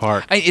out of the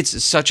park.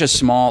 It's such a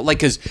small, like,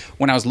 because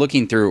when I was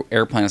looking through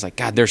Airplane, I was like,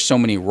 God, there's so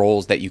many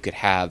roles that you could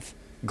have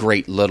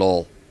great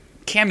little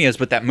cameos,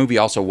 but that movie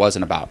also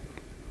wasn't about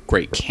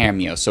great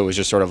cameos, so it was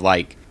just sort of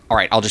like, all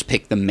right, I'll just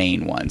pick the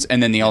main ones.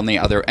 And then the only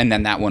other, and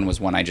then that one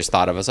was one I just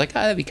thought of. I was like, oh,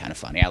 that'd be kind of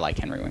funny. I like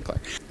Henry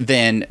Winkler.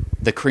 Then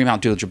the Kareem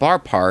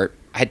Abdul-Jabbar part,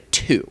 I had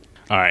two.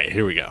 All right,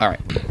 here we go. All right.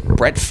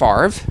 Brett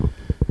Favre,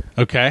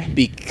 Okay.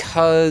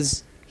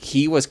 because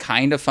he was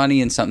kind of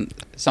funny in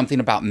something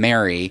about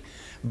Mary,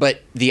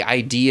 but the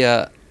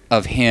idea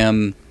of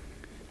him,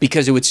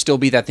 because it would still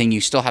be that thing,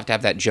 you still have to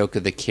have that joke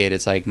of the kid.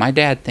 It's like, my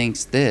dad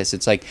thinks this.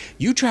 It's like,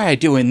 you try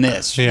doing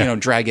this,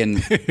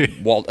 dragging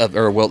Wilt up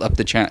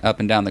up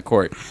and down the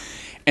court.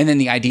 And then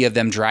the idea of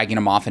them dragging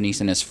him off and he's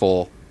in his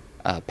full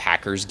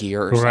Packers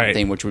gear or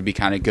something, which would be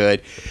kind of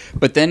good.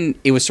 But then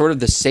it was sort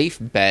of the safe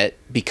bet,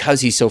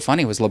 because he's so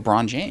funny, was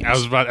LeBron James.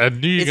 I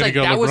knew you were going to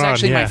go LeBron. That was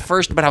actually my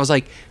first, but I was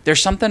like,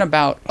 there's something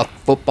about a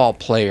football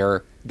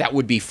player that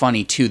would be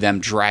funny to them,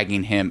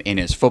 dragging him in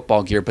his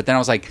football gear. But then I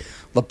was like,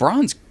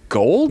 LeBron's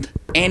gold,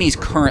 and he's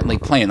currently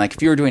playing. Like,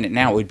 if you were doing it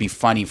now, it would be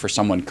funny for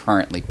someone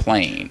currently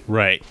playing.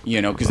 Right.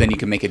 Because then you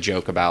can make a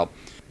joke about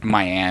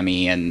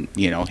Miami and,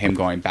 him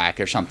going back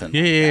or something.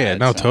 Yeah.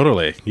 No,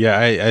 totally. Yeah,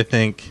 I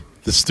think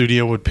the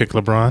studio would pick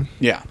LeBron.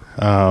 Yeah.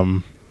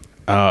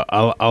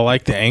 I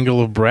like the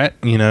angle of Brett.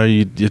 You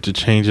have to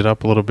change it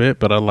up a little bit,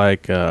 but I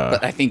like...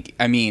 But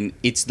I mean,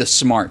 it's the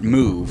smart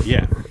move.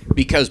 Yeah.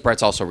 Because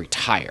Brett's also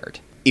retired.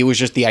 It was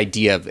just the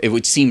idea of, it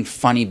would seem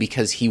funny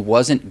because he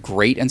wasn't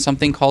great in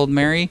something called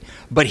Mary,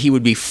 but he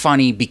would be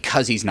funny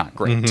because he's not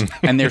great.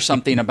 And there's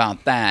something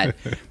about that.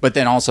 But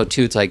then also,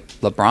 too, it's like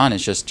LeBron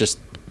is just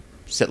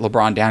sit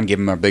LeBron down, give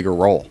him a bigger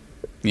role,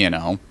 And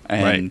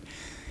right.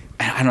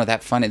 I don't know,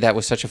 that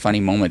was such a funny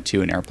moment,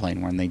 too, in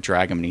Airplane, when they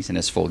drag him and he's in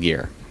his full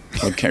gear.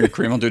 Like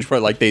Kareem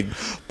Abdul-Jabbar, like they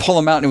pull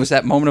him out, and it was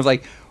that moment of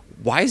like,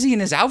 why is he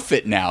in his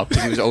outfit now?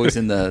 Because he was always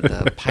in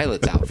the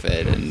pilot's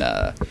outfit. And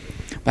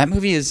that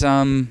movie is...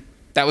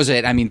 that was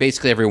it. I mean,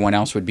 basically everyone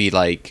else would be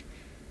like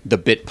the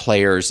bit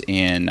players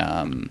in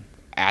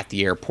at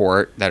the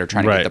airport that are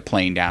trying to get the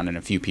plane down, and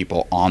a few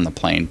people on the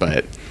plane.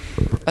 But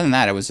other than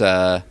that, it's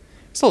a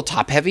little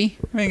top heavy.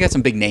 I mean, you got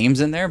some big names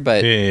in there,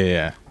 but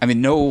yeah. I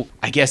mean,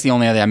 I guess the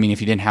only other,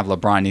 if you didn't have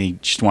LeBron and you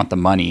just want the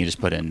money, you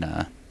just put in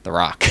The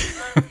Rock.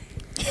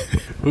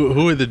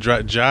 Who are the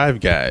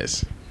jive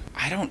guys?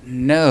 I don't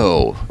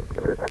know.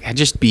 I'd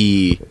just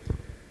be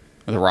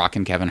The Rock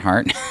and Kevin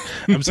Hart.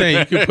 I'm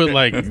saying you could put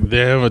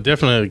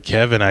definitely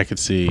Kevin. I could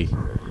see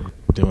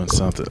doing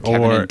something.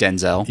 Kevin and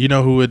Denzel. You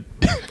know who would?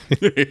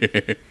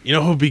 You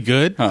know who would be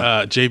good?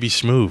 JB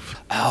Smoove.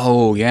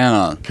 Oh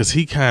yeah, because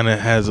he kind of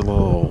has a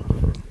little.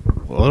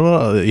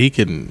 He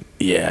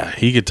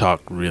could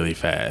talk really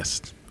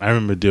fast. I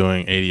remember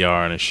doing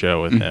ADR on a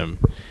show with him,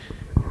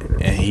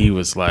 and he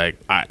was like,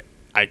 I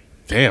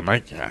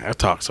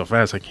talk so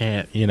fast I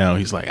can't.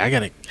 He's like, I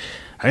gotta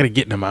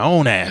get into my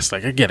own ass.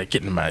 Like, I gotta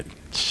get into my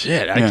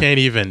shit. I can't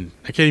even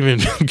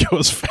go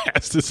as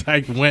fast as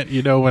I went.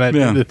 When I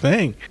did the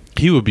thing.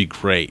 He would be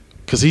great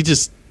because he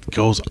just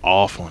goes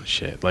off on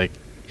shit. Like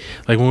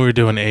when we were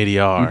doing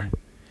ADR,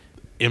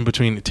 in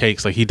between the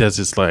takes, like he does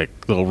this like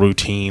little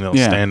routine,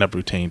 stand up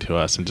routine to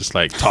us, and just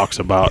like talks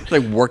about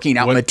like working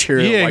out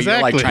material while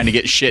you're like trying to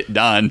get shit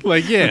done.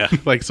 Like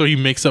so he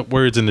makes up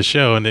words in the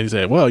show, and then he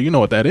said, "Well, you know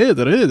what that is?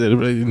 That is."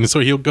 And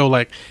so he'll go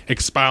like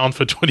expound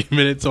for 20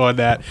 minutes on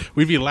that.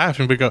 We'd be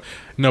laughing, but go,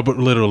 "No, but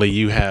literally,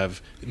 you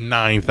have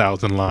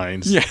 9,000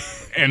 lines,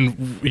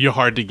 and you're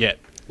hard to get."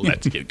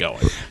 Let's get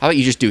going. How about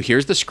you just do,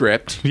 here's the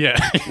script. Yeah.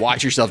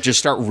 Watch yourself. Just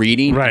start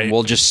reading. Right. And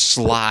we'll just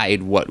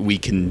slide what we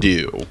can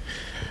do.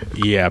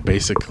 Yeah,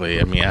 basically.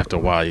 After a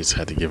while, you just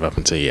had to give up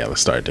and say,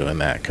 let's start doing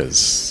that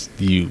because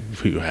you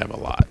have a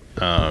lot.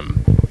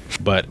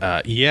 But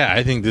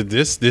I think that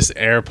this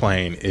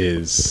airplane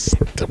is...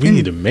 We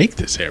need to make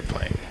this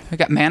airplane. I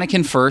got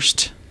Mannequin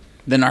first,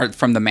 then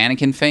from the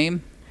Mannequin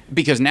fame.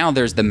 Because now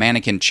there's the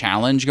Mannequin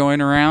Challenge going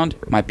around.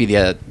 Might be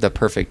the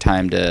perfect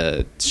time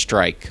to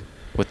strike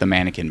with the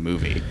Mannequin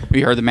movie. Have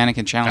you heard the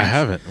Mannequin Challenge? I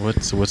haven't.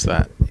 What's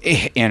that?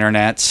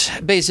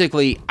 Internet.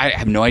 Basically, I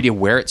have no idea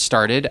where it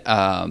started.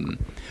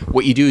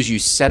 What you do is you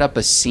set up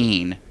a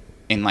scene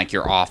in like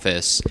your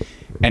office,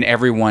 and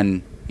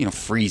everyone,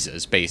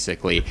 freezes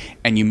basically,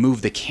 and you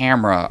move the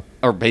camera,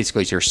 or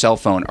basically it's your cell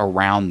phone,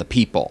 around the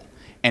people,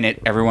 and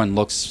everyone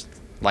looks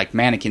like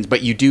mannequins.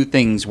 But you do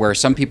things where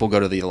some people go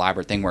to the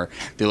elaborate thing where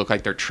they look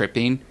like they're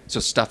tripping, so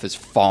stuff is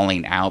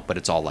falling out, but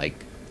it's all like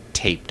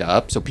taped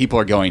up. So people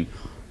are going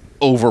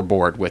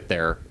overboard with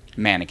their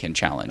mannequin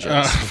challenges.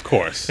 Of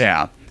course.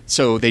 Yeah.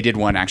 So they did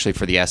one actually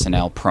for the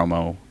SNL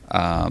promo.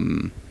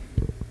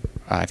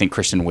 I think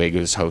Kristen Wiig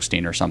was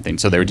hosting or something.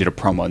 So they did a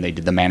promo and they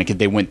did the mannequin.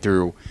 They went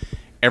through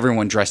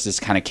everyone dressed as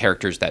kind of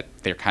characters that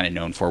they're kind of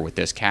known for with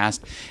this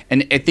cast.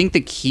 And I think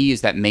the key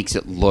is that makes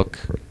it look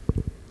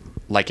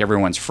like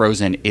everyone's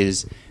frozen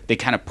is they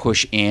kind of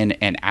push in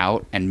and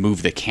out and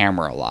move the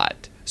camera a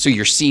lot. So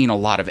you're seeing a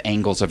lot of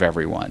angles of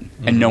everyone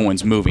and no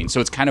one's moving.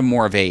 So it's kind of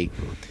more of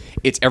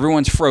it's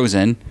everyone's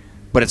frozen,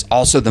 but it's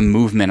also the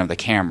movement of the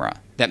camera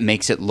that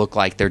makes it look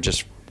like they're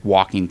just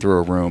walking through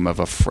a room of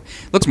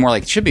looks more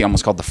like it should be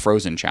almost called the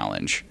Frozen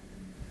Challenge.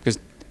 Because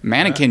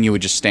mannequin, you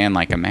would just stand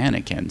like a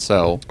mannequin.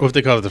 So Well, if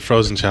they called it the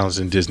Frozen Challenge,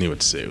 then Disney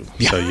would sue.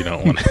 So you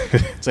don't want to.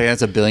 it's like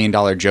that's $1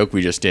 billion joke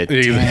we just did.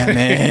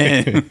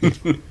 Damn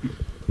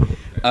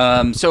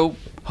it. So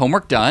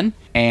homework done,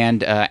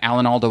 and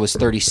Alan Alda was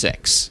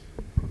 36.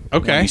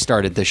 Okay. When we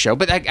started this show,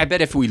 but I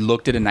bet if we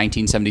looked at a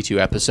 1972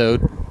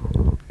 episode,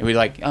 we'd be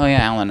like, oh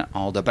yeah, Alan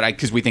Alda. But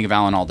because we think of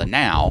Alan Alda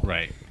now,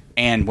 Right.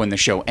 And when the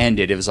show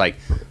ended, it was like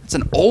it's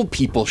an old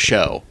people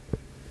show,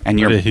 and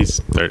He's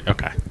 30.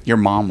 Okay. your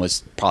mom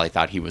probably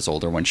thought he was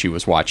older when she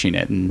was watching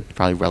it, and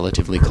probably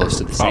relatively close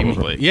to the same.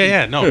 Probably.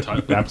 Yeah. No,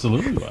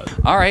 absolutely was.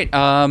 All right.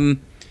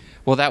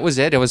 Well, that was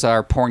it. It was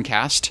our porn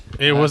cast.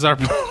 It was our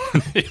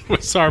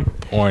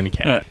porn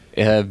cat.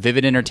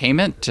 Vivid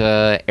Entertainment,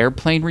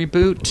 Airplane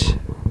reboot.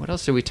 What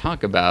else did we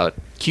talk about?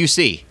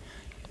 QC.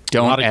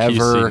 Don't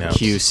ever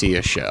QC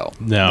a show.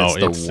 No,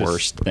 that's the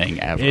worst thing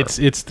ever. It's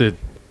the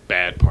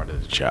bad part of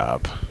the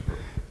job.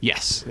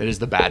 Yes, it is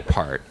the bad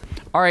part.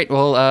 All right.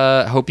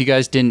 Well, hope you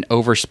guys didn't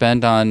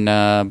overspend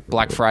on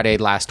Black Friday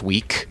last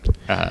week.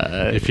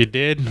 If you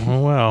did,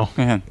 well,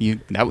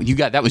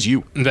 that was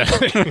you.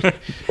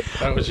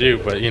 That was you.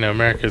 But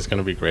America's going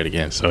to be great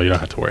again, so you don't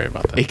have to worry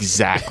about that.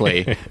 Exactly.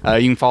 You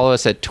can follow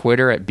us at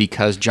Twitter at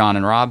Because John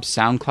and Rob,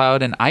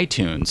 SoundCloud, and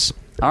iTunes.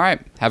 All right.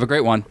 Have a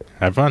great one.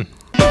 Have fun.